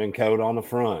with a Minn coat on the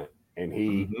front, and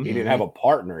he didn't have a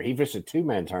partner. He fished a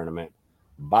 2-man tournament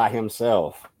by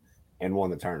himself and won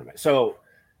the tournament. So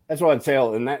that's what I'd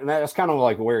tell, and that's kind of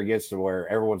like where it gets to where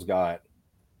everyone's got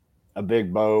a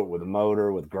big boat with a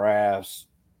motor with graphs.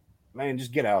 Man,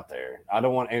 just get out there. I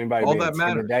don't want anybody being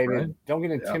intimidated. Matters, right? Don't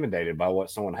get intimidated by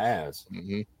what someone has.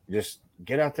 Just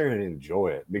get out there and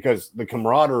enjoy it, because the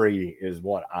camaraderie is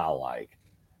what I like.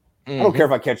 I don't care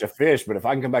if I catch a fish, but if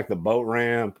I can come back to the boat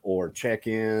ramp or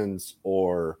check-ins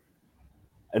or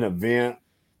an event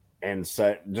and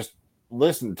just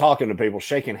listen, talking to people,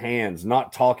 shaking hands,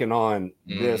 not talking on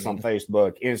this on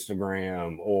Facebook,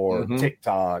 Instagram, or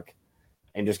TikTok,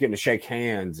 and just getting to shake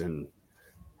hands and,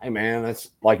 hey man, that's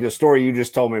like the story you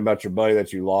just told me about your buddy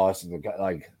that you lost. And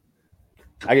like,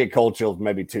 I get cold chills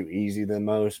maybe too easy than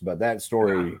most, but that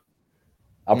story,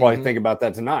 I'll probably think about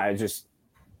that tonight.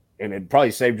 And it probably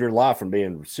saved your life from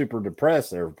being super depressed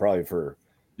there probably for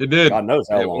it did. God knows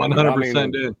how long.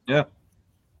 100% did.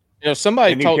 Yeah.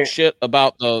 Somebody talk shit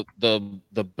about the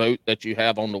boat that you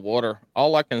have on the water.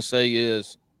 All I can say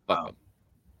is, fuck them.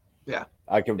 Yeah,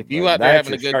 if you out there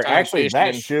having a good time, actually, fishing,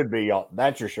 that should be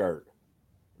that's your shirt.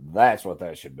 That's what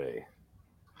that should be.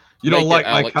 You don't like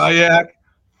my kayak?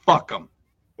 Fuck them.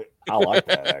 I like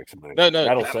that actually. No,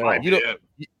 that'll sell.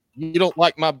 You don't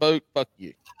like my boat? Fuck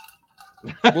you.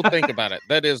 We'll think about it.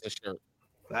 That is a shirt.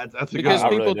 That's a because good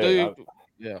people really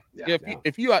do. Yeah.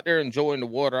 If you out there enjoying the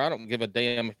water, I don't give a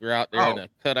damn if you're out there in a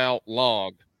cutout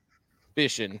log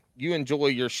fishing. You enjoy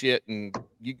your shit and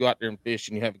you go out there and fish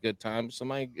and you have a good time.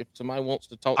 If somebody wants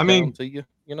to talk down to you,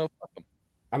 fuck them.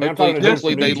 I mean,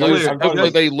 hopefully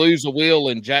they lose a wheel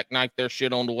and jackknife their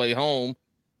shit on the way home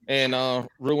and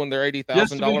ruin their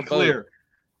 $80,000 boat.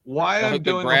 Why I'm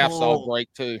doing the graphs all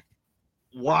break too.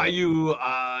 Why you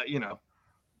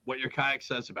what your kayak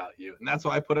says about you, and that's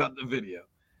why I put out the video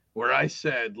where I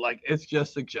said like it's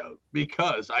just a joke,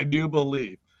 because I do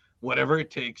believe whatever it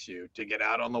takes you to get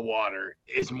out on the water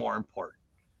is more important.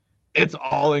 It's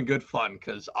all in good fun,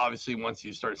 because obviously once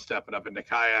you start stepping up into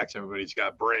kayaks, everybody's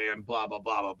got brand, blah, blah,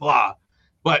 blah, blah, blah.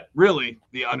 But really,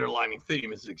 the underlining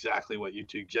theme is exactly what you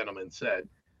two gentlemen said.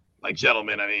 Like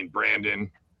gentlemen, I mean, Brandon,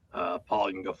 Paul,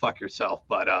 you can go fuck yourself.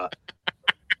 But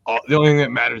the only thing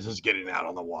that matters is getting out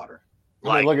on the water.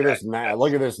 Like, look at this now.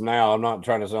 Look at this now. I'm not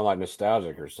trying to sound like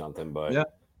nostalgic or something, but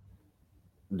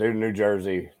dude, New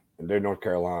Jersey, and dude, North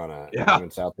Carolina, and in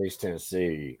Southeast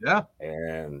Tennessee,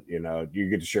 and you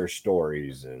get to share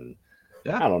stories, and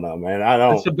I don't know, man.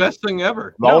 It's the best thing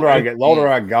ever. The older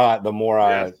I got, the more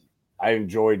I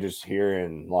enjoy just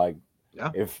hearing like,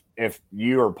 if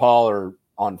you or Paul are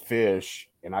on fish,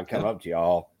 and I come up to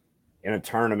y'all in a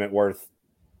tournament worth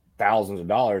thousands of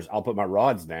dollars, I'll put my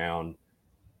rods down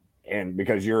and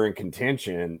because you're in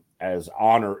contention as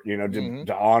honor,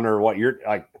 to honor what you're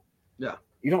like. Yeah,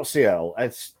 you don't see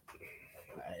it's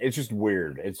just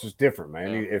weird. It's just different,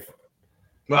 man.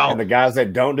 Yeah. And the guys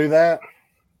that don't do that,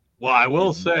 well, I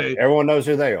will say everyone knows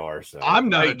who they are. So I'm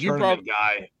not a tournament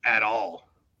guy at all.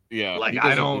 Yeah, like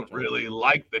I don't really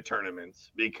like the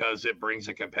tournaments because it brings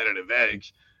a competitive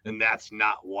edge, and that's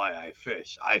not why I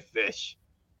fish. I fish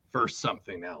for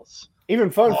something else. Even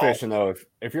fun fishing though,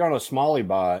 if you're on a smallie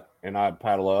bite and I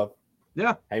paddle up,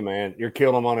 yeah, hey man, you're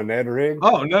killing them on a Ned rig.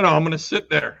 Oh no, I'm gonna sit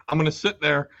there.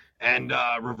 And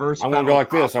reverse. I want to go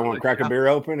like this. I want to crack a beer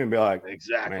open and be like,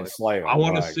 exactly, man, slay them. I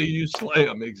want to see you slay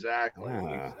them. Exactly.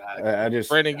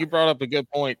 Brandon, you brought up a good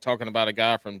point talking about a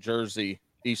guy from Jersey,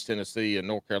 East Tennessee, and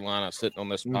North Carolina sitting on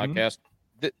this podcast.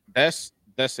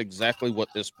 That's exactly what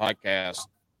this podcast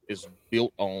is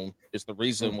built on. Is the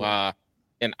reason why,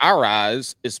 in our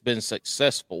eyes, it's been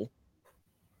successful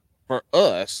for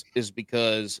us is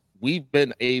because we've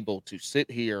been able to sit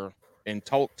here and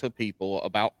talk to people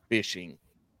about fishing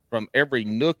from every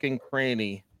nook and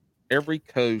cranny, every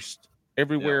coast,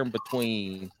 everywhere in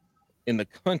between in the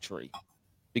country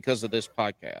because of this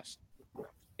podcast.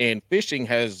 And fishing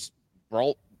has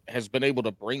been able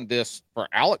to bring this for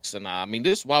Alex and I. I mean,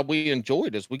 this is why we enjoy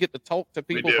it, is we get to talk to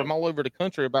people from all over the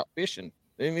country about fishing.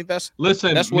 I mean, that's what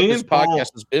this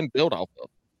podcast has been built off of.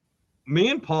 Me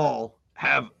and Paul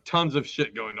have tons of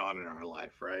shit going on in our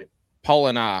life, right? Paul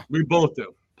and I. We both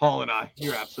do. Paul and I.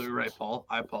 You're absolutely right, Paul.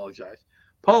 I apologize.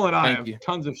 Paul and I have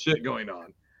tons of shit going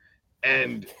on.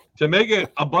 And to make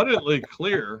it abundantly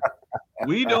clear,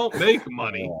 we don't make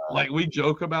money. Like we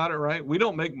joke about it, right? We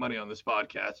don't make money on this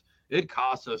podcast. It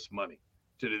costs us money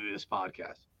to do this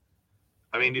podcast.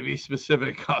 I mean, to be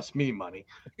specific, it costs me money.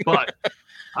 But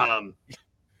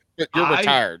you're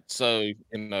retired, so you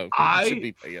should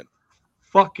be paying.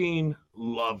 Fucking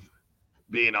love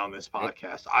being on this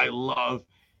podcast. I love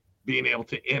being able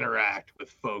to interact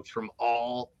with folks from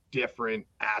all different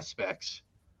aspects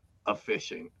of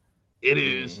fishing. It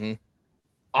is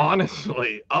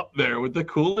honestly up there with the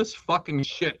coolest fucking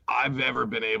shit I've ever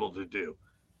been able to do.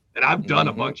 And I've done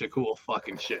a bunch of cool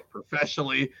fucking shit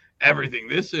professionally, everything.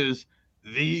 This is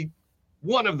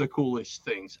one of the coolest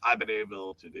things I've been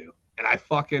able to do. And I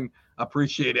fucking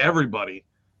appreciate everybody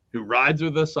who rides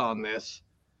with us on this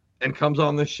and comes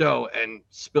on the show and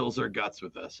spills their guts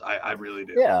with us. I really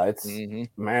do. Yeah, it's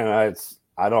man,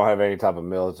 I don't have any type of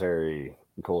military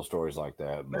cool stories like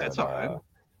that. But that's all right.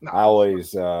 No, I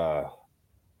always I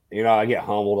get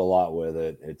humbled a lot with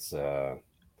it. It's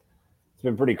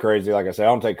been pretty crazy. Like I said, I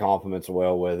don't take compliments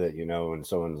well with it, and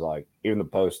someone's like, even the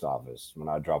post office, when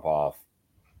I drop off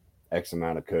X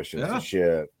amount of cushions to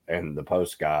ship, and the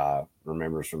post guy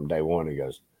remembers from day one, he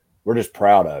goes, "We're just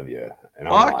proud of you." And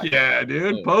I'm like, yeah,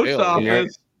 dude. Post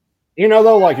office.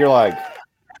 Though, like you're like,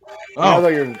 though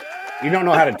you don't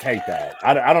know how to take that.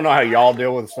 I don't know how y'all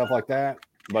deal with stuff like that,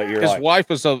 but his wife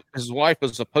is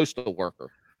a postal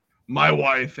worker. My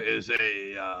wife is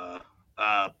a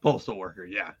postal worker,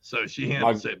 yeah. So she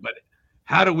handles it. But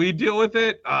how do we deal with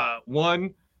it?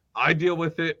 One, I deal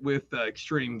with it with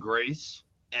extreme grace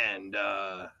and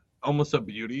almost a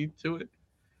beauty to it.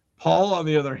 Paul, on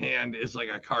the other hand, is like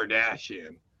a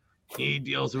Kardashian. He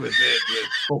deals with it with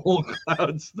full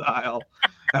cloud style.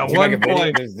 At one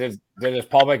point, does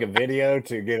Paul make a video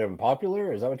to get him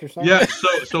popular? Is that what you're saying? Yeah.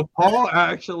 So Paul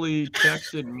actually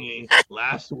texted me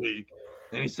last week,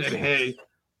 and he said, "Hey,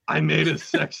 I made a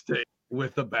sex tape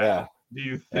with a bat. Yeah. Do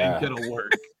you think it'll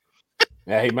work?"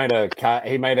 Yeah, he made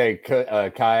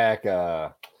a kayak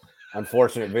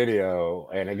unfortunate video,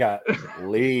 and it got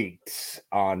leaked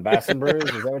on Bass and Brews.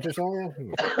 Is that what you're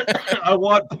saying? I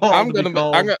want Paul. I'm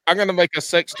gonna make a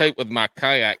sex tape with my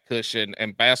Kayak Kushion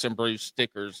and Bass and Brews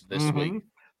stickers this week.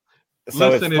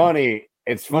 So it's funny.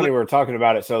 It's funny we were talking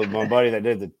about it. So my buddy that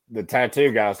did the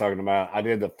tattoo guy I was talking about, I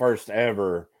did the first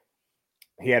ever.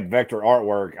 He had vector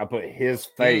artwork. I put his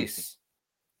face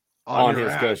on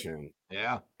his cushion.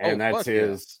 Yeah, and that's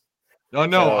his. Yeah.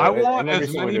 No, so I want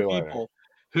as many people.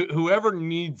 Whoever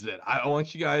needs it, I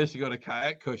want you guys to go to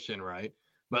Kayak Kushion, right?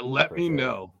 But let me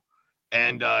know.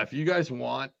 And if you guys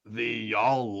want the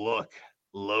Y'all Look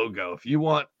logo, if you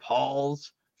want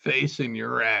Paul's face in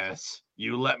your ass,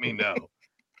 you let me know.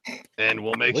 And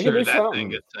we'll make sure that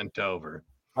thing gets sent over.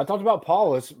 I talked about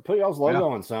Paul. Let's put y'all's logo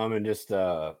on some and just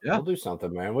we'll do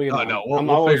something, man. I'm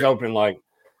always open, like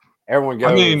everyone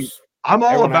goes. I mean, I'm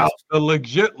all about the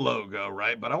legit logo,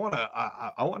 right? But I want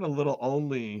a little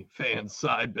OnlyFans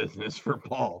side business for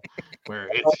Paul, where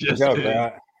it's just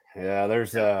yeah.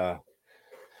 There's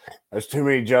too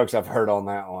many jokes I've heard on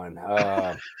that one.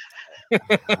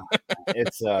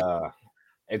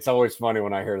 it's always funny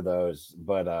when I hear those.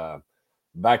 But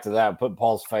back to that, put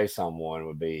Paul's face on one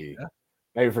would be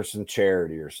maybe for some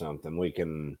charity or something. We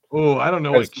can. Oh, I don't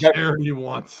know what charity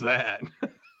wants that.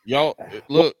 Y'all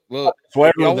look.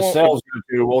 Whatever y'all the want- sales go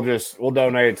to, we'll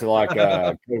donate it to like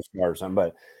Coast Guard or something.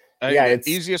 But Hey, yeah, the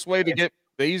easiest way to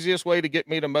get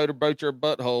me to motorboat your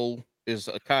butthole is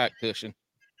a kayak cushion.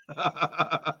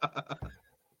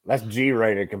 That's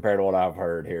G-rated compared to what I've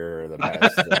heard here the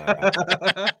past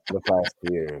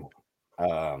few.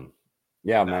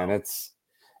 Yeah, man, it's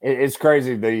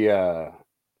crazy. Everyone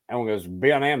goes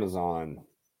be on Amazon.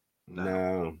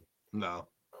 No.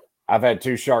 I've had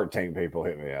 2 Shark Tank people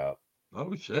hit me up.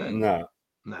 Oh shit. No.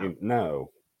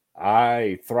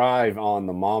 I thrive on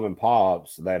the mom and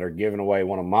pops that are giving away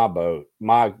one of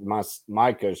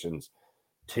my cushions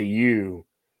to you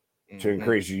to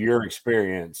increase your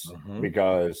experience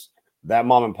because that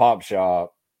mom and pop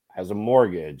shop has a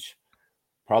mortgage,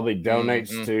 probably donates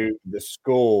to the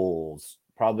schools,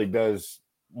 probably does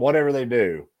whatever they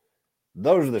do.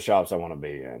 Those are the shops I want to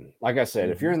be in. Like I said,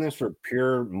 if you're in this for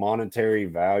pure monetary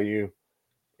value,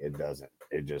 it doesn't.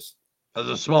 It just as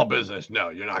a small business, no,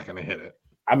 you're not going to hit it.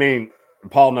 I mean,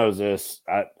 Paul knows this.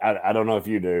 I don't know if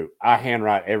you do. I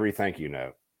handwrite every thank you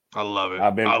note. I love it. I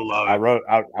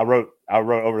wrote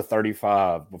over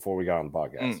 35 before we got on the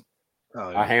podcast.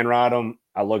 I handwrite them.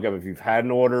 I look up if you've had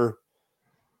an order.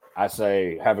 I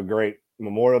say, have a great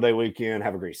Memorial Day weekend.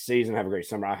 Have a great season. Have a great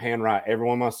summer. I handwrite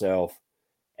everyone myself.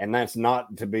 And that's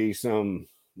not to be some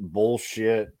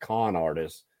bullshit con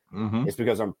artist. It's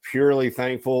because I'm purely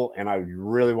thankful and I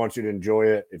really want you to enjoy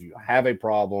it. If you have a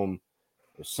problem,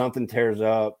 if something tears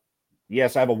up,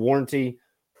 yes, I have a warranty,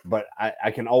 but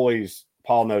I can always,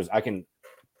 Paul knows, I can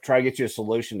try to get you a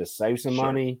solution to save some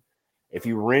money. If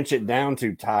you wrench it down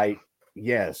too tight,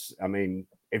 yes. I mean,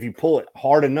 if you pull it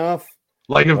hard enough,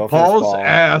 like if Paul's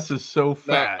ass is so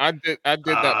fat, I did that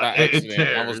by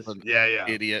accident. I was an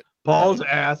idiot. Paul's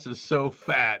ass is so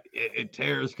fat, it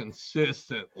tears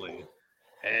consistently.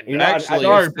 And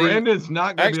Brandon's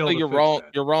not going to be able to you're fix wrong. that.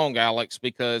 You're wrong, Alex,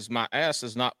 because my ass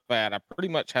is not fat. I pretty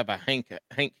much have a Hank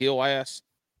Hill ass.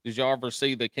 Did y'all ever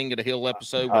see the King of the Hill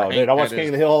episode? Oh, dude, I watch King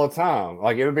of the Hill all the time.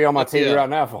 Like it would be on my TV right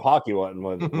now if hockey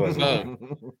wasn't.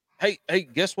 Hey,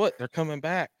 guess what? They're coming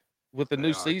back with the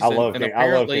new season. I love King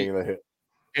of the Hill.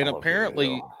 And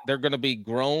apparently they're going to be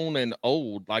grown and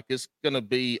old. Like they have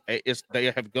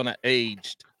going to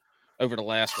aged over the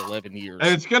last 11 years.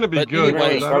 And it's going to be good.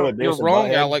 Anyway, you're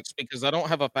wrong, Alex, because I don't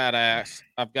have a fat ass.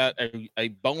 I've got a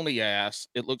bony ass.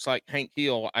 It looks like Hank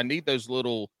Hill. I need those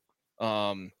little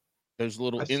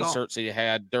inserts that he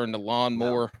had during the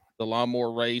lawnmower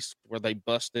race where they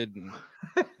busted. And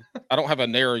I don't have a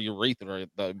narrow urethra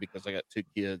though because I got 2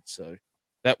 kids, so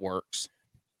that works.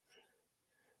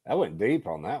 I went deep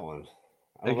on that one.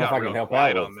 I don't know if I can help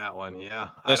out on that one. Yeah,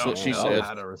 that's what she said.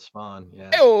 How to respond? Yeah.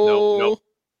 Nope.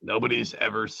 Nobody's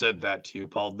ever said that to you,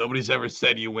 Paul. Nobody's ever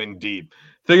said you went deep.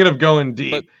 Thinking of going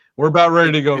deep, we're about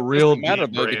ready to go real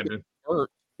deep, Brandon.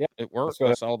 It works.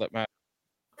 That's all that matters.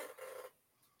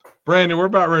 Brandon, we're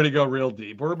about ready to go real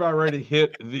deep. We're about ready to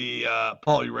hit the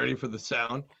Paul, you ready for the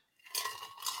sound?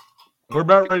 We're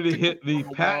about ready to hit the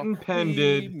patent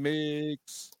pending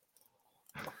mix.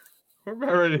 We're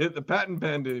about ready to hit the patent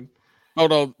pending.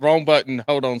 Hold on, wrong button.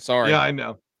 Hold on, sorry. Yeah, I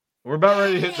know. We're about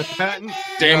ready to hit the patent.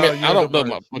 Damn it! I don't know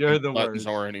what my buttons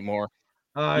are anymore.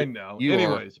 I know.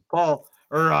 Anyways, Paul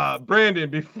or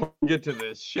Brandon, before we get to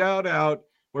this, shout out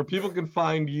where people can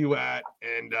find you at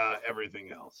and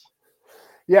everything else.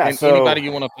 Yeah, and anybody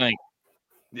you want to thank.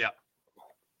 Yeah,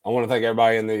 I want to thank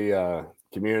everybody in the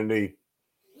community,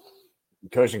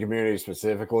 coaching community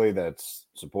specifically, that's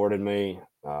supported me.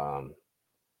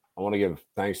 I want to give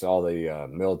thanks to all the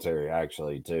military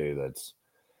actually too. That's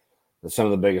some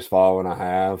of the biggest following I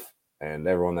have, and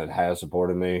everyone that has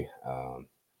supported me.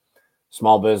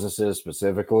 Small businesses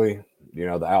specifically,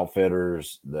 the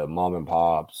outfitters, the mom and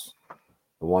pops,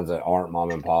 the ones that aren't mom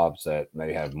and pops that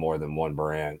may have more than one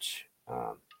branch.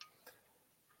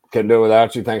 Couldn't do it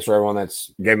without you. Thanks for everyone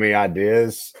that's gave me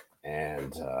ideas.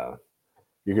 And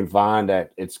you can find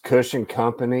it's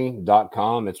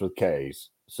cushioncompany.com. It's with K's.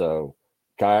 So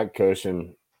Kayak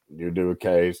Kushion, you do with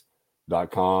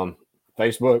K's.com.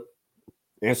 Facebook,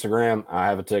 Instagram. I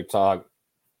have a TikTok.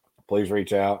 Please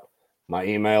reach out. My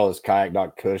email is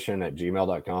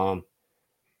kayak.kushion@gmail.com.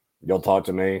 You'll talk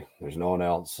to me. There's no one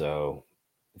else. So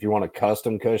if you want a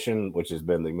custom cushion, which has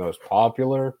been the most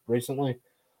popular recently,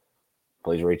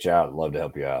 please reach out. I'd love to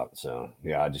help you out. So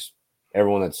yeah,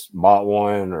 everyone that's bought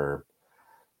one or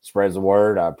spreads the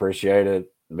word, I appreciate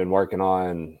it. I've been working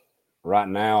on right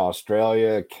now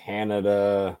Australia,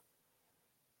 Canada,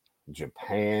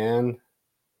 Japan,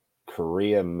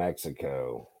 Korea,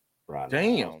 Mexico right now.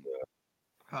 Damn.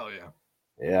 Hell yeah.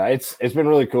 Yeah, it's been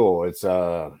really cool. It's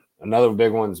another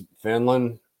big one's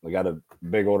Finland. We got a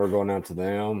big order going out to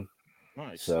them.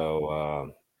 Nice.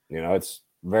 So it's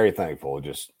very thankful.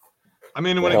 Just I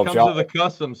mean, when it comes to the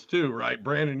customs too, right,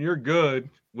 Brandon, you're good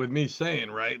with me saying,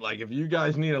 right? Like if you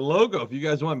guys need a logo, if you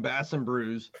guys want Bass and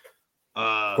Brews,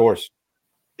 of course.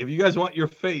 If you guys want your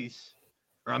face,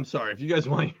 or I'm sorry, if you guys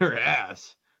want your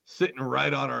ass sitting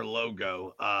right on our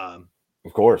logo,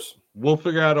 of course, we'll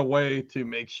figure out a way to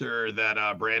make sure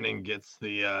that Brandon gets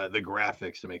the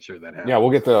graphics to make sure that happens. Yeah, I'll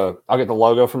get the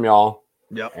logo from y'all.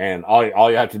 Yep. And all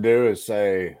you have to do is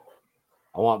say,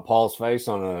 I want Paul's face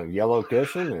on a yellow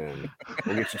cushion, and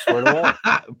we'll get you squared away.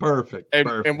 Perfect.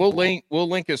 And we'll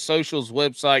link his socials,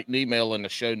 website, and email in the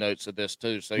show notes of this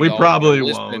too. So we probably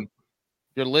won't.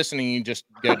 If you're listening, you just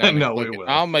go down no, and click we it. will.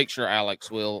 I'll make sure Alex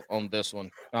will on this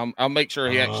one. I'll make sure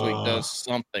he actually does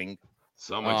something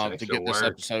to get this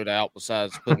episode out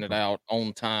besides putting it out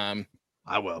on time.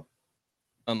 I will.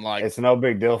 Unlike it's no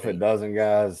big deal if it doesn't,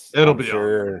 guys. It'll be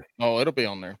sure. It'll be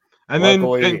on there. And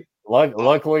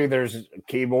luckily, there's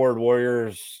keyboard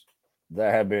warriors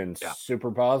that have been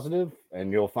super positive,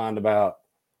 and you'll find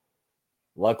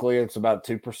luckily it's about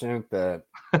 2% that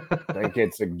think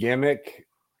it's a gimmick.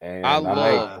 And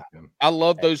I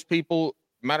love those people.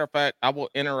 Matter of fact, I will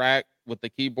interact with the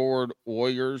keyboard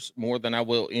warriors more than I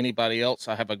will anybody else.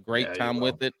 I have a great time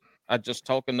with it. I just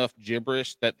talk enough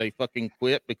gibberish that they fucking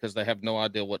quit because they have no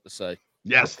idea what to say.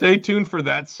 Yeah, stay tuned for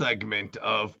that segment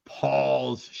of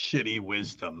Paul's shitty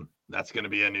wisdom. That's going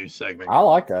to be a new segment. I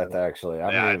like that actually.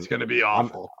 I mean, it's going to be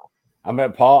awful. I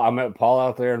met Paul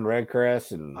out there in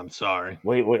Redcrest, and I'm sorry.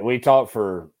 We talked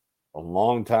for a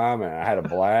long time, and I had a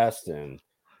blast. And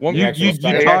you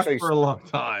talked for a long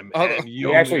time. And he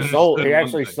actually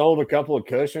sold a couple of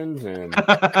cushions. And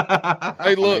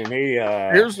hey, look,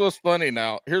 here's what's funny.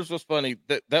 Now, here's what's funny.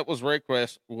 That was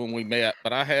Redcrest when we met,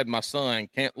 but I had my son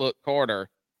Can't Look Carter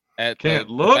at the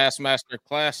Bassmaster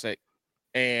Classic,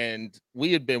 and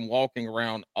we had been walking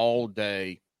around all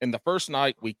day. And the first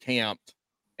night we camped,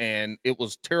 and it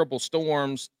was terrible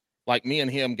storms. Like me and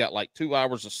him got like 2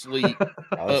 hours of sleep,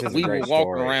 but we were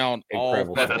walking around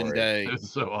all fucking day.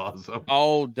 It's so awesome.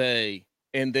 All day.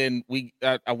 And then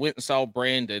I went and saw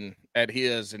Brandon at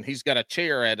his, and he's got a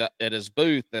chair at his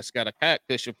booth that's got a kayak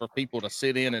cushion for people to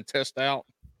sit in and test out.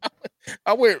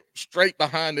 I went straight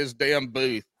behind his damn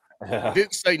booth.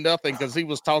 Didn't say nothing because he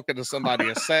was talking to somebody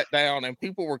and sat down, and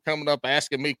people were coming up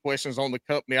asking me questions on the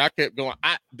company. I kept going,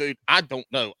 I don't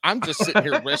know. I'm just sitting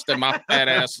here resting my fat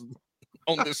ass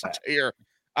on this chair.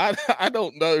 I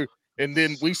don't know. And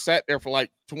then we sat there for like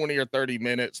 20 or 30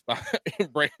 minutes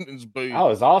behind Brandon's booth. Oh, it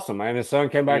was awesome, man. His son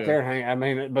came back there and hang. I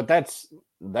mean, but that's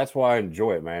why I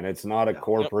enjoy it, man. It's not a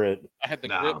corporate. I had the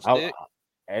grip stick.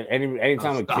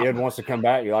 Anytime a kid wants to come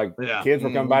back, kids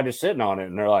will come by just sitting on it,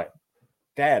 and they're like,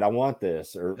 Dad, I want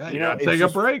this. Or you gotta take a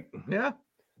break. Yeah.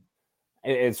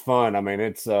 It's fun. I mean,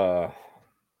 it's man,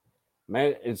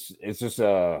 it's just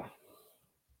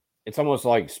it's almost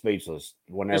like speechless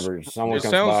whenever someone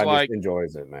comes by and just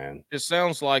enjoys it, man. It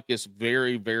sounds like it's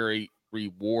very, very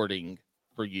rewarding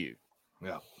for you.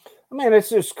 Yeah. I mean, it's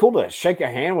just cool to shake a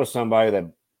hand with somebody that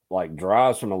like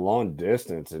drives from a long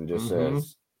distance and just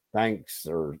says thanks,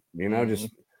 or just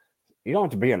you don't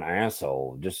have to be an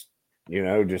asshole. Just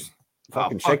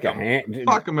fucking shake a hand.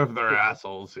 Fuck them if they're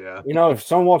assholes. Yeah. If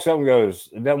someone walks up and goes,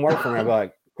 "It doesn't work for me," I'll be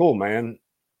like, "Cool, man.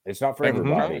 It's not for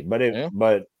everybody,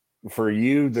 but for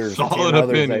you, there's solid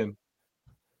opinion."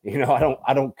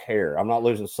 I don't care. I'm not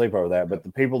losing sleep over that. But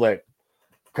the people that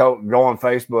go on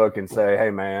Facebook and say, "Hey,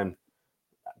 man,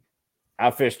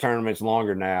 I fish tournaments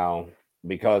longer now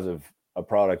because of a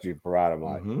product you provide," I'm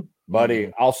like,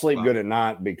 buddy, I'll sleep good at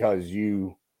night because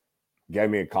you gave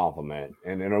me a compliment.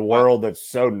 And in a world that's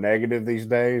so negative these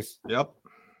days,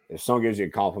 if someone gives you a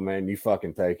compliment, you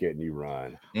fucking take it and you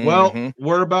run. Well,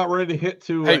 we're about ready to hit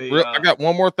to. Hey, I got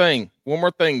one more thing. One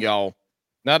more thing, y'all.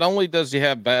 Not only does he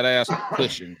have badass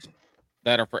cushions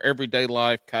that are for everyday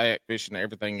life, kayak fishing,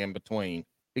 everything in between,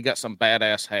 he got some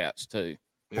badass hats too.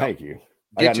 Thank you.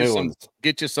 I got new ones.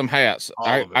 Get you some hats.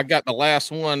 I got the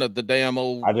last one of the damn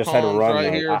old. I just had to run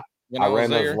right here. I ran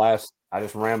those I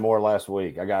just ran more last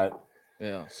week. I got.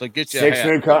 Yeah, so get you six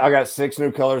new. I got 6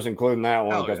 new colors, including that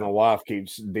one, because my wife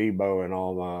keeps deboing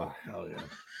all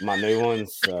my new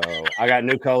ones. So I got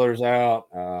new colors out.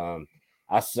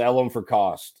 I sell them for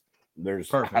cost.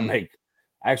 I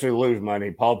actually lose money.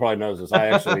 Paul probably knows this. I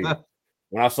actually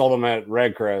when I sold them at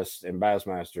Redcrest and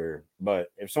Bassmaster. But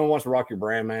if someone wants to rock your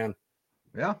brand, man,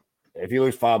 if you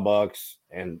lose $5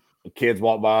 and the kids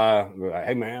walk by, like,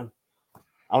 hey man,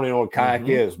 I don't even know what kayak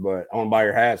is, but I want to buy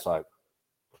your hat. It's like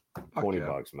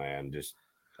 $20, man. Just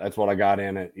that's what I got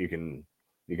in it. You can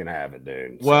have it,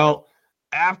 dude. Well,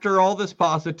 after all this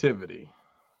positivity,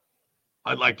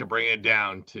 I'd like to bring it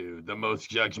down to the most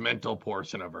judgmental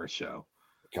portion of our show.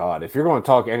 God, if you're going to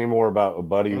talk any more about a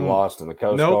buddy you lost in the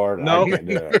Coast Guard, I can't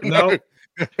do it.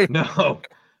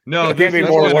 No, it can't be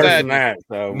more worse than that.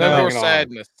 So no more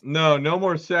sadness. No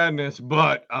more sadness.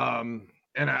 But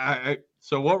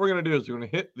so what we're gonna do is we're gonna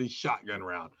hit the shotgun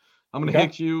round. I'm gonna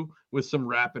hit you with some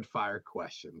rapid fire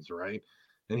questions, right?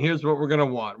 And here's what we're gonna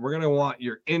want. We're gonna want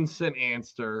your instant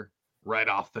answer right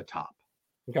off the top.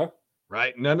 Okay.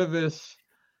 Right? None of this.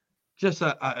 Just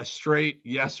a straight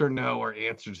yes or no or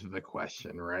answer to the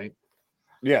question, right?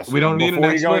 Yes. We don't need an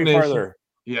explanation. Before you go any further,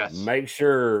 yes. Make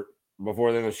sure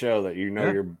before the end of the show that you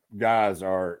know your guys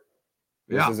are.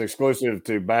 This is exclusive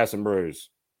to Bass and Brews.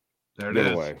 There it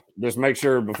is. Just make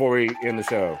sure before we end the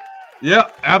show.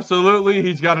 Yep, absolutely.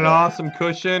 He's got an awesome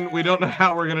cushion. We don't know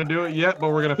how we're gonna do it yet, but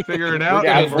we're gonna figure it out.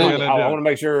 I want to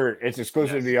make sure it's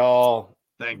exclusive to y'all.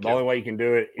 Thank you. The only way you can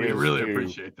do it is we really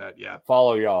appreciate that. Yeah.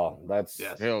 Follow y'all. That's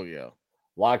hell yeah.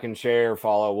 Like and share,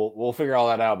 follow. We'll figure all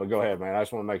that out. But go ahead, man. I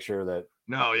just want to make sure that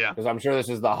because I'm sure this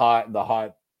is the hot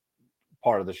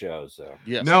part of the show. So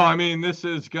no, I mean this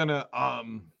is gonna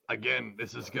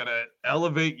this is gonna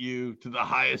elevate you to the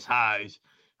highest highs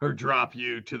or drop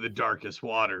you to the darkest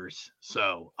waters.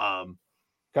 So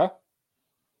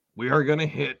we are gonna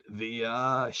hit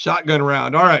the shotgun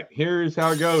round. All right, here's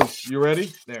how it goes. You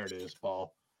ready? There it is,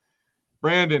 Paul.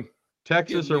 Brandon,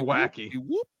 Texas or wacky?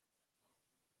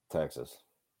 Texas.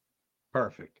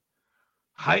 Perfect.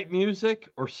 Hype music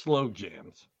or slow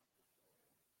jams?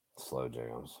 Slow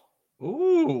jams.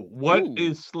 What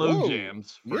is slow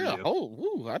jams for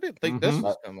you? I didn't think this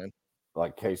was coming.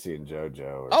 Like Casey and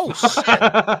JoJo. Shit.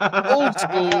 Old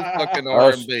school fucking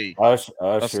R&B.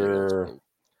 Usher.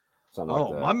 Something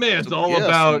like that. My man's all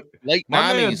about late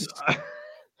 90s.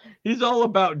 He's all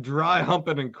about dry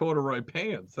humping and corduroy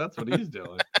pants. That's what he's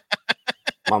doing.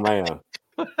 My man.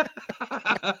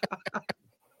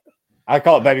 I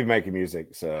call it baby making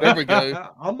music. So there we go.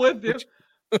 I'm with you.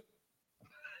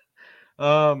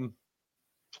 Are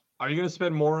you going to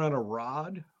spend more on a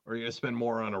rod or are you going to spend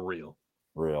more on a reel?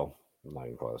 Reel. I'm not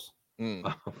even close.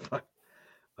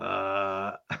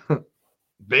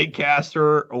 Bait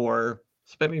caster or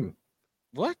spinning?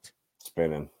 What?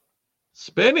 Spinning.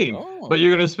 Oh. But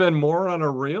you're going to spend more on a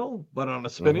reel, but on a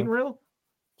spinning reel?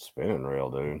 Spinning reel,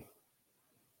 dude.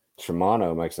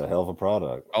 Shimano makes a hell of a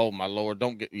product. Oh my Lord! I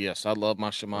love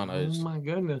my Shimanos. Oh my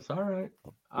goodness! All right,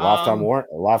 lifetime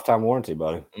warranty,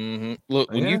 buddy. Mm-hmm. Look,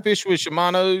 when you fish with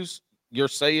Shimanos, your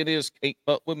saying is can't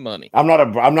fuck with money. I'm not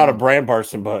a brand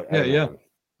person, but yeah.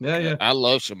 I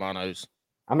love Shimanos.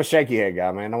 I'm a shaky head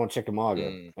guy, man. I want to check them all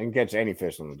good. I can catch any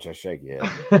fish on just shaky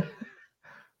head.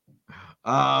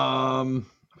 I'm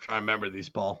trying to remember these,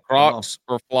 Paul. Crocs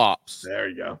or flops? There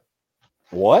you go.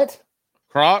 What?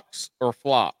 Crocs or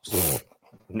flops?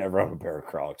 Never own a pair of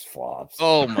Crocs. Flops.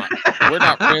 Oh my! We're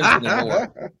not friends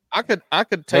anymore. I could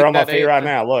take They're on that my feet right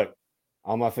now. Look,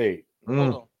 on my feet.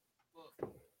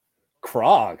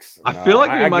 Crocs. I feel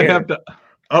like we might have to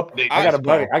update. I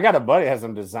got a buddy that has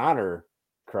some designer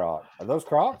Crocs. Are those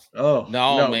Crocs? Oh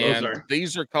no, man!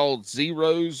 These are called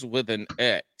Zeros with an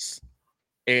X,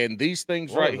 and these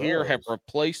things here have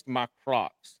replaced my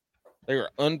Crocs. They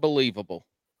are unbelievable.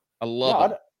 I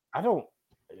love them.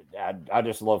 I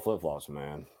just love flip flops,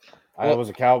 man. I was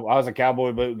a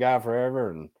cowboy boot guy forever,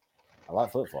 and I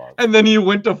like flip flops. And then you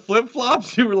went to flip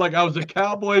flops. You were like, I was a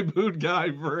cowboy boot guy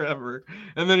forever,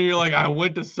 and then you're like, I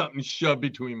went to something shoved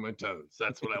between my toes.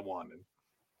 That's what I wanted.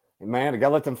 Man, I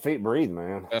gotta let them feet breathe,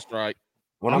 man. That's right.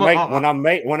 When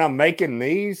I'm making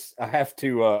these, I have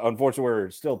to unfortunately wear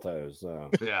steel toes. So.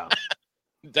 Yeah.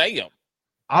 Damn.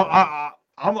 I'm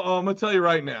gonna tell you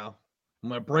right now. I'm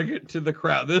going to bring it to the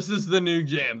crowd. This is the new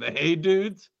jam. The Hey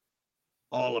Dudes,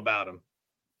 all about them.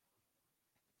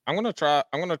 I'm going to try.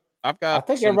 I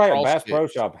think everybody at Bass Pro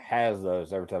Shop has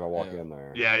those every time I walk in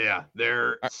there. Yeah.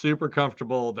 They're super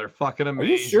comfortable. They're fucking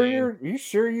amazing. Are you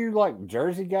sure you like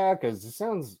Jersey guy? Because it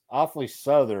sounds awfully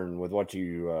Southern with what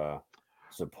you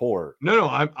support. No,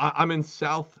 I'm in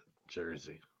South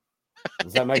Jersey.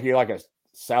 Does that make you like a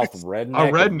South redneck?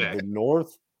 A redneck. The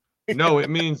North? No, it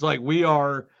means like we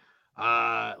are...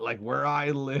 like where I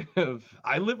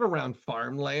live around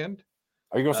farmland.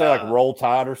 Are you gonna say like Roll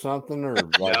Tide or something, or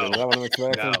like is that what I'm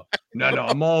expecting? No,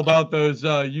 I'm all about those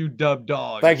UW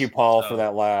dogs. Thank you, Paul, So, for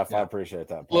that laugh. yeah. I appreciate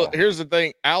that, Paul. Look, here's the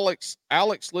thing. Alex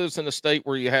lives in a state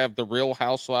where you have the Real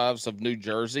Housewives of New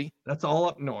Jersey. That's all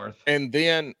up north. And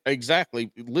then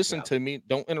exactly, listen to me.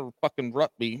 Don't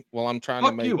interrupt me while I'm trying to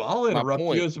Fuck make you. I'll my interrupt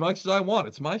point. you as much as I want.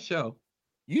 It's my show.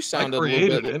 You I sounded a little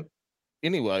created bit. it.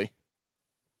 Anyway,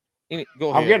 go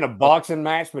ahead. I'm getting a boxing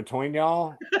match between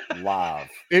y'all live.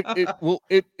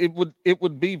 It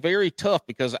would be very tough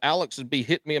because Alex would be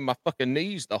hitting me in my fucking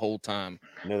knees the whole time.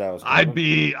 Knew that was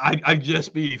I'd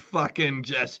just be fucking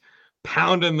just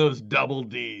pounding those double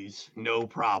D's. No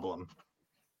problem.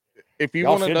 If you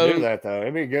Y'all want to should know do that though.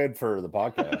 It'd be good for the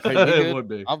podcast. Hey, It would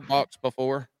be. I've boxed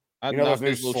before. I'd You know knock those new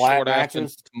these little slap short ass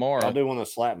matches? tomorrow. I'll do one of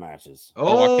the slap matches.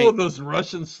 Oh, I Oh, can't- those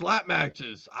Russian slap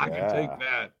matches. I can Yeah. take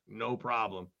that. No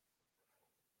problem.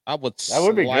 I would. That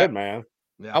would be slap- good, man.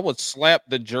 Yeah. I would slap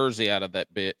the jersey out of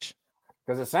that bitch.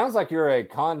 Because it sounds like you're a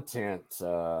content.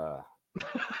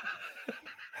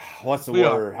 What's the We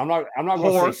are. word? I'm not going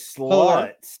Whore. to say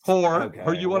slut. Whore. Okay,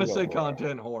 Or you want to we'll go say whore.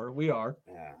 content whore. We are.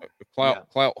 Yeah. Clout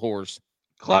whores.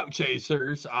 Clout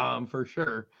chasers, for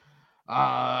sure.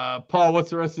 Paul, what's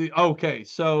the rest of the okay,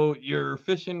 so you're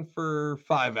fishing for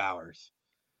 5 hours.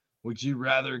 Would you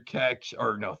rather catch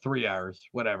 3 hours,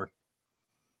 whatever.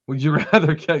 Would you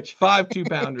rather catch 5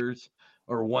 2-pounders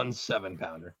or 1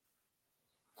 7-pounder?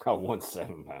 Oh, 1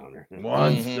 7-pounder.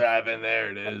 1 Mhm. 7,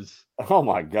 there it is. Oh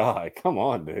my God. Come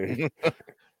on, dude.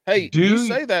 Hey, Do you you-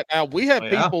 say that now. We have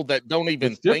Yeah. people that don't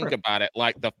even It's think different. about it.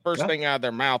 Like the first Yeah. thing out of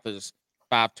their mouth is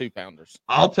 5 2-pounders.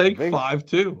 I'll take Big- 5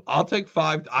 too. I'll take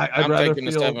 5. I'd I'm rather taking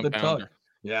the feel the 7-pounder. tug.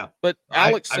 Yeah. But I-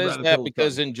 Alex I'd says rather that feel the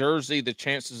because tug. in Jersey, the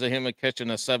chances of him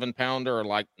catching a 7-pounder are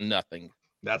like nothing.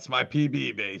 That's my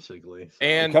PB basically. So.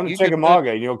 And Come to you could put-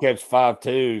 Chickamauga and you'll catch 5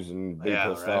 2s and be Yeah,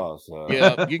 pissed right. off. So.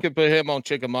 yeah, you could put him on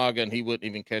Chickamauga and he wouldn't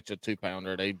even catch a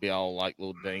 2-pounder. They'd be all like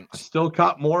little I dinks. still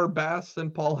caught more bass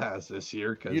than Paul has this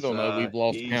year because You don't know, we've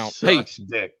lost he count. Hey, sucks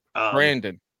dick.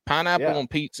 Brandon, pineapple yeah. on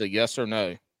pizza, yes or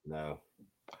no? No.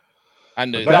 I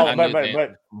knew But that. no, I knew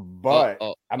that.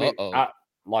 I mean, Uh-oh.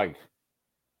 like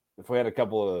if we had a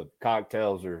couple of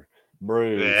cocktails or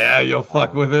brews. Yeah, you'll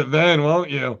fuck with it then, won't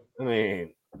you? I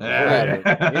mean,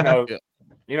 Yeah.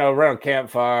 you know, around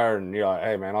campfire, and you're like,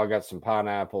 hey man, I got some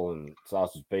pineapple and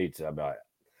sausage pizza. I'd be like,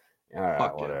 all right,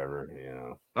 Fuck yeah. whatever, you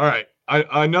know. All right,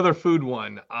 another food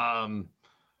one.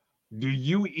 Do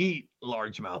you eat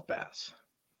largemouth bass?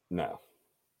 No.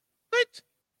 What?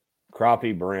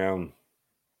 Crappie, brim,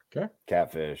 Okay.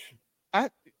 catfish.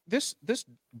 This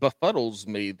befuddles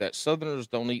me that Southerners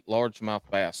don't eat largemouth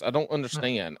bass. I don't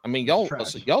understand. I mean, y'all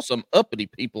some uppity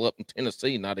people up in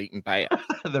Tennessee not eating bass.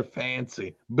 They're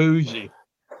fancy, bougie.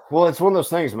 Well, it's one of those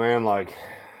things, man. Like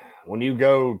when you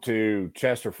go to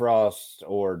Chester Frost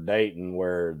or Dayton,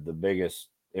 where the biggest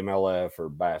MLF or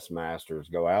Bass Masters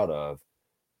go out of,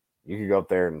 you could go up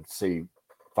there and see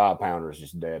 5-pounders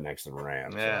just dead next to the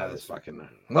ram. Yeah, So that's fucking.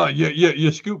 Well,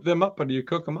 you scoop them up or do you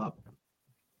cook them up?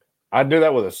 I do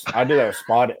that with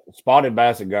spotted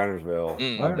bass at Gunnersville.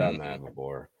 Mm. I've done that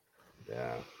before.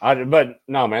 Yeah, but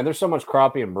no, man. There's so much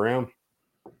crappie and brim,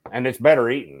 and it's better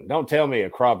eating. Don't tell me a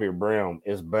crappie or brim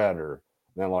is better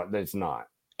than like it's not.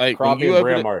 Hey, when Crappie you and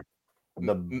brim open it, are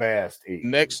the best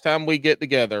eating. next time we get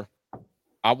together,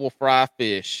 I will fry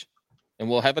fish and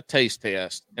we'll have a taste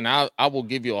test. And I will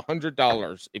give you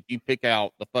 $100 if you pick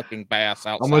out the fucking bass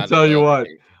outside. I'm gonna of tell you the- what.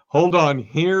 Hold on.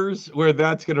 Here's where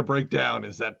that's gonna break down: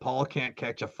 is that Paul can't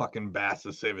catch a fucking bass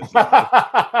to save his life.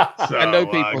 So, I know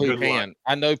people who good luck. can.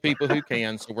 I know people who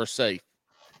can, so we're safe.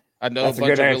 I know That's a a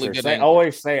bunch good of answer. really good Say, anglers.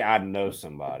 always say I know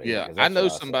somebody. Yeah, 'cause I that's know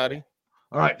what say. somebody.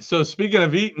 All right. So speaking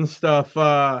of eating stuff,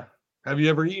 have you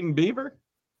ever eaten beaver?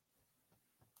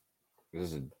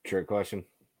 This is a trick question.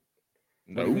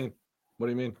 What do you No. mean? What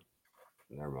do you mean?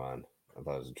 Never mind. I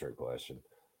thought it was a trick question.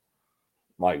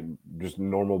 Like just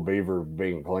normal beaver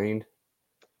being cleaned?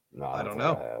 No, I don't think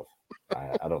know. I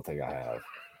have. I don't think I have.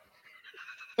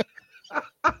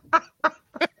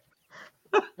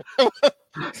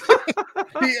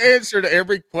 He answered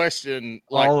every question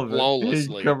like All of it. He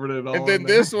flawlessly. covered it all. And then in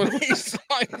there. this one, he's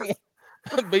like,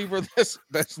 a beaver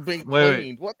that's being Wait.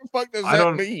 cleaned. What the fuck does I that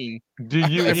don't- mean? Do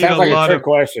you It eat sounds a like a lot trick of?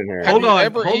 question here. Hold Have you on,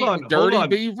 ever hold eaten on, dirty hold on.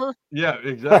 beaver? Yeah,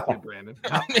 exactly, Brandon.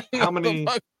 How, I mean, how what the many?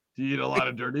 fuck? Do you eat a lot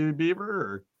of dirty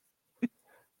beaver?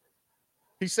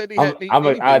 He said he hadn't eaten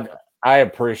any beaver. I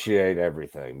appreciate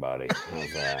everything, buddy.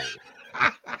 How's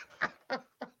that?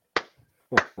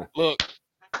 Look,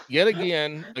 yet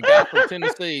again, a guy from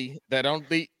Tennessee that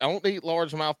don't eat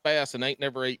largemouth bass and ain't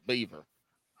never ate beaver.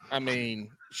 I mean,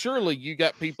 surely you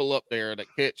got people up there that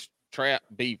catch trap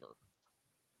beaver.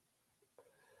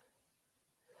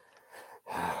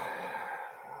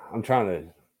 I'm trying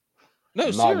to No,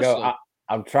 not seriously. go.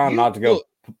 I'm trying not to go. Look,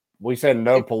 we said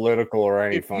no political or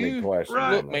any if funny you questions.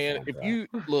 Right. look, man, if you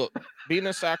look, being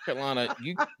in South Carolina,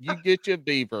 you get your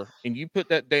beaver and you put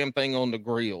that damn thing on the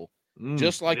grill,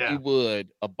 just like you would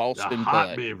a a Boston hot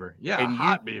butt. beaver. Yeah, And a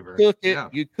hot beaver. Cook it. Yeah.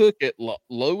 You cook it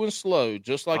low and slow,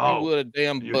 just like you would a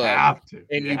damn You butt. have to.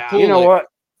 And you have pull You know it. what?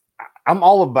 I'm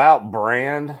all about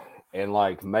brand and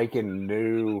like making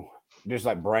new, just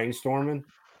like brainstorming.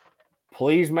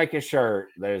 Please make a shirt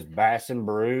that is Bass and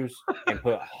Brews and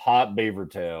put hot beaver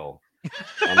tail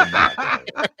on the back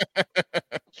of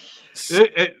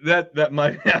it. That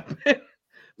might happen.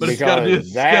 But it's Because got to be a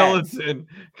that's- skeleton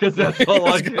because that's all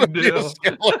I It's gonna can be a do.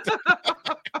 skeleton.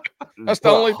 That's the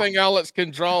Put- only thing Alex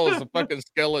can draw is a fucking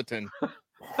skeleton.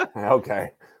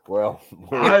 Okay. Well,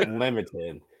 we're I-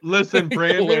 limited. Listen,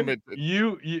 Brandon, Limited.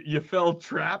 you fell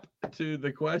trap to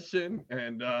the question,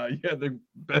 and you had the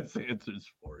best answers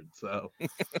for it. So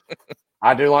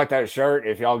I do like that shirt.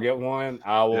 If y'all get one,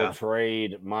 I will Yeah.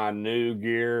 trade my new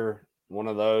gear, one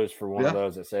of those, for one of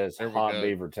those that says There we hot go.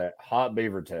 beaver tail. Hot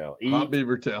beaver tail. hot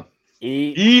beaver tail.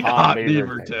 Eat Hot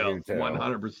beaver tail.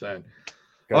 100%.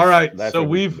 All right, That's so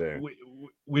what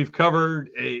we've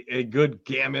covered a good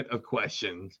gamut of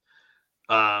questions,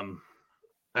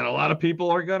 and a lot of people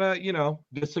are gonna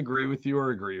disagree with you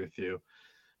or agree with you,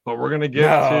 but we're gonna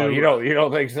get to you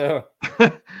don't think so?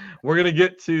 we're gonna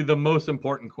get to the most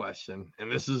important question,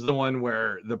 and this is the one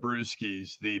where the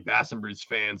Brewskis, the Bass and Brews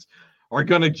fans, are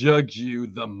gonna judge you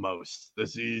the most.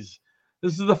 This is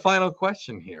the final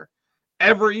question here.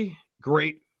 Every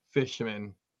great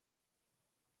fisherman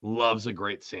loves a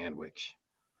great sandwich.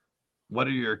 What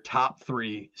are your top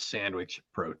 3 sandwich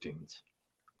proteins?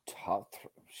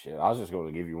 Shit, I was just going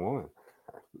to give you one.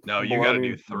 No, you got to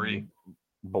do 3.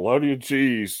 Bologna and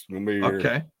cheese. Gonna be here.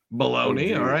 Okay.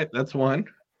 Bologna. OG. All right. That's one.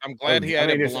 I'm glad he I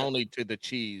added mean, it's- bologna to the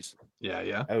cheese.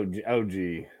 Yeah.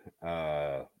 OG,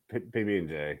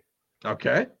 PB&J.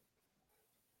 Okay.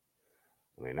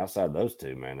 I mean, outside those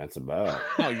two, man, that's about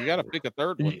No, you got to pick a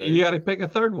third one, dude. You got to pick a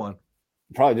third one.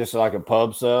 probably just like a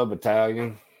pub sub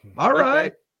Italian. All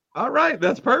right. All right.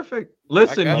 That's perfect.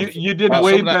 Listen, got you did Some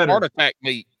way of that better. heart attack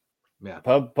meat. Yeah.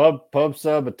 Pub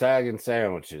sub Italian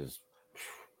sandwiches.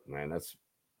 Man, that's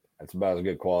about as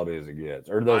good quality as it gets.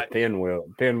 Or those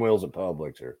pinwheels at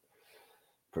Publix are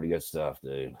pretty good stuff,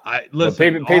 dude.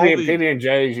 Listen.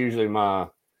 PB&J is usually my,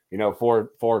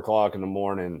 4:00 in the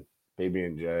morning.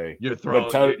 PB&J. You're throwing.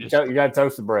 You got to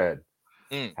toast the bread.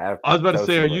 I was about to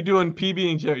say, are you doing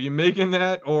PB&J? Are you making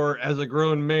that, or as a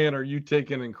grown man, are you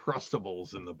taking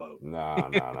Uncrustables in the boat?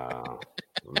 No.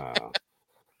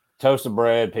 Toasted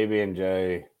bread,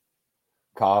 PB&J,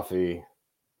 coffee,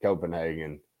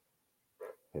 Copenhagen.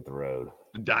 Hit the road.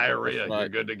 Diarrhea. Right. You're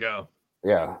good to go.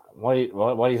 Yeah. What do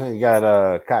you think you got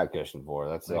a kayak cushion for?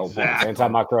 That's the whole point. It's Exactly.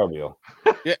 antimicrobial.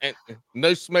 Yeah, and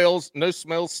no smells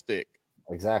stick.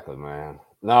 Exactly, man.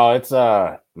 No, it's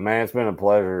man, it's been a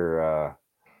pleasure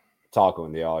talking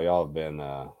with y'all. Y'all have been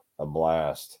a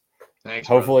blast. Thanks.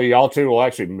 Hopefully y'all two will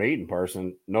actually meet in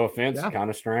person. No offense, Yeah. kind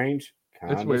of strange.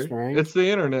 brother. It's weird. Strange. It's the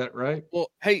internet, right? Well,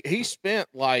 hey, he spent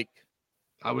like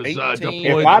I was 18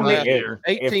 deployed if I last meet year.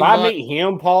 18 if I months. meet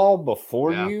him, Paul,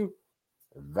 before Yeah. you,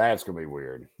 that's gonna be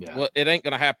weird. Yeah. Well, it ain't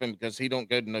gonna happen because he don't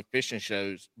go to no fishing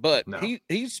shows. But No.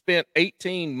 he spent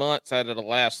 18 months out of the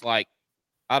last, like,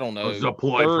 I don't I know, was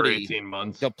deployed for 30 18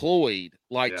 months. deployed.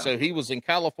 Like, Yeah. so he was in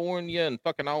California and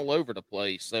fucking all over the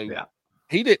place. So Yeah.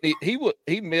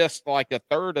 he missed like a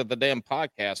third of the damn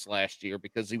podcast last year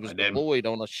because he was I did. deployed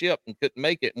on a ship and couldn't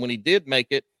make it. And when he did make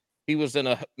it, he was in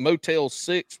a Motel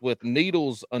 6 with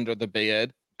needles under the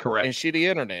bed Correct. and shitty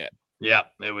internet. Yeah,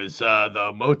 it was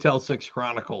the Motel 6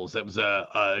 Chronicles. It was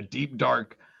a deep,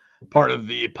 dark part of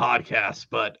the podcast,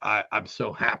 but I'm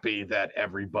so happy that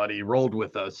everybody rolled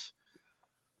with us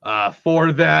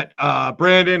for that.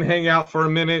 Brandon, hang out for a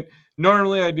minute.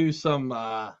 Normally I do some,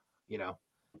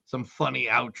 some funny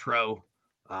outro.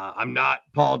 I'm not.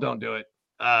 Paul, don't do it.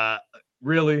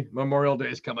 Really, Memorial Day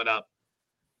is coming up.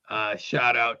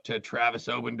 Shout out to Travis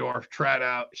Obendorf.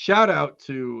 Shout out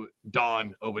to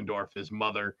Dawn Obendorf, his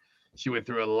mother. She went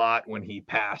through a lot when he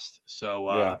passed. So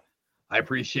I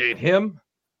appreciate him.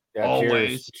 Yeah,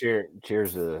 always.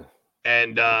 Cheers to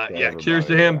And everybody, cheers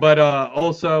to him. But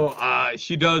also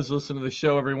she does listen to the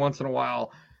show every once in a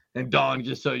while. And Dawn,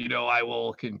 just so you know, I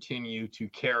will continue to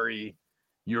carry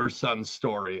your son's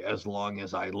story as long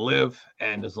as I live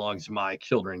and as long as my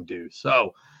children do.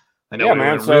 So I know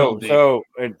man. So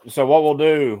what we'll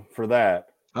do for that?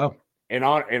 Oh, in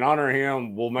honor of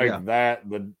him, we'll make that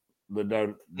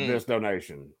this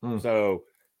donation. Mm. So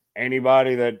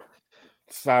anybody that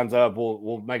signs up,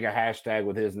 we'll make a hashtag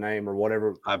with his name or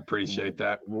whatever. I appreciate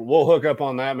that. We'll hook up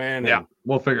on that, man. Yeah,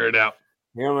 we'll figure it out.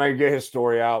 Maybe get his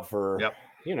story out for.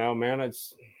 Yep. Man,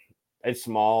 it's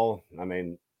small. I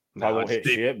mean, probably won't hit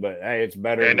deep. shit, but hey, it's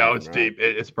better. Yeah, no, it's deep.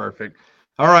 It's perfect.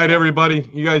 All right, everybody.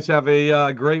 You guys have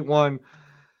a great one.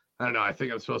 I don't know. I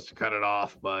think I'm supposed to cut it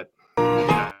off, but.